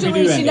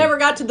unfortunately, Scooby-Doo she ending. never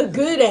got to the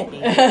good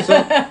ending.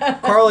 So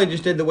Carly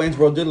just did the Wayne's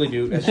World Diddly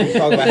Doo as she was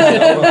talking about how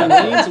the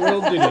overlap. Wayne's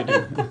World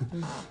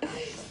doo-doo-doo.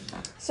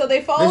 So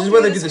they fall This is through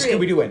where they the do the screen.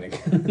 Scooby Doo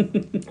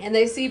ending. And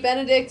they see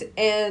Benedict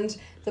and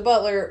the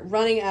butler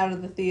running out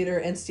of the theater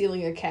and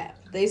stealing a cab.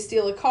 They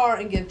steal a car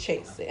and give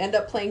chase. They end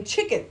up playing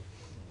chicken.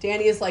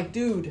 Danny is like,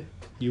 "Dude,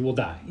 You will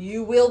die.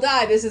 you will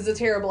die. This is a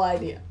terrible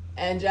idea."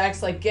 And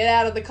Jack's like, "Get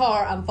out of the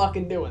car. I'm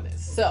fucking doing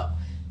this." So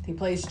he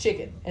plays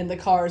chicken. And the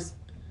cars,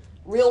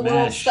 real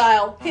world Smash.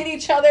 style, hit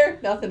each other.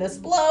 Nothing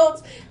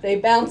explodes. They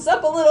bounce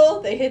up a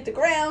little. They hit the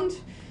ground.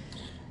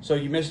 So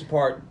you missed the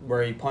part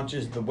where he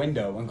punches the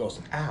window and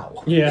goes,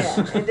 "Ow!" Yeah.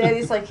 And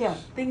Danny's like, "Yeah,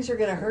 things are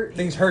going to hurt."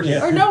 Things hurt you.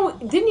 Yeah. Or no,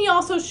 didn't he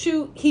also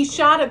shoot? He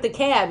shot at the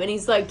cab, and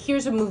he's like,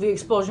 "Here's a movie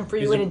explosion for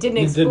you," and it didn't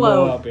It did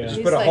blow explode. up, yeah. Just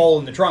He's put a like, hole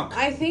in the trunk.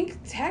 I think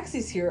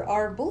taxis here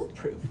are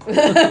bulletproof.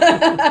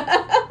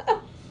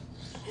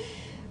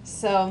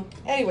 So,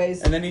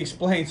 anyways, And then he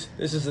explains,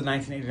 this is a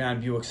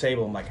 1989 Buick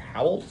Sable. I'm like,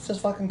 how old is this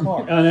fucking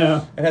car? I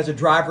know. It has a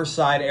driver's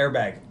side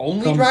airbag.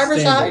 Only Comes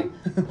driver's standard.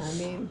 side? I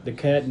mean,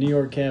 The New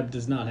York cab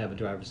does not have a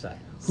driver's side.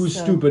 Who's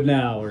So- stupid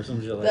now, or some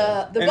shit like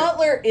that. the And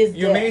butler is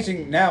You're dead.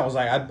 amazing now. Is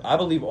like, I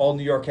believe all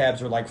New York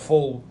cabs are like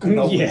full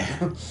cannoli. Yeah.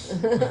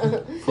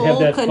 Full They have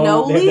that foam,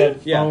 cannoli? they have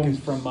that Yeah, foam 'cause-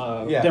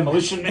 from yeah.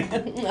 Demolition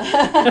Man.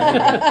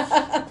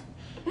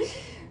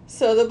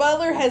 So the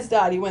butler has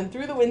died. He went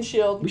through the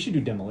windshield. We should do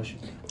Demolition.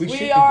 We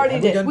should- already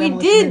have did. done We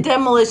Demolition did Man?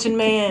 Demolition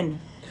Man.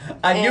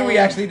 I knew we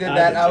And- actually did I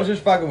that. did I was too.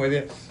 just fucking with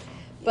you.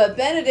 But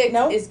Benedict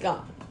Nope. is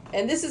gone.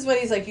 And this is when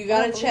he's like, you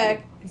gotta Oh,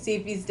 check and see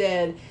if he's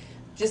dead.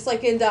 Just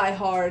like in Die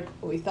Hard,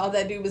 we thought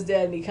that dude was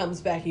dead and he comes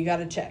back. You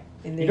gotta check.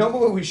 And You know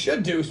what we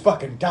should do is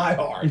fucking Die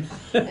Hard.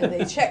 and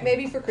they check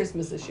maybe for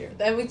Christmas this year.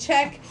 Then we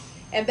check,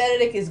 and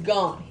Benedict is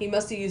gone. He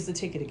must have used the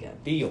ticket again.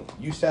 Deal.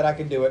 You said I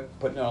could do it.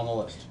 Putting it on the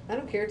list. I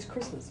don't care. It's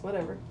Christmas.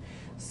 Whatever.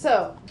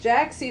 So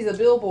Jack sees a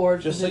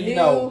billboard. Just for so the you new,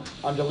 know,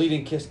 I'm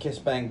deleting Kiss Kiss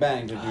Bang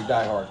Bang to do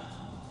Die Hard.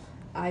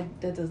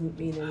 That doesn't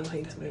mean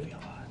anything to me.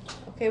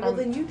 Okay, well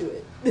then you do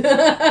it.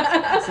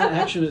 It's not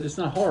action. It's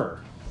not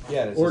horror.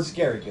 Yeah, it's Or-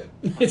 scary good.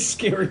 It's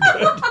scary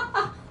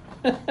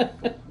good.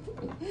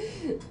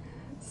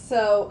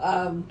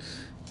 So,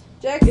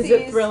 Jack Is sees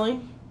it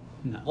thrilling?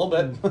 A little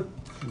bit.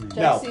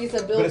 Jack sees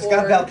a but it's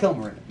got Val billboard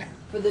Kilmer in it.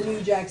 for the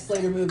new Jack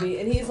Slater movie,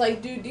 and he's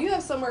like, "Dude, do you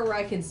have somewhere where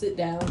I can sit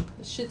down?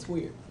 This shit's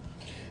weird."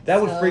 That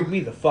would So- freak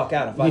me the fuck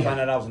out if I Yeah. found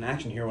out I was an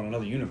action hero in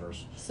another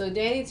universe. So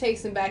Danny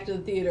takes him back to the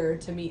theater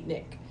to meet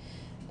Nick,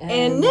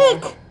 And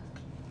Nick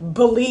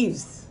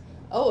believes.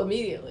 Oh,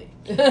 immediately.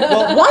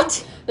 Well,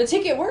 What? The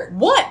ticket worked.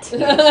 What? What?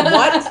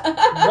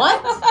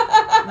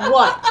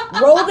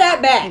 Roll that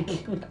back.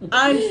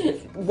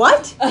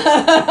 What?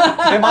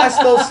 Am I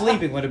still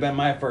sleeping? Would have been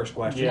my first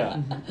question.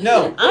 Yeah.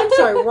 No. I'm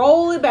sorry.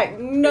 Roll it back.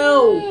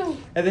 No.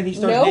 And then he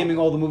starts Nope. naming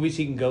all the movies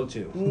he can go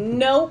to.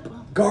 Nope.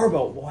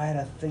 Garbo, why had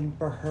a thing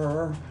for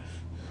her?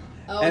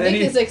 Oh, And then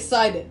Nick he- is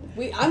excited.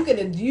 I'm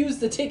gonna use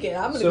the ticket.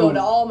 I'm gonna So- go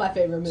to all my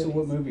favorite movies. So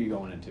what movie are you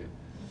going into?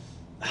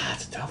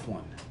 That's a tough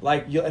one.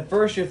 Like, at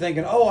first you're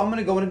thinking, oh, I'm going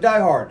to go into Die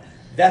Hard.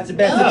 That's a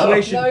bad No,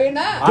 situation. no, you're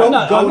not. Don't I'm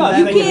not, go I'm not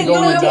to that. thinking You of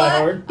going can't to go Die to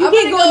Hard. You I'm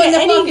can't gonna go go into into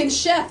any- fucking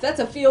Chef. That's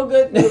a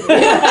feel-good movie. Get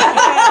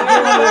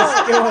one of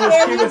those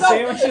There we Cuban go.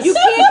 sandwiches. You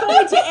can't go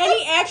into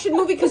any action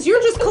movie because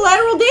you're just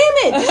collateral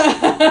damage.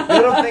 You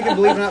know what I'm thinking?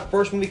 Believe it or not,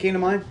 first movie came to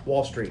mind?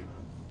 Wall Street.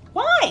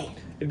 Why?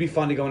 It'd be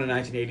fun to go into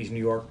 1980s New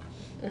York.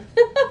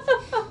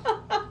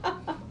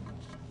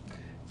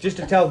 Just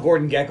to tell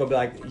Gordon Gekko, be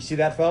like, you see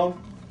that phone?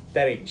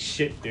 That ain't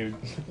shit, dude.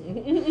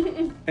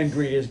 And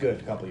greed is good.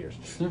 A couple years.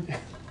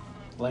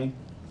 Lane,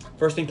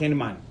 First thing came to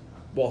mind.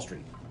 Wall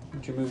Street.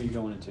 what's your movie you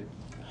going into?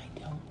 I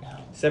don't know.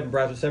 Seven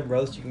Brothers with Seven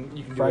Brothers. You can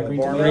do Fried a green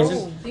barn tomatoes?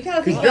 raising. You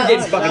gotta Because think you're about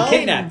getting it, fucking no?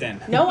 kidnapped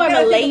then. No, You I'm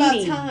gotta a think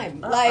lady. about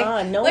time.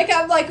 Like, no. like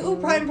I'm like, ooh,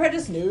 Pride and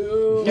Prejudice.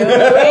 No.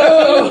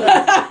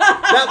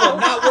 That will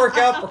not work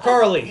out for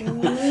Carly.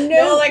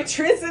 No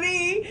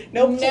electricity.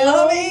 No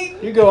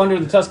plumbing. You go under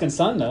the Tuscan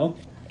sun, though.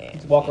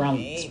 Walk around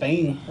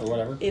Spain or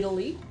whatever.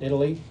 Italy.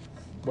 Italy.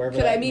 Wherever.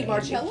 Could that I meet may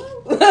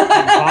Marcello? be.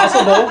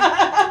 Possible.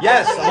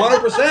 Yes,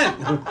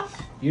 100%.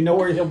 You know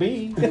where he'll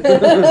be.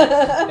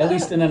 At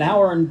least in an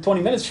hour and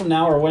 20 minutes from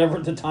now or whatever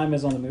the time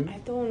is on the movie. I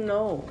don't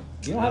know.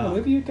 You don't have a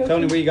movie you go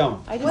Tony, to? where you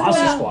going? I What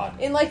Monster about Squad.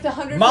 In like the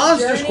 100th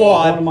Monster journey? Going to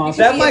Squad.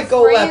 Monster That be might in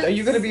go left. France. Are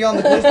you going to be on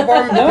the police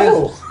department?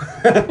 No.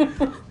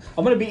 Because-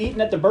 I'm going to be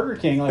eating at the Burger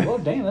King. Like, oh,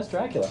 damn, that's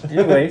Dracula.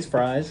 Anyways,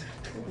 fries,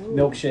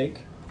 milkshake.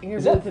 Is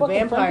Interview that with the fucking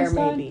vampire,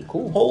 Frankenstein? maybe.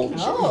 Cool. Holy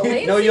Oh, shit.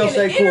 Lane's No, you'll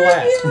say taking cool an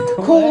ass. interview.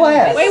 Cool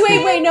ass.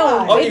 Wait,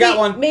 no. Oh, you Maybe, got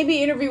one.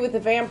 Maybe interview with the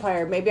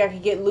vampire. Maybe I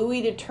could get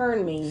Louis to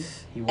turn me,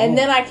 He won't. and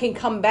then I can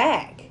come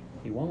back.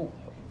 He won't.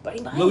 But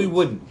he might. Louis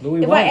wouldn't.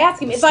 Louis if won't. I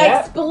ask him, The if I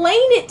stat-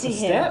 explain it to the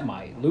him, stat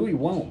might. Louis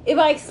won't. if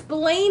I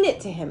explain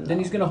it to him, Then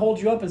he's going to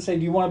hold you up and say,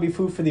 do you want to be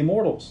food for the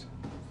immortals?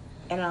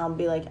 and I'll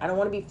be like, I don't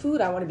want to be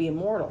food. I want to be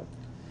immortal.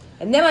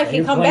 And then I can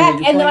you're come playing- back,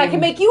 you're and then I playing- can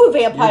make you a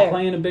vampire. You're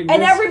playing a big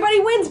and risk. everybody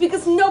wins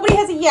because nobody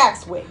has a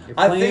yak's wig. You're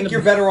I playing think a-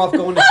 you're better off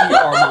going to see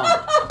Armand.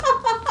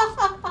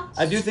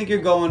 I do think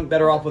you're going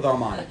better off with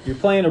Armand. You're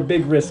playing a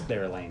big risk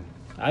there, Lane.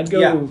 I'd go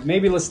Yeah.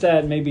 maybe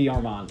Lestat, maybe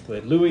Armand,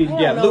 but Louis. don't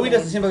Yeah, know, Louis man.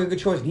 doesn't seem like a good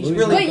choice. And he's Louis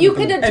really. But you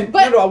could, And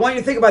but no, I want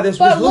you to think about this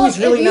but because Louis look,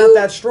 really if not you-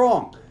 that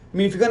strong. I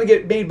mean, if you're going to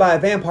get made by a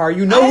vampire,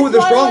 you I know who just the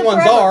wanna strong live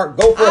ones forever. are.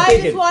 Go for a I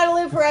picket. just want to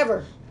live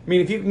forever. I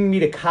mean, if you can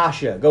meet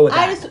Akasha, go with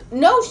that.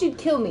 No, she'd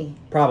kill me.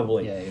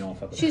 Probably. Yeah, you don't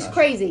fuck with She's Natasha.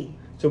 crazy.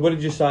 So what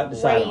did you decide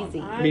Crazy.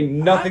 on? I mean,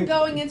 nothing. I'm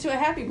going into a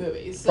happy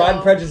movie. So. Pride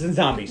and Prejudice and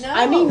Zombies. No.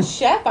 I mean,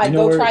 chef, I'd You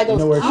know go where- try you those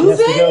know where she I'm has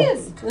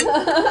to go?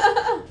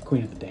 saying.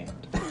 Queen of the Damned.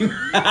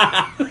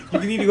 You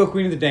need to go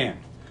Queen of the Damned.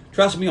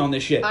 Trust me on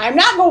this shit. I'm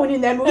not going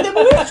in that movie. That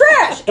movie's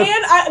trash. And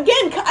I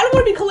don't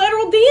want to be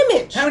collateral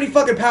damage. How many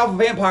fucking powerful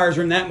vampires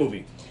are in that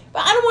movie?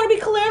 But I don't want to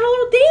be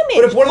collateral damage.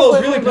 But if one of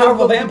those really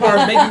powerful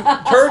vampires make you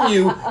turn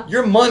you,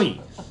 your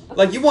money.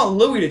 Like you want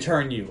Louis to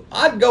turn you.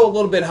 I'd go a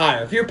little bit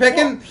higher. If you're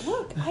picking,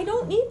 Look, I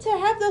don't need to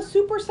have the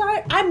super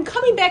side. I'm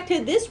coming back to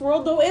this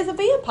world though as a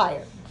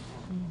vampire.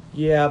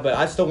 yeah, but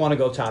I still want to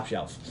go top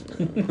shelf.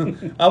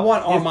 I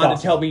want Armand to possible.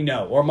 tell me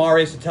no, or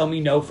Marius to tell me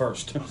no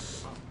first. I'm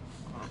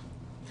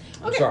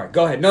Okay. sorry.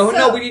 Go ahead. No,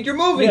 So- we need your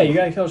movie. Yeah, you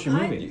gotta tell us your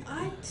movie.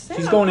 I said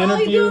She's I'm going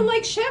probably interview. doing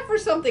like Chef or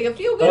something. A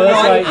feel good. Oh,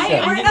 that's right, I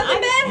Chef. ain't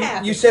nothing bad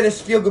happen. You said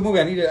it's a feel good movie.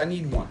 I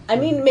need one. I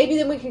mean, maybe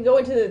then we can go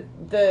into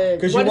the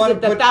 'Cause what you is wanna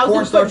it, the put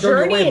cornstarch 1,000-foot on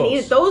your journey and huevos.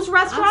 eat at those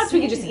restaurants. We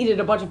could just saying. eat at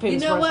a bunch of You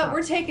famous know what?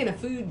 restaurants. We're taking a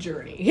food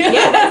journey. Yeah,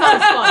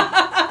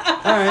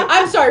 that sounds fun. All right.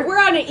 I'm sorry, we're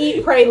on an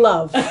eat, pray,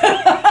 love.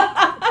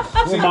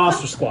 We're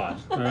Monster Squad.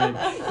 All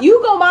right.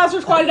 You go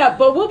Monster Squad it up,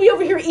 but we'll be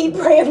over here eat,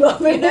 pray, and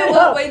love. You know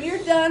what? When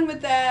you're done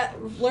with that,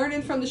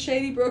 learning from the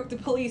Shady Brook the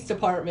police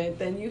department,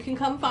 then you can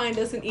come find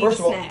us and eat First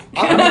a of all, snack.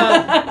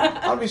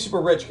 I'm gonna be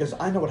super rich because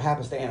I know what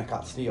happens to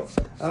Anacott Steel.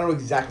 I don't know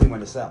exactly when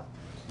to sell.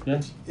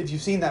 Yeah. If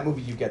you've seen that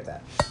movie, you get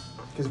that.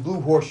 Because Blue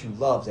Horseshoe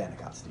loves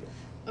Anacott Steel.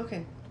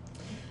 Okay.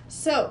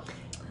 So,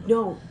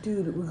 No,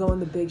 dude, we're going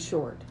the Big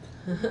Short.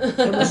 And we're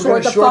gonna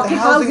short the short the fucking housing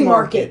housing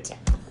market.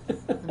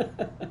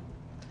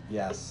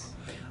 Yes.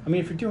 I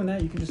mean, if you're doing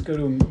that, you can just go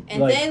to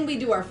and like then we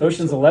do our food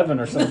Ocean's tour. 11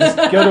 or something.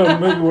 Just go to a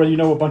movie where you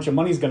know a bunch of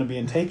money's going to be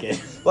and take it.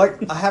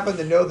 Like, I happen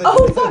to know that...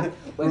 Oh, fuck.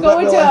 We're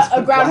going to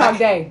a Groundhog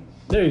Day.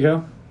 There you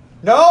go.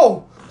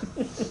 No!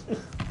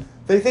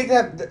 They think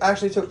that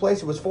actually took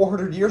place. It was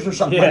 400 years or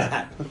something Yeah. like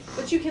that.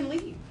 But you can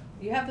leave.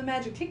 You have the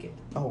magic ticket.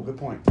 Oh, good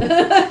point.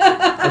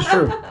 That's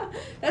true.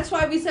 That's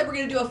why we said we're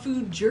going to do a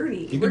food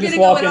journey. You We're can just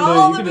gonna walk go in into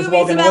all you the can just movies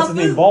walk into about what's his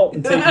name food. vault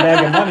and take a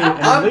bag of money and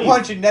I'm leave.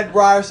 punching Ned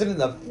Ryerson in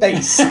the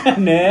face.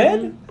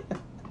 Ned.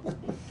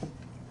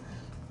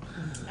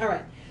 All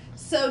right.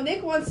 So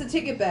Nick wants the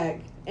ticket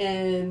back,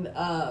 and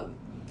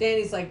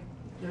Danny's like,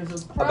 "There's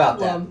a About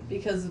problem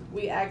because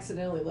we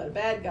accidentally let a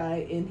bad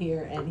guy in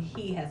here, and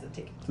he has a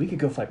ticket. We could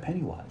go fight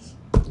Pennywise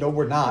No,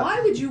 we're not.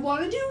 Why would you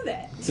want to do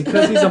that?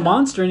 because he's a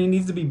monster and he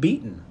needs to be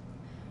beaten.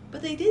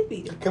 But they did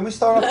beat him. Can we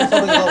start off with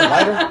something a little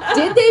lighter?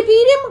 Did they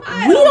beat him?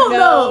 I don't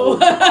know.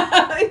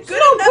 There's Good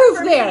no enough proof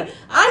for there. me.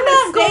 I'm gonna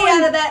not stay going.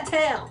 out of that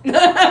town.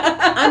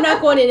 I'm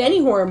not going in any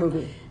horror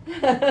movie.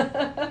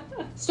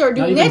 Start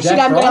Not doing even that shit.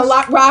 Jack I'm gonna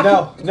Frost?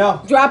 rock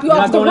No. drop you You're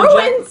off the not going in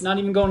ruins. Jack, not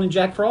even going in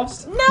Jack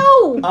Frost.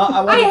 No,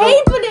 I wanna I go-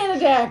 hate banana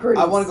daiquiris.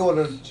 I want to go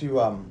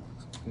to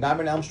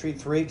Nightmare on Elm Street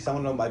 3 because I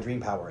want to know what my dream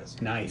power is.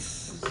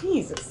 Nice,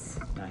 Jesus,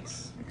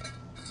 nice.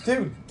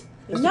 Dude.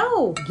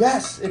 no,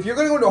 Yes. If you're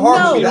going to go into a horror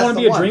No. movie, You don't that's want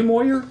to the be a one. dream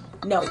warrior?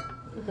 no.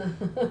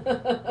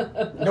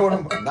 No,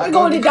 I'm not I'm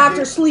going to be-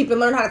 Doctor Sleep and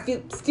learn how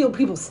to steal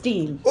people's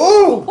steam.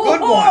 Ooh,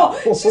 good one.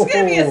 She's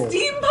gonna be a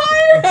steam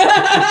pyre.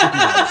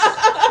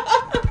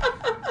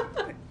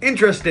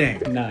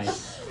 Interesting.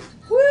 Nice.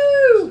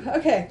 Woo!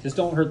 Okay. Just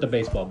don't hurt the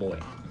baseball boy.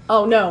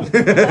 Oh no.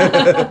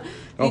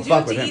 You Don't do fuck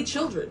have with to him. eat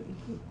children.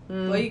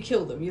 Well, you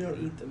kill them. You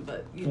don't eat them,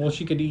 but you know. Well,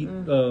 she could eat.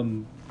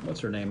 What's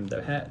her name?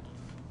 The hat.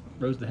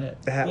 Rose the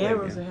Hat. The hat Yeah, lady.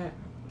 Rosa Hat.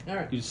 All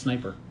right. You just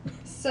sniper.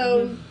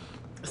 So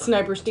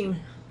Sniper steam.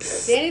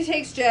 Danny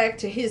takes Jack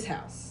to his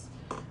house,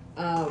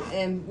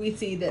 and we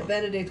see that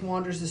Benedict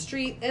wanders the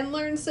street and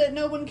learns that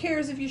no one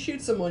cares if you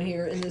shoot someone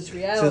here in this Says,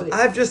 reality.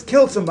 I've just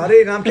killed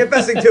somebody and I'm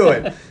confessing to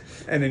it.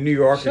 And in New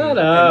York Shut in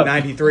up.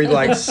 93,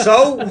 like,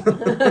 so?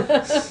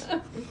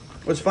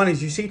 What's funny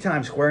is you see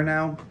Times Square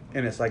now,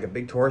 and it's like a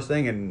big tourist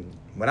thing, and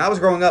when I was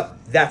growing up,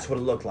 that's what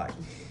it looked like.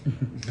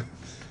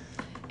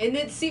 And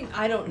it seemed,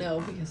 I don't know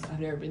because I've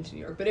never been to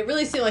New York, but it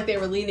really seemed like they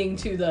were leaning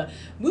to the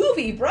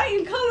movie, bright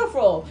and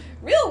colorful,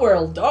 real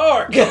world,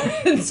 dark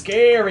and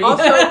scary.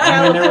 Also, there was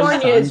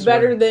California is times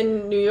better where-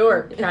 than New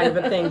York, kind of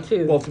a thing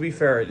too. Well, to be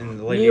fair, in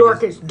the late New York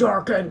 80s, is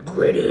dark and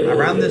gritty.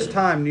 around this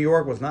time, New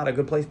York was not a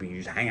good place to be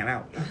just hanging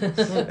out.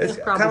 It's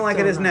probably kind of like it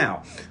still is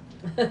not.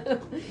 now.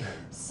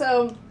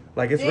 So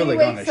Like, it's Danny really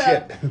gone to wakes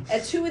up shit.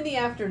 at 2 in the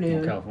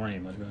afternoon, California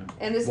much better.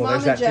 and his Well, mom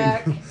and there's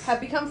that Jack too.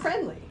 have become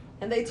friendly,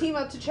 and they team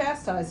up to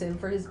chastise him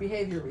for his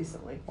behavior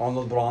recently. On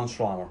the Bronze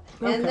Schlammer.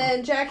 Okay. And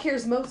then Jack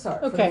hears Mozart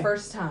for Okay. the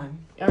first time.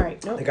 All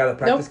right, nope. They got a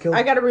practice nope. kill?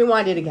 I got to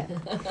rewind it again.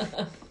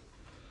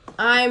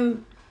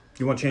 I'm.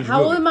 You want to change How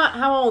the old movie? am I?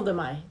 How old am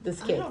I?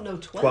 This I kid. don't know,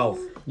 12? 12.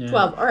 Yeah.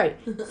 12. All right.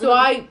 So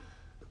I,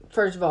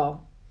 first of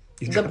all,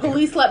 You the drop,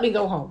 police let me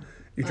go home.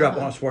 you drop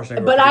on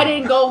Schwarzenegger. But I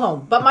didn't go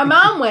home. But my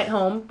mom went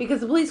home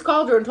because the police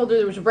called her and told her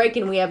there was a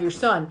break-in. We have your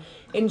son,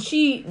 and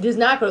she does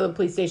not go to the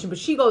police station. But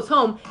she goes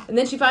home, and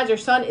then she finds her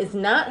son is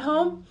not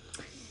home,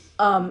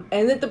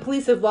 and that the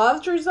police have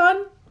lost her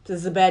son. This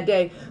is a bad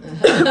day.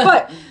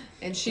 But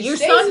And she your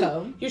stays son,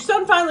 home. your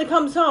son finally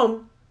comes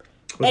home,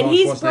 Was and Arnold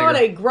he's brought Schwarzenegger.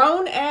 a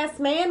grown-ass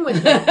man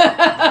with him.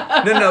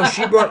 No,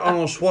 she brought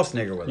Arnold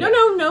Schwarzenegger with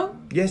her. No.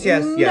 Yes,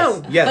 yes, No.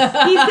 yes,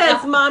 yes. He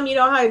says, "Mom, you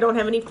know how I don't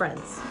have any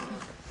friends.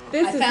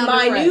 This I is found a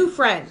my friend." new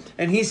friend,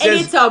 And he and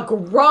says, it's a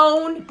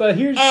grown But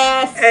here's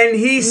ass." and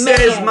he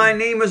says, Man. my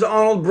name is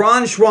Arnold but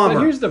Braunschweimer.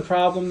 here's the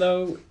problem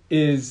though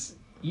is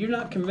you're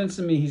not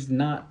convincing me he's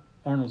not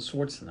Arnold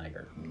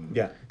Schwarzenegger.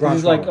 Yeah,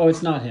 He's like, oh,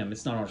 it's not him.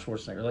 It's not Arnold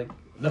Schwarzenegger. Like,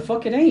 the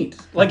fuck it ain't.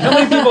 Like, how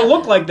many people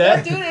look like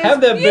that, Dude, it's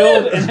have that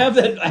build, huge. and have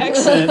that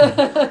accent?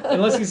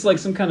 Unless he's like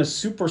some kind of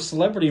super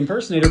celebrity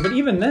impersonator. But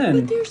even But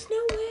then, there's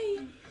no way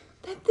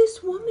that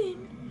this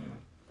woman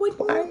would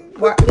be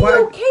why-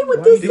 okay with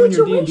why are this you doing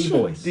your D&D situation.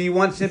 voice? Do you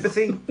want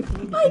sympathy?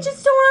 I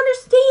just don't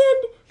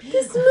understand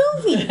this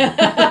movie.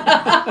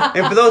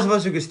 And for those of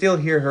us who can still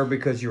hear her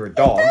because you're a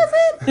dog,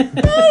 Doesn't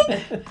make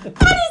any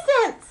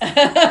sense.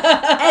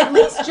 At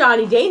least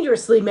Johnny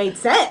Dangerously made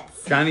sense.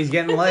 Johnny's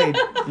getting laid.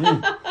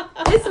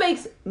 This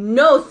makes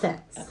no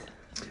sense.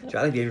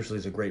 Johnny Dangerously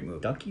is a great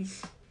movie.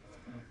 Duckies?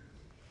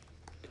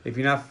 If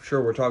you're not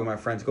sure we're talking about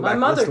friends, go My back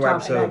and mother listen to our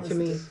talked back episode to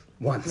me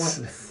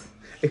once.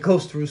 It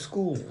goes through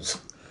schools.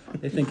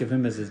 They think of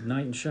him as his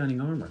knight in shining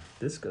armor.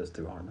 This goes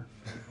through armor.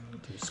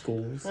 Through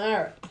schools, All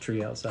right.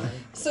 tree outside.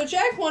 So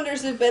Jack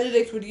wonders if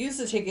Benedict would use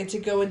the ticket to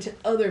go into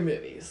other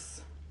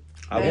movies.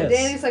 I And guess.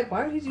 Danny's like,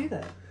 why would he do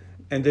that?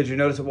 And did you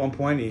notice at one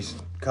point he's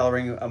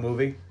coloring a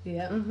movie?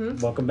 Yeah.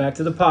 Welcome back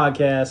to the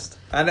podcast.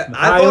 I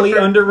Highly thought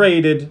for-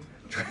 underrated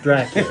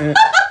Dracula.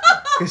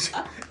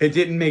 It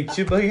didn't make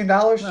 $2 billion?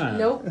 Wow.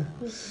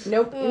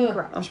 Nope.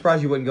 Incorrect. I'm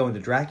surprised you wouldn't go into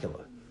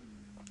Dracula.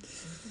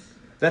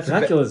 That's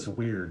Dracula's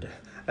weird.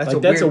 That's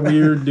Like, that's a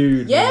weird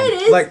dude. Yeah, man.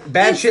 it is. Like,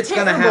 bad It's shit's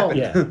gonna terrible. happen.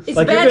 Yeah. It's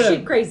Like, you're bad gonna-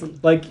 shit crazy.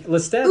 Like,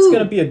 Lestat's Ooh.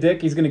 gonna be a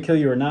dick. He's gonna kill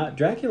you or not.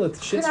 Dracula,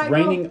 shit's I go-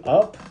 raining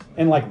up,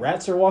 and like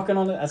rats are walking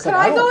on it. That's Could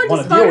like, I go don't into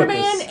want to deal with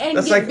Spider-Man this. and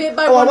That's get like, bit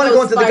by oh, I one want of to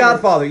go those into The spiders?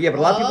 Godfather. Yeah, but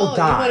a lot of people You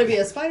want to die. be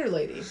a spider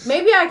lady.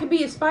 Maybe I could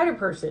be a spider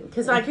person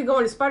because I could go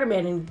into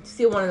Spider-Man and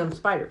steal one of them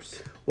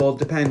spiders. Well, it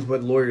depends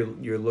what lawyer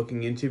you're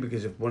looking into,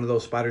 because if one of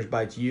those spiders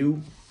bites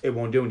you, it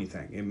won't do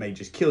anything. It may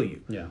just kill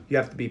you. Yeah. You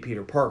have to be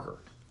Peter Parker.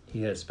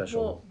 He has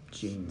special Well,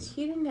 genes,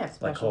 He didn't have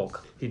like special.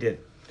 Hulk. He did.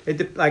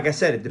 Like I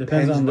said, it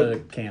Depends on what, the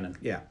canon.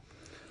 Yeah.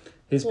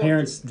 His Well,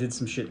 parents did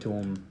some shit to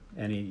him,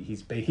 and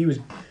he was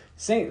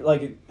saying,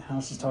 like, I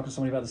was just talking to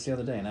somebody about this the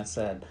other day, and that's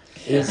sad.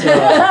 Is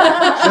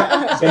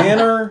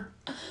Banner,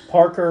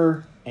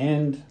 Parker,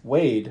 and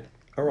Wade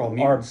Are all are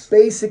mutants.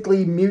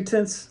 basically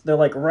mutants. They're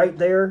like right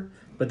there,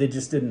 but they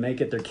just didn't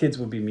make it. Their kids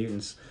would be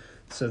mutants,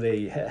 so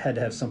they had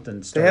to have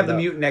something. They have the up.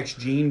 mutant X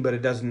gene, but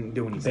it doesn't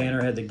do anything.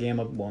 Banner had the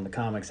gamma. Well, in the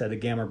comics, had the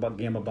gamma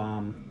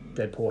bomb.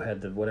 Deadpool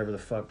had the whatever the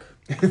fuck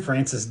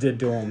Francis did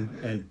to him,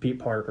 and Pete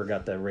Parker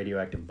got the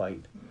radioactive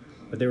bite.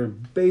 But they were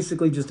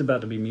basically just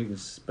about to be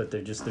mutants, but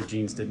their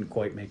genes didn't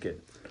quite make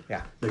it.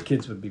 Yeah. Their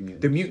kids would be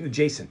mutants. They're mutant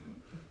adjacent.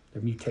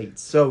 They're mutates.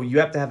 So you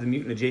have to have the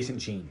mutant adjacent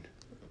gene.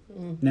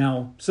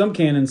 Now, some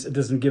canons, it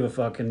doesn't give a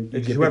fuck, and you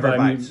It's get bit whoever by a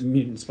bites.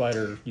 mutant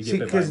spider. You See, get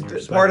bit by a because mutant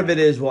part of Spider-Man. it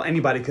is, well,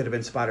 anybody could have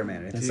been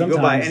Spider-Man. If And you go by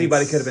sometimes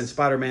anybody it's- could have been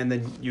Spider-Man,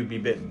 then you'd be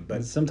bitten. But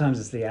And sometimes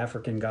it's the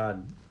African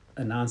god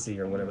Anansi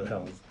or whatever the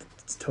hell.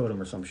 It's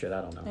totem or some shit.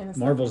 I don't know. And it's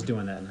Marvel's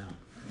doing that now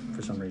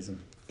for some reason.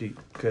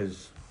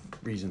 because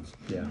reasons.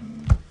 Yeah.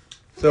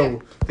 So Yeah.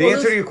 the Well,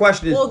 answer to your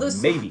question is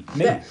this- maybe.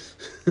 Maybe.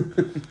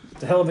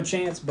 It's a hell of a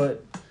chance,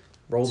 but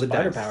Roll the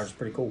spider dice. power is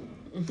pretty cool.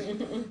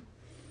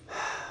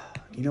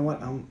 You know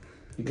what?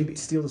 You could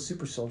steal the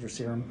super soldier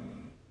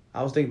serum.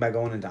 I was thinking about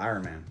going into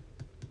Iron Man.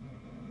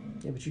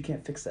 Yeah, but you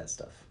can't fix that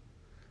stuff.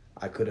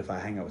 I could if I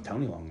hang out with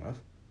Tony long enough.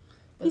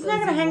 He's not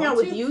gonna hang out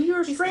with you.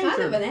 You're a He's stranger.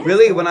 kind of an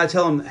Really, when I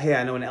tell him, hey,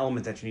 I know an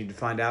element that you need to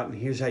find out, and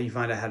here's how you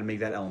find out how to make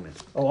that element.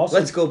 Oh, also,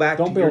 Let's go back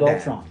Don't to your build dad.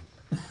 Ultron.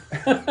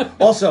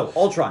 Also,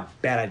 Ultron,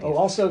 bad idea. Oh,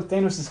 also,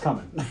 Thanos is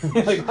coming.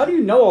 Like, how do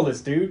you know all this,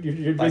 dude?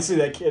 You're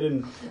basically that kid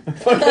in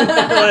fucking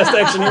Last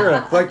Action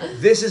Hero. Like,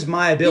 this is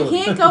my You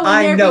ability. can't go in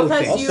I there know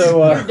because things.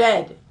 Also, you're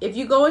dead. If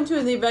you go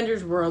into the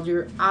Avengers world,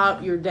 you're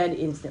out. You're dead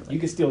instantly. You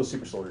could steal the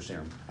super soldier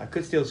serum. I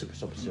could steal Super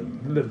Soldier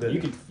Serum.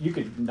 You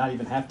could not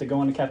even have to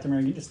go into Captain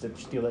America. You just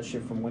steal that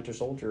shit from Winter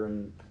Soldier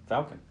and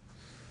Falcon.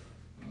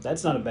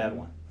 That's not a bad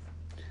one.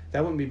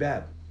 That wouldn't be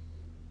bad.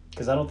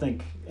 Because I don't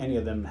think any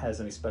of them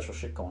has any special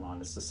shit going on.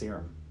 It's the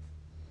serum.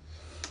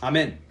 I'm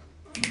in.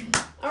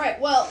 All right.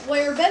 Well,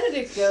 where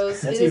Benedict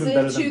goes That's is even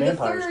better than into the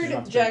vampires, 'cause you don't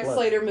have third to drink Jack blood.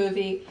 Slater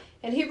movie,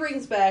 and he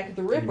brings back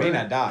the You may Ripper,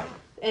 not die.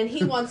 and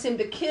he wants him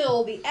to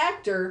kill the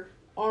actor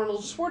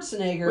Arnold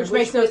Schwarzenegger, Which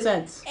makes no would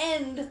sense.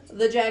 End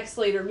the Jack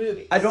Slater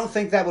movie. I don't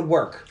think that would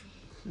work.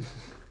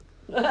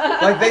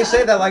 Like, they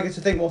say that like it's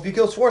a thing. Well, if you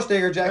kill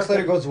Schwarzenegger, Jack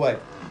Slater goes away.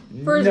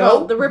 First no. of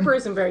all, the Ripper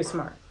isn't very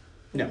smart.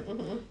 No.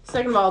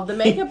 Second of all, the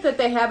makeup that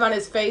they have on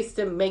his face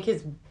to make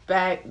his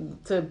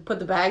bag to put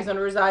the bags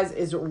under his eyes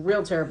is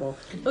real terrible.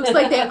 Looks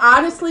like they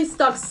honestly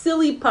stuck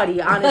silly putty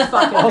on his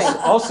fucking face.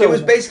 Also, It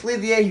was basically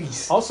the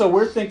 80s. Also,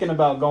 we're thinking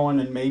about going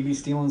and maybe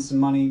stealing some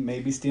money,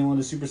 maybe stealing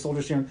the super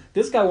soldier serum.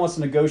 This guy wants to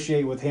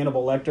negotiate with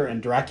Hannibal Lecter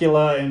and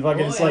Dracula, and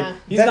fucking. Oh, It's yeah. like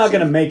he's That's- not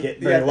gonna make it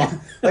very Yeah, long.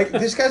 like,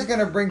 this guy's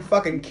gonna bring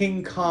fucking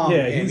King Kong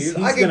Yeah, in. he's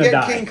I can gonna get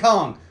die. King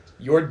Kong.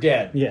 You're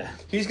dead. Yeah,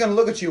 He's gonna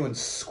look at you and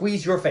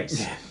squeeze your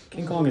face.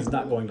 King Kong is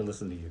not going to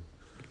listen to you.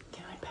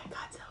 Can I pet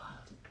Godzilla?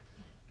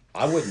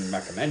 I wouldn't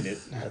recommend it.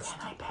 Can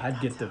I pet I'd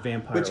get the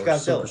vampire Which or Godzilla?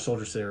 super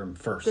soldier serum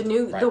first.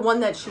 the Right.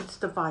 one that shoots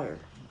the fire.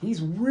 He's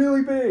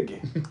really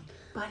big.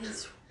 But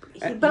he's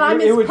And but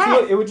I'm it his would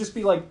pet. it would just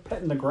be like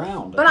petting the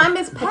ground. But I'm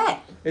his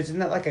pet. Isn't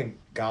that like a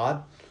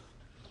god?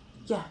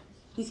 Yeah,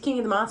 he's king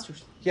of the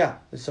monsters. Yeah,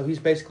 so he's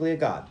basically a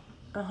god.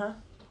 Uh huh.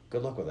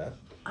 Good luck with that.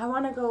 I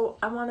wanna go.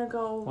 Why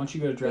don't you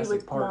go to Be Jurassic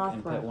with Park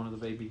and Mothra. pet one of the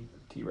baby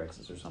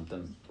T-Rexes or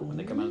something when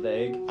they come out of the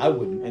egg, I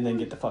wouldn't. and then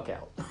get the fuck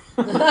out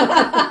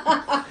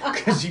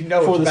Because you know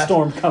before it's the about-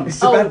 storm comes. It's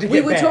about Oh, to we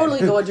get would bad. totally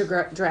go into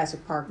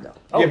Jurassic Park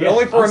though. Yeah, but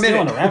only for I'm a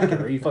minute. stealing a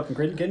raptor. Are you fucking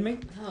kidding me?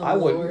 Oh, I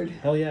wouldn't. Lord.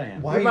 Hell yeah, I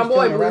am. Why are You're you my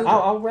boy, stealing a Blue. raptor?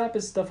 I'll wrap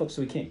his stuff up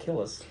so he can't kill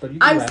us. But you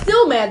can I'm wrap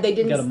still mad they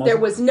got a didn't. muzzle? There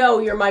was no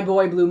 "You're my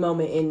boy, Blue"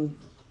 moment in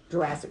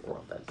Jurassic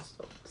World. That's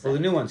so Well, the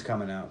sad. new one's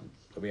coming out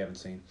that we haven't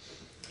seen.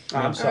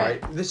 I'm sorry.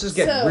 right. This is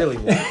getting So, really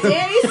long.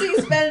 Danny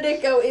sees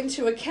Benedict go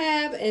into a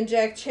cab, and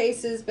Jack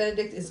chases.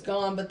 Benedict is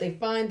gone, but they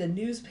find the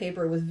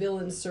newspaper with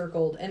villains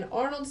circled, and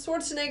Arnold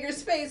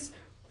Schwarzenegger's face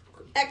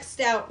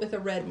X'd out with a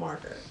red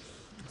marker.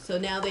 So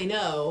now they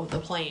know the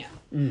plan.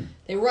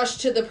 They rush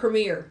to the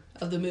premiere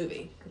of the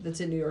movie that's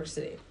in New York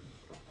City.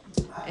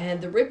 And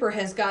the Ripper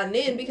has gotten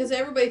in because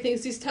everybody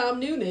thinks he's Tom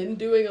Noonan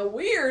doing a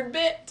weird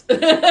bit.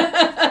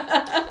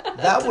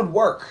 That would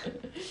work.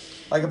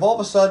 Like, if all of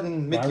a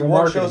sudden Mickey Viral Rourke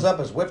marketing. shows up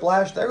as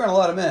Whiplash, they're going to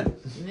let him in.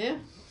 Yeah.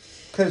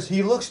 Because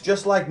he looks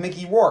just like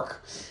Mickey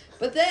Rourke.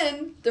 But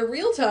then the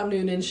real Tom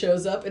Noonan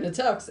shows up in a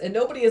tux, and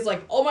nobody is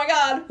like, "Oh my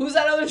God, who's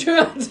that other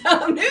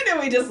Tom Noonan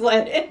we just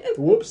let in?"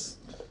 Whoops.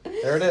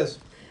 There it is.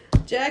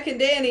 Jack and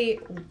Danny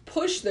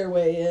push their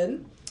way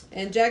in,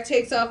 and Jack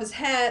takes off his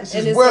hat This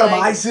and is, is "Where like,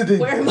 am I sitting?"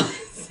 "Where am I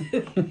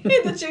sitting?" And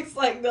the chick's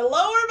like, "The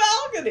lower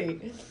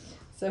balcony."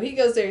 So he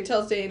goes there, he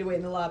tells Danny to wait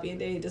in the lobby, and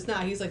Danny does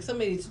not. He's like,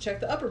 "Somebody needs to check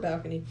the upper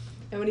balcony."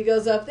 And when he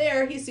goes up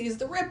there, he sees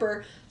the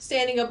Ripper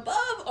standing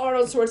above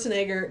Arnold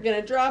Schwarzenegger,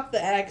 gonna drop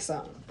the axe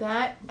on him.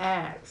 That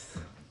axe.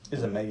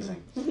 Is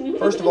amazing.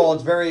 First of all,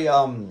 it's very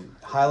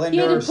Highlander He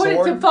had to put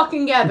sword. it to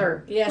fucking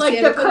together. Yes, like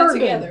he the had to put it Kurgan.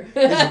 together.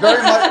 It's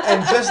very much,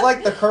 and just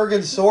like the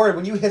Kurgan sword,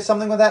 when you hit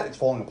something with that, it's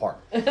falling apart.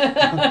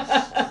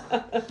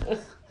 I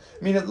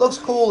mean, it looks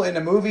cool in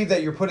a movie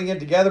that you're putting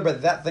it together,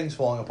 but that thing's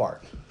falling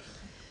apart.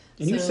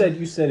 And you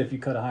said if you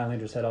cut a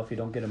Highlander's head off, you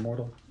don't get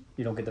immortal.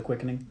 You don't get the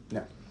quickening.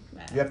 No,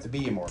 you have to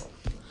be immortal.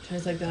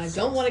 He's like, "Then I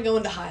don't want to go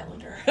into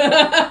Highlander."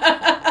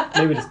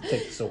 Maybe just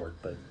take the sword,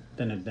 but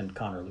then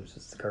Connor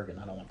loses the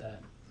Kurgan. I don't want that.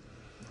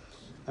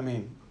 I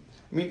mean,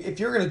 if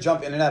you're gonna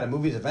jump in and out of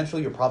movies,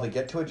 eventually you'll probably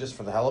get to it just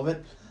for the hell of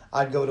it.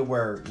 I'd go to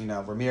where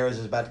Ramirez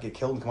is about to get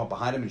killed and come up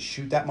behind him and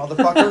shoot that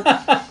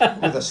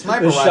motherfucker with a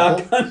sniper The rifle,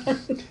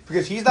 shotgun.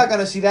 because he's not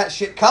gonna see that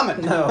shit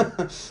coming. No.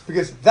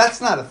 Because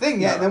that's not a thing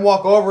yet. No. And then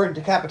walk over and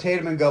decapitate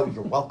him and go,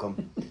 "You're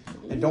welcome,"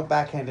 and don't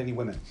backhand any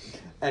women,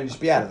 and just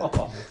be out of it.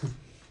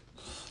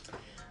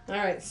 All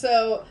right,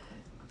 so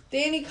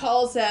Danny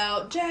calls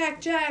out,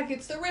 Jack,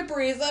 it's the Ripper,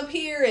 he's up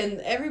here," and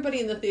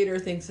everybody in the theater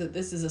thinks that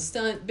this is a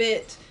stunt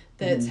bit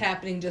that's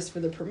happening just for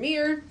the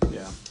premiere.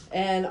 Yeah.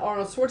 And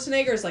Arnold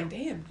Schwarzenegger is like,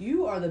 "Damn,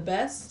 you are the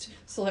best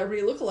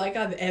celebrity lookalike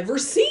I've ever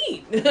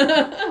seen."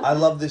 I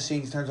love this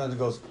scene. He turns around and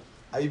goes,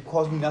 "You've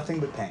caused me nothing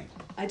but pain."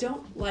 I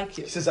don't like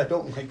you. He says, "I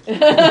don't like you."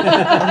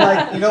 I'm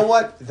like, you know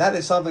what? That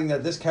is something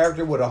that this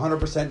character would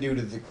 100% do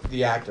to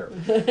the actor.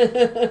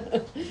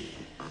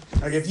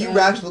 Like, if you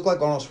actually look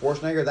like Arnold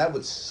Schwarzenegger, that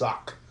would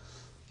suck.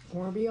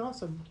 Or be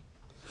awesome.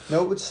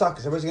 No, it would suck,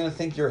 because everybody's going to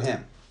think you're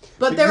him.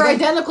 But they're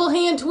identical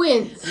hand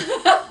twins.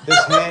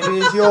 This hand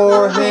is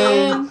your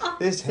hand.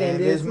 This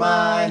hand is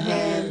my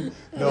hand.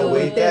 No,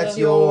 wait, that's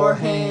your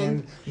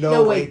hand.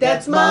 No, wait,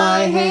 that's my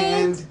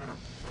hand.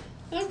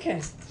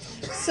 Okay.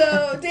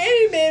 So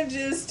Danny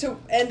manages to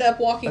end up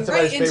walking That's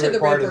right everybody's into the favorite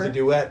part Ripper, is the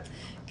duet.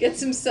 gets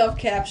himself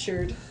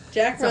captured.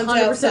 Jack It's runs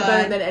 100% outside.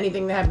 better than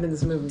anything that happened in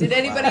this movie. Did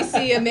anybody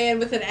see a man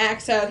with an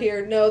axe out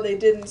here? No, they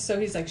didn't. So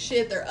he's like,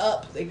 "Shit, they're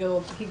up." He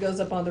goes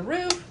up on the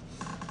roof.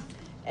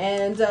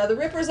 And the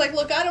Ripper's like,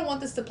 "Look, I don't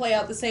want this to play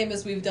out the same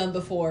as we've done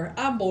before.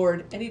 I'm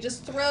bored." And he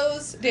just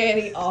throws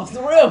Danny off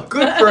the roof.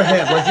 Good for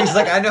him. Like, he's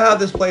like, "I know how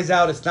this plays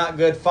out. It's not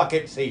good. Fuck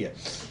it. See ya."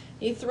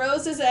 He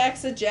throws his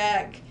axe at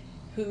Jack,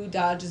 who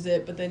dodges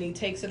it, but then he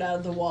takes it out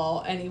of the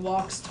wall and he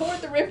walks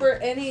toward the Ripper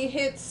and he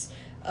hits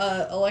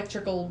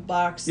electrical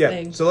box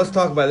thing. So let's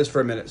talk about this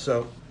for a minute.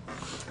 So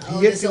he Oh,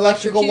 hits this the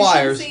electrical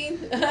electrocution wires,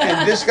 scene?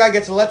 and this guy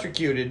gets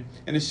electrocuted.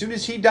 And as soon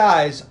as he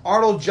dies,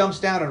 Arnold jumps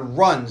down and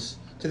runs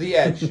to the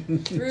edge.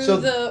 Through So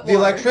the the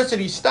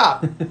electricity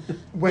stopped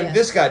when Yes.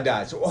 this guy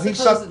died. So he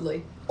sucked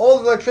supposedly. all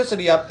the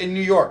electricity up in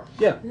New York.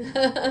 Yeah.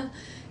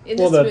 In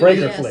Well, this the movie,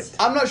 breaker yes. flicked.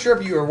 I'm not sure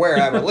if you were aware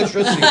how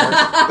electricity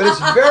works, but it's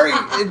very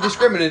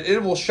indiscriminate.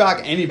 It will shock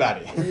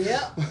anybody.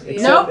 Yep.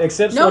 Nope.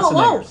 Except No, it Schwarzenegger's.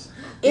 won't.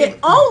 It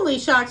only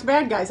shocks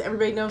bad guys.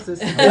 Everybody knows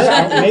this.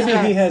 Maybe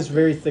he has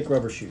very thick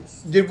rubber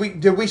shoes. Did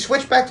we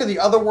switch back to the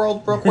other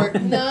world real quick?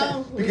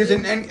 No. Because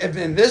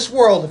in this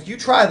world, if you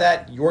try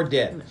that, you're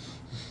dead.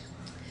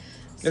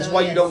 That's So,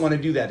 why yes. you don't want to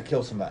do that to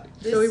kill somebody.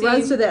 This So he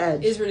runs scene to the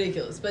edge. Is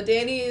ridiculous. But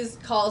Danny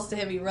calls to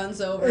him. He runs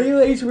over.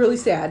 He's really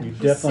sad. You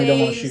He definitely don't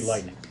want to saves shoot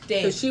lightning.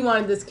 Danny. Because she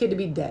wanted this kid to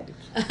be dead.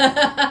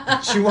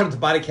 She wanted the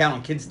body count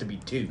on kids to be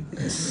 2.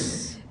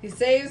 He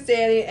saves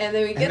Danny, and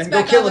then he And gets then go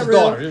back kill on his the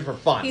roof. daughter just for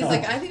fun. He's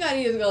like, "I think I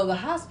need to go to the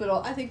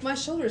hospital. I think my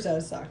shoulder's out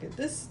of socket.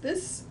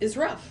 This is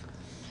rough."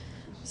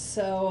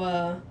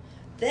 So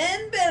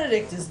then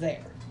Benedict is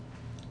there,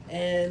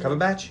 and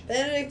Cumberbatch?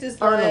 Benedict is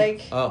Arnold.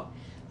 like, Oh.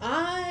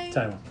 "I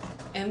Taiwan.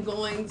 am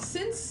going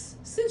since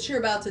you're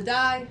about to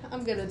die.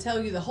 I'm going to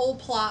tell you the whole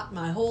plot,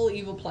 my whole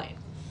evil plan."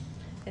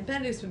 And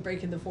Benedict's been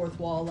breaking the fourth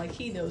wall like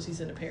he knows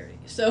he's in a parody.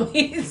 So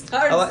he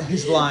starts.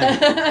 He's lying.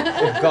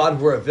 If God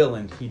were a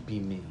villain, he'd be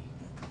me.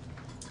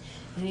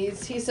 And he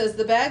says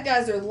the bad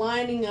guys are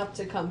lining up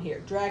to come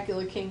here.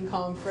 Dracula, King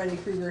Kong, Freddy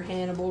Krueger,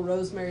 Hannibal,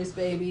 Rosemary's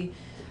Baby,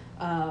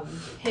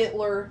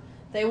 Hitler.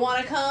 They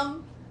want to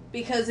come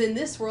because in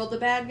this world the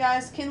bad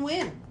guys can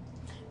win.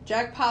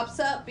 Jack pops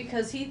up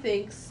because he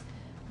thinks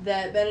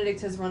that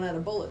Benedict has run out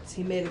of bullets.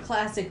 He made a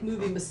classic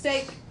movie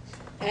mistake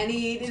and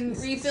he didn't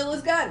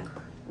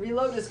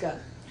reload his gun.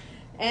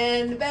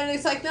 And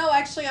Benedict's like, "No,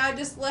 actually I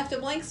just left a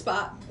blank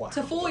spot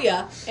to fool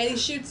ya," and he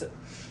shoots him.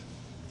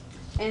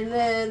 And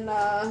then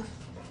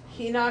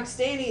he knocks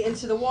Danny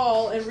into the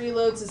wall and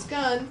reloads his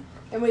gun.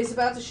 And when he's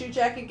about to shoot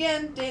Jack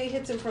again, Danny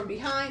hits him from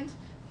behind.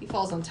 He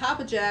falls on top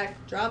of Jack,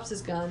 drops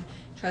his gun,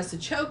 tries to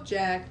choke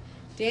Jack.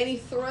 Danny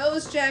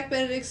throws Jack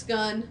Benedict's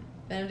gun.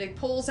 Benedict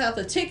pulls out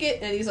the ticket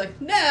and he's like,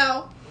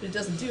 "Now!" But it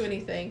doesn't do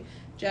anything.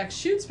 Jack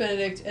shoots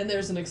Benedict, and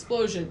there's an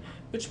explosion,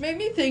 which made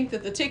me think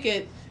that the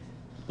ticket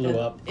Blew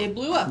up. It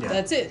blew up. Yeah.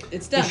 That's it.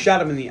 It's He done.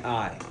 shot him in the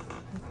eye.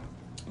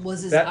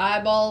 Was his That-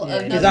 eyeball Yeah,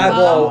 another His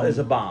eyeball bomb? is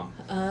a bomb.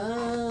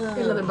 Ah.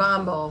 Another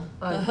bomb ball.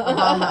 A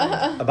bomb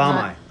eye. A bomb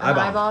eye. An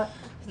Eyeball. eyeball.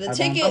 The Eyeball?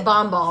 ticket A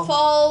bomb ball.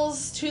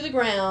 falls to the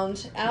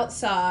ground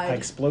outside.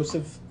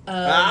 Explosive.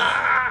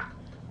 Ah!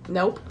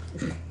 Nope.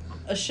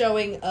 A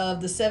showing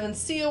of The Seventh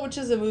Seal, which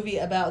is a movie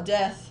about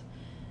death,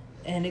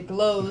 and it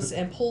glows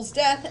and pulls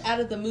death out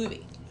of the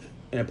movie.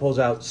 And it pulls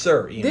out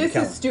Sir Ian This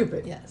McKellen. is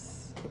stupid. Yes.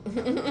 This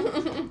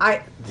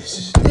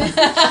is This is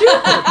stupid.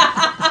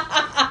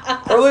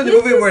 early in the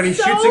This movie is where he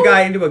so- shoots a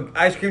guy into an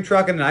ice cream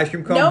truck and an ice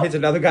cream cone Nope. hits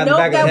another guy in the Nope,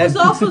 back of the that head. was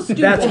also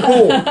stupid. That's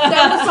cool.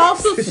 That was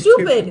also This is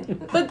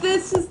stupid. But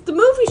this is the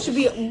movie should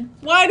be.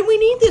 Why do we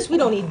need this? We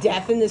don't need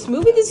death in this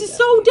movie. This is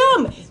so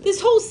dumb.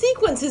 This whole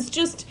sequence is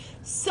just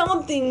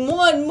something.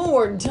 One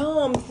more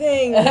dumb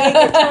thing. Make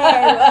it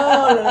drag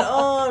on and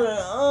on and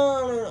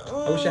on and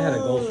on. I wish I had a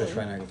goldfish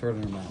right now. I could throw it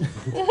in her mouth.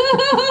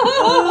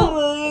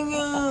 Oh my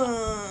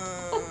god.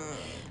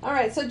 All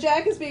right, so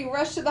Jack is being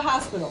rushed to the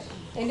hospital,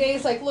 and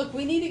Danny's like, "Look,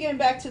 we need to get him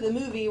back to the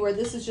movie where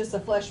this is just a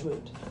flesh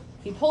wound."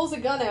 He pulls a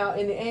gun out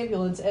in the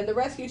ambulance, and the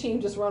rescue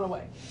team just run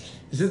away.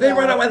 So they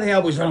run away, they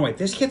always run away.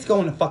 This kid's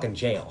going to fucking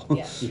jail.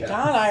 Yeah.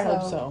 God, I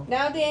hope so.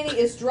 Now Danny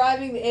is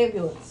driving the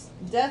ambulance.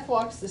 Death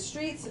walks the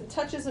streets and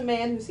touches a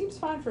man who seems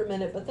fine for a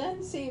minute, but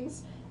then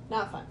seems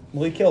not fine.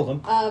 Well, he killed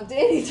him.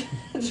 Danny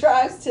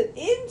drives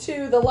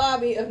into the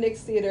lobby of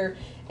Nick's theater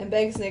and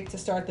begs Nick to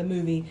start the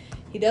movie.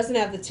 He doesn't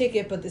have the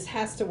ticket, but this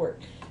has to work.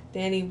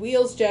 Danny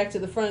wheels Jack to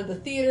the front of the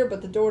theater,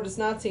 but the door does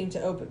not seem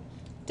to open.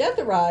 Death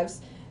arrives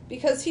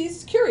because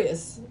he's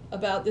curious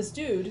about this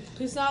dude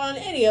who's not on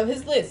any of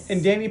his lists.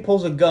 And Danny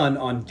pulls a gun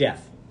on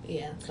Death.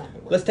 Yeah, it's not gonna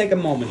work. Let's take a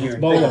moment here.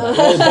 and Baller.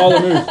 think.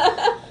 Baller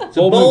move. It's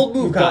a bold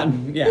move,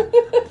 Cotton. Yeah.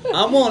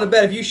 I'm willing to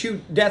bet if you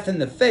shoot Death in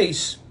the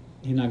face,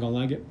 He's not gonna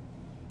like it.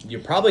 you're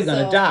probably going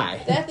to So,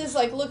 die. Death is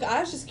like, look, I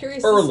was just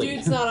curious. Early. This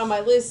dude's not on my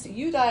list.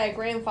 You die a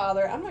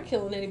grandfather. I'm not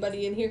killing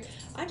anybody in here.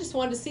 I just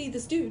wanted to see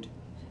this dude.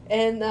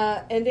 And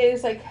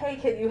Danny's like, hey,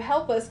 can you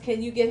help us?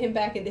 Can you get him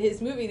back into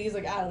his movie? And he's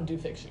like, I don't do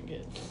fiction,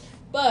 kid.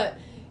 But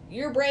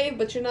you're brave,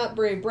 but you're not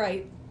brave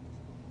bright.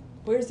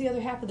 Where's the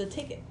other half of the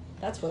ticket?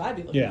 That's what I'd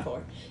be looking Yeah.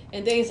 for.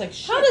 And Danny's like,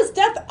 shit. How does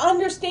Death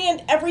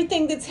understand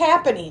everything that's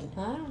happening?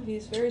 I don't know.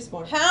 He's very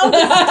smart. How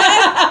does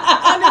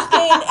Death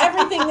understand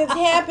everything that's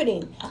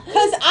happening?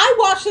 Because I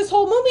watched this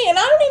whole movie and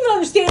I don't even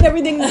understand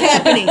everything that's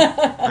happening.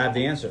 I have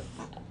the answer.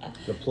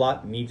 The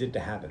plot needs it to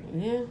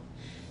happen. Yeah.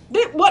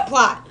 What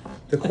plot?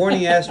 The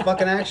corny ass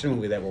fucking action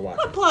movie that we're watching.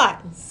 What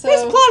plot? So-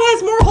 This plot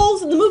has more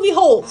holes than the movie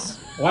holes.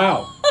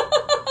 Wow.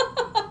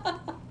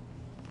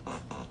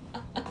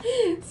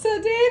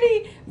 So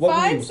Danny What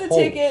finds the movie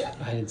was ticket,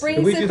 I didn't see brings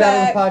Did we it do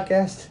back. that on the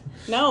podcast?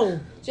 No.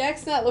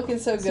 Jack's not looking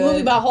so It's good. a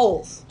movie about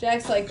holes.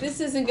 Jack's like, this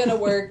isn't gonna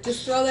work.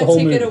 Just throw The that whole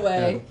ticket movie,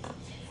 away.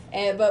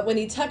 But when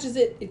he touches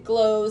it, it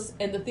glows,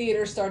 and the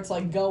theater starts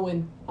like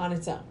going on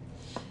its own.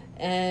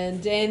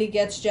 And Danny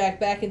gets Jack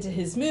back into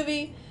his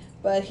movie,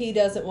 but he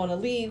doesn't want to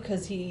leave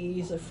because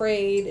he's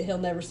afraid he'll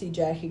never see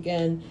Jack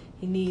again.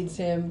 He needs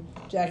him.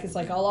 Jack is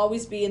like, I'll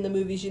always be in the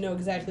movies. You know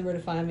exactly where to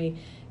find me.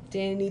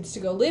 Danny needs to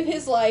go live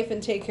his life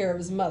and take care of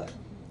his mother.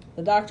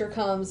 The doctor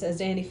comes as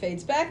Danny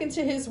fades back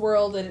into his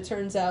world, and it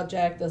turns out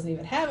Jack doesn't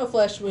even have a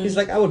flesh wound. He's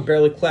like, I would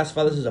barely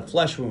classify this as a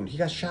flesh wound. He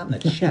got shot in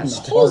the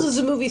chest. Holes is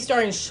a movie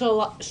starring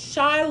Shia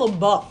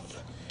LaBeouf All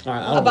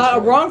right, I'll about a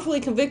listen. wrongfully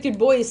convicted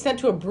boy is sent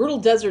to a brutal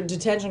desert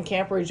detention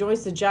camp where he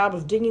joins the job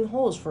of digging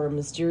holes for a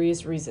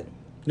mysterious reason.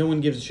 No one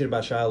gives a shit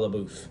about Shia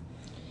LaBeouf.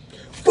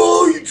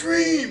 Follow your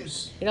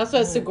dreams! It also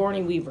has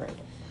Sigourney Weaver in it.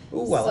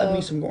 Ooh, well, I So-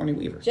 need some Gorney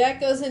Weavers.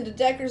 Jack goes into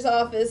Decker's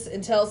office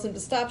and tells him to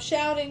stop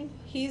shouting.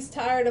 He's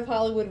tired of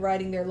Hollywood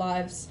writing their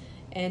lives,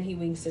 and he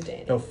winks at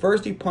Danny. So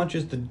first he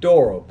punches the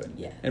door open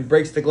Yeah. and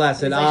breaks the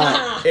glass, and He's like,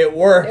 "Ah, it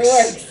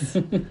works.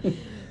 It works.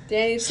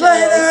 Danny tells,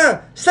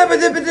 Slater!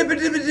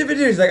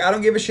 He's like, I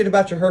don't give a shit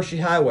about your Hershey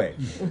Highway.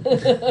 you know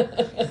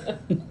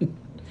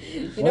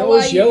What why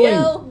was you yelling?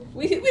 yell?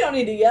 We don't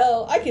need to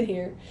yell. I can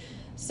hear.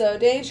 So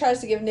Danny tries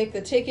to give Nick the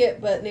ticket,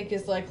 but Nick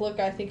is like, look,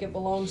 I think it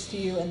belongs to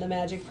you, and the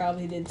magic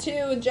probably did too.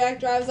 And Jack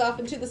drives off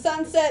into the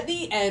sunset.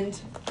 The end.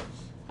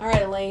 All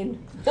right,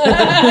 Elaine.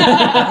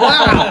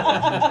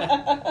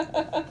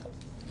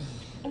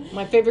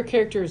 My favorite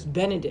character is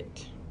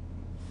Benedict.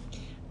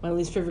 My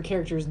least favorite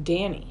character is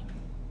Danny.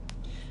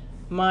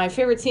 My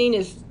favorite scene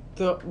is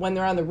when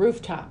they're on the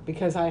rooftop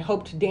because I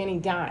hoped Danny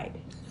died.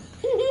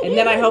 And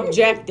then I hope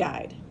Jack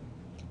died.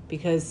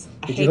 Because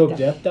I Did hate you hope them.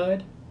 Death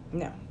died?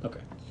 No. Okay.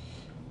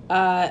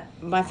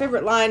 My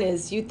favorite line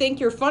is, you think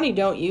you're funny,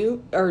 don't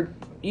you? Or,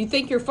 you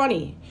think you're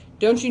funny.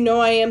 Don't you know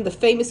I am the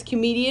famous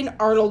comedian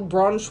Arnold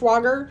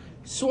Braunschweiger?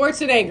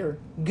 Schwarzenegger.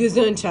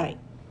 Gesundheit.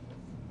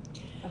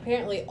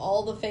 Apparently,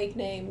 all the fake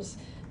names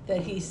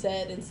that he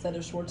said instead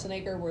of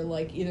Schwarzenegger were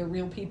like either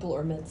real people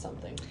or meant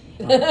something.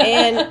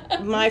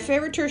 And my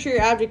favorite tertiary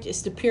object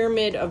is the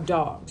pyramid of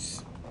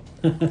dogs.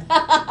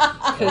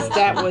 Because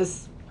that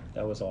was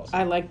awesome.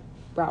 I like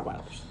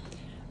Rottweilers.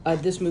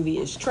 This movie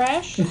is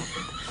trash.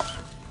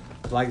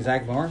 Like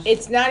Zach Morris?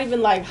 It's not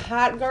even like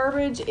hot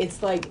garbage.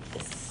 It's like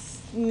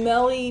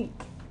smelly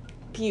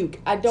puke.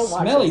 I don't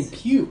watch Smelly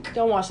this. puke.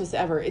 Don't watch this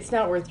ever. It's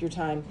not worth your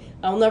time.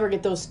 I'll never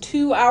get those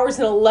 2 hours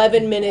and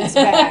 11 minutes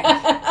back.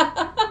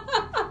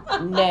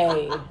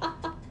 Nay.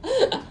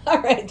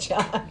 All right,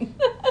 John.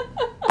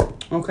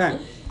 Okay.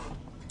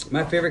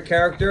 My favorite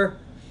character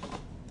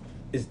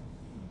is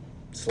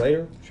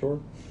Slater, sure.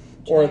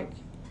 Or, Jack.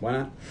 why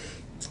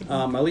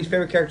not? My least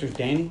favorite character is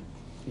Danny.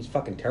 He's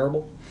fucking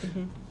terrible.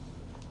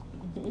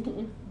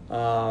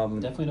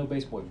 Definitely no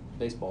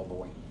baseball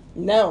boy.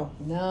 No.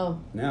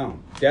 No. No,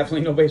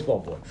 definitely no baseball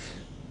boy.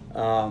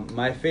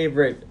 My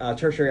favorite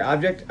tertiary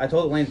object, I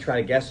told Elaine to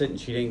try to guess it, and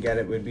she didn't get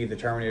it, would be the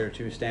Terminator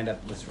 2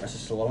 stand-up with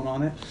Sylvester Stallone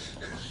on it.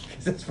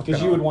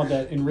 Because you would want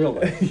that in real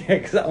life. Yeah,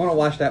 because I want to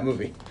watch that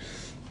movie.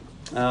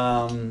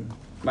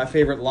 My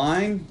favorite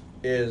line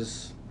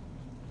is,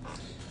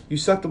 "You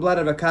suck the blood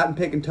out of a cotton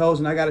picking toes,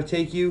 and I got to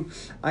take you.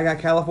 I got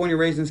California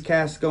Raisins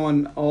cast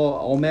going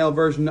all male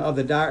version of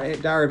the Diary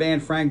of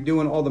Anne Frank,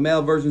 doing all the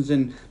male versions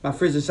in my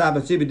Frizzy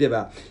Saba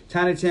Tibidibba.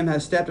 Tiny Tim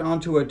has stepped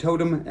onto a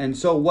totem, and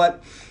so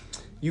what?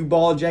 You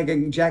bald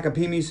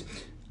jackapimis.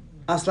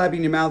 I'll slap you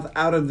in your mouth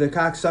out of the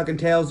cock-sucking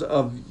tails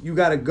of you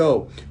gotta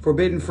go.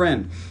 Forbidden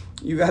friend.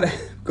 You gotta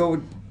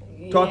go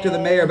talk to the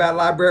mayor about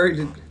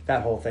library."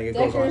 That whole thing. It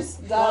goes Decker's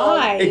on. dog.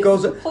 Why? It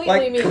goes completely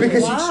like mean.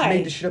 because he Why? just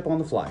made the shit up on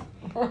the fly.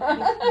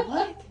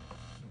 What?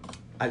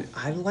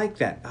 I like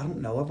that. I don't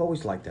know. I've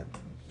always liked that.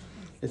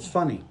 It's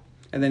funny.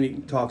 And then he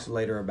talks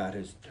later about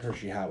his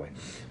Hershey Highway,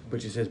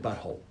 which is his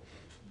butthole.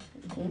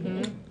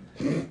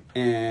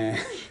 And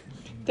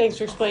Thanks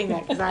for explaining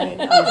that, because I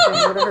didn't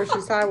understand what a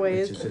Hershey's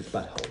Highway which is. is his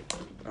butthole.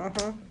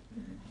 Uh-huh.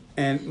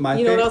 And my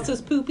You know what favorite- else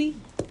is poopy?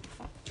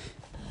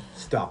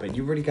 Stop it!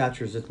 You already got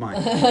yours. It's mine.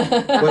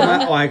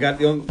 I got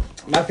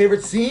my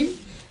favorite scene.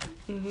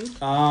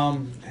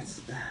 I'm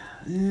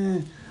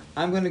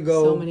gonna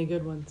go. So many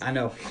good ones. I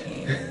know.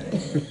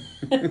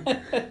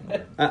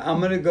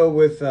 I'm gonna go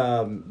with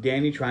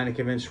Danny trying to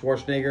convince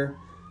Schwarzenegger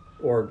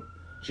or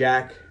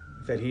Jack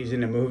that he's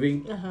in a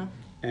movie,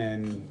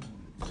 and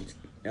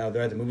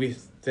they're at the movie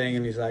thing,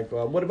 and he's like,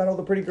 "Well, what about all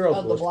the pretty girls?"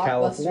 Oh, the Well, it's Blockbuster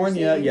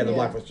California, scene, yeah, the yeah.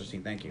 Blockbuster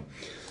scene. Thank you.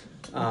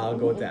 I'll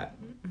go with that.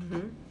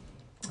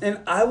 And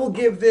I will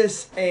give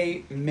this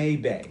a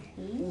maybe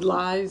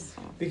Lies.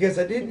 because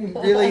I didn't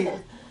really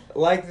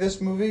like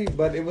this movie,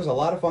 but it was a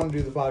lot of fun to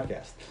do the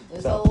podcast.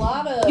 There's So- a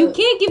lot of. You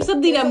can't give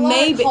something there's a a lot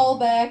maybe. of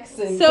callbacks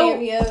and So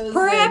cameos.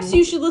 perhaps and-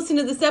 you should listen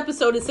to this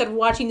episode instead of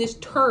watching this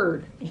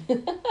turd.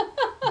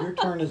 Your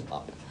turn is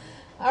up.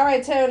 All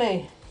right,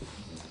 Tony.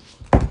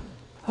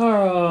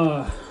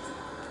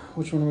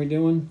 Which one are we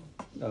doing?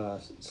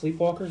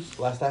 Sleepwalkers?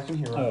 Last action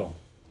hero. Oh.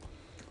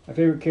 My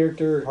favorite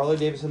character Harley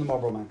Davidson, the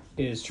Marlboro Man.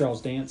 is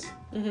Charles Dance.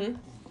 Mm-hmm.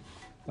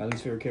 My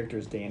least favorite character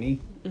is Danny,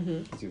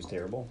 Mm-hmm. because he was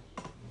terrible.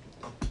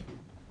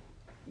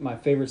 My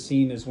favorite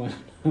scene is when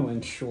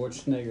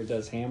Schwarzenegger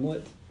does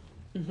Hamlet.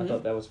 I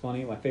thought that was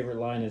funny. My favorite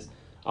line is,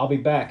 "I'll be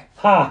back."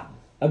 Ha!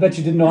 I bet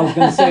you didn't know I was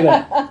going to say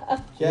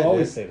that. Yeah, You I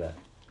always did. say that.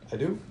 I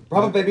do.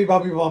 Robert Baby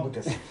Bobby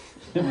Bombicus.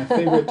 And my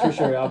favorite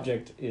tertiary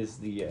object is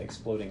the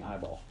exploding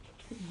eyeball.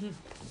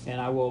 And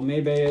I will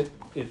maybe it.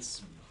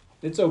 It's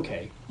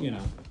okay, you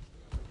know.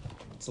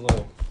 It's a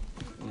little,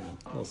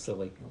 a little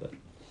silly, but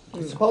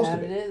It's supposed to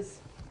That it be. is.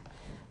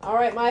 All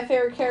right, my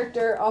favorite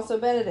character, also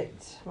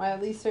Benedict. My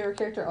least favorite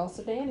character,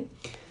 also Danny.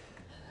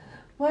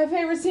 My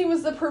favorite scene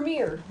was the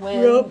premiere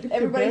when Yep, the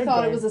everybody bad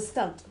thought guy. it was a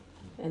stunt,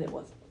 and it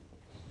wasn't.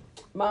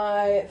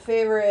 My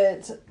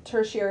favorite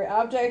tertiary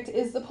object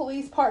is the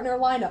police partner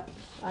lineup.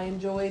 I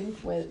enjoyed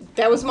when,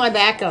 That was my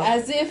backup.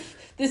 as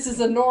if this is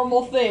a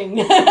normal thing.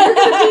 With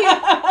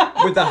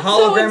the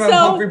hologram of So-and-so,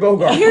 Humphrey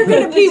Bogart. You're the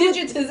gonna be with,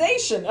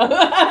 digitization.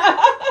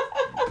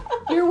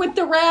 you're with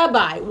the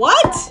rabbi.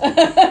 What?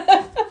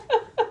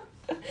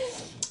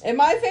 And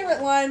my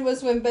favorite line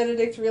was when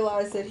Benedict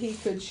realized that he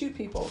could shoot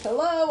people.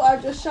 Hello, I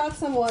just shot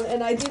someone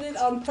and I did it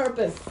on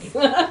purpose.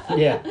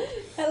 yeah.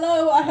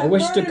 Hello, I have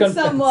wish to murdered confess.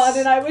 someone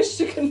and I wish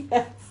to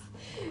confess.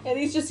 And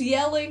he's just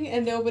yelling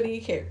and nobody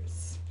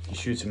cares. He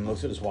shoots him,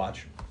 looks at his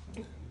watch.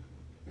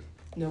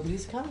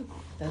 Nobody's coming.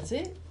 That's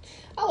it.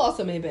 I'll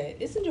also maybe it.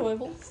 It's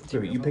enjoyable.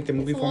 Dude, you picked a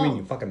movie It's for me and long.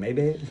 you fucking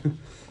maybe it?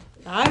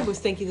 I was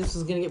thinking this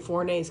was gonna get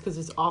 4 A's because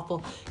it's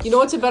awful. You know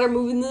what's a better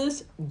movie than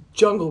this?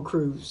 Jungle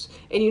Cruise.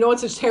 And you know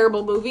what's a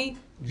terrible movie?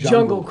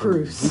 Jungle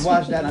Cruise. We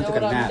watched that and I You know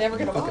took a what I'm nap. never I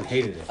gonna fucking watch?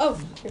 hated it. Oh,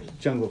 here.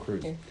 Jungle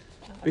Cruise. Here.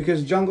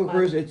 Because Jungle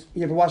Cruise, it's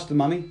you ever watched The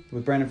Mummy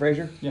with Brandon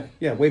Fraser? Yeah.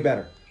 Yeah, way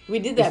better. We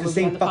did that It's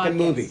the movie on same the fucking podcast.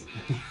 movie. It's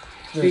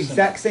the Very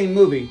exact same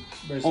movie,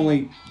 Very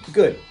only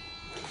good.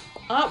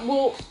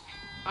 Well,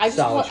 I just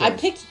Solid I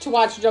choice. picked to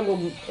watch Jungle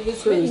It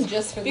was Cruise written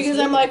just for this because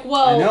I'm movie. like,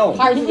 well, I know.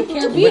 Pirates of the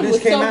When Caribbean this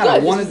was came so out, I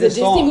good. wanted This is this a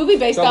Disney song. movie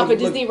based So off a look-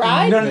 Disney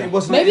ride. No, it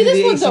wasn't. Maybe any this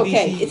of one's the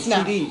okay. AC/DC It's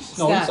not. CDs. It's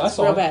No, not. I It's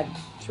saw real it. bad.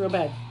 It's real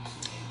bad.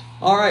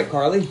 All right,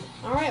 Carly.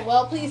 All right,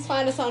 well, please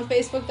find us on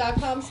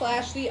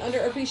Facebook.com/The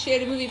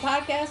Underappreciated Movie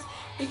Podcast.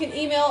 You can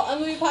email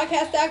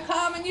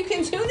unmoviepodcast.com and you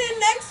can tune in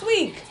next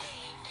week.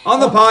 On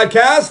the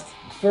podcast.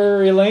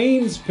 For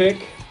Elaine's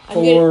pick,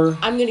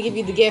 I'm gonna give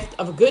you the gift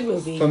of a good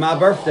movie. For my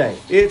birthday.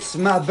 It's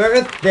my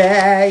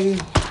birthday.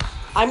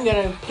 I'm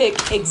gonna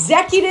pick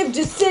Executive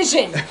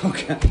Decision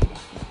Okay.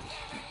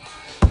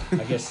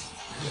 I guess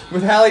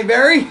With Halle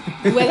Berry?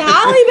 with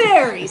Halle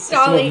Berry, that's what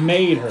starring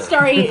made her.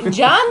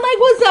 John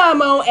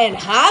Leguizamo and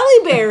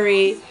Halle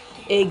Berry.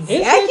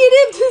 Executive I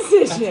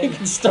think Decision.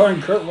 it's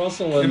starring Kurt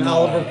Russell And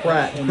Oliver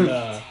Pratt.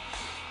 and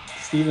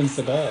Steven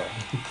Seagal.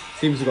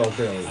 Seems to go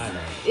barely. I know.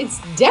 It's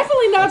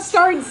definitely not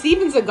starring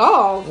Steven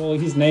Seagal. Well,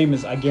 his name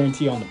is, I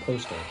guarantee, on the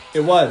poster. It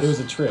was. It was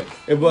a trick.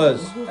 It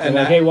was. They're And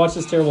like, hey, watch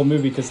this terrible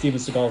movie because Steven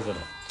Seagal's in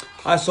it.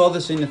 I saw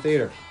this in the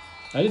theater.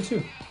 I did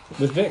too,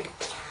 with Vic.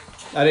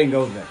 I didn't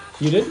go with it.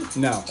 You didn't?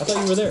 No. I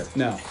thought you were there.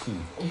 No.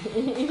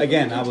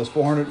 Again, I was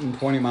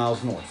 420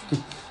 miles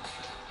north.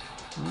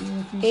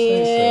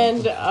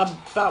 And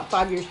about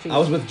 5 years too. I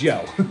was with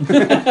Joe.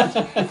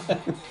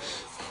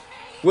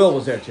 Will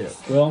was there too.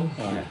 Well,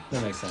 all right,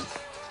 that makes sense.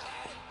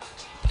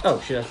 Oh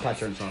shit, that's Pat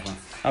Turner's song.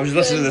 I was just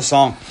listening to this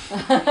song.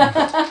 It's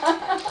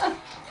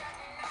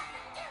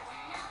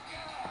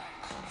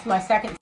my second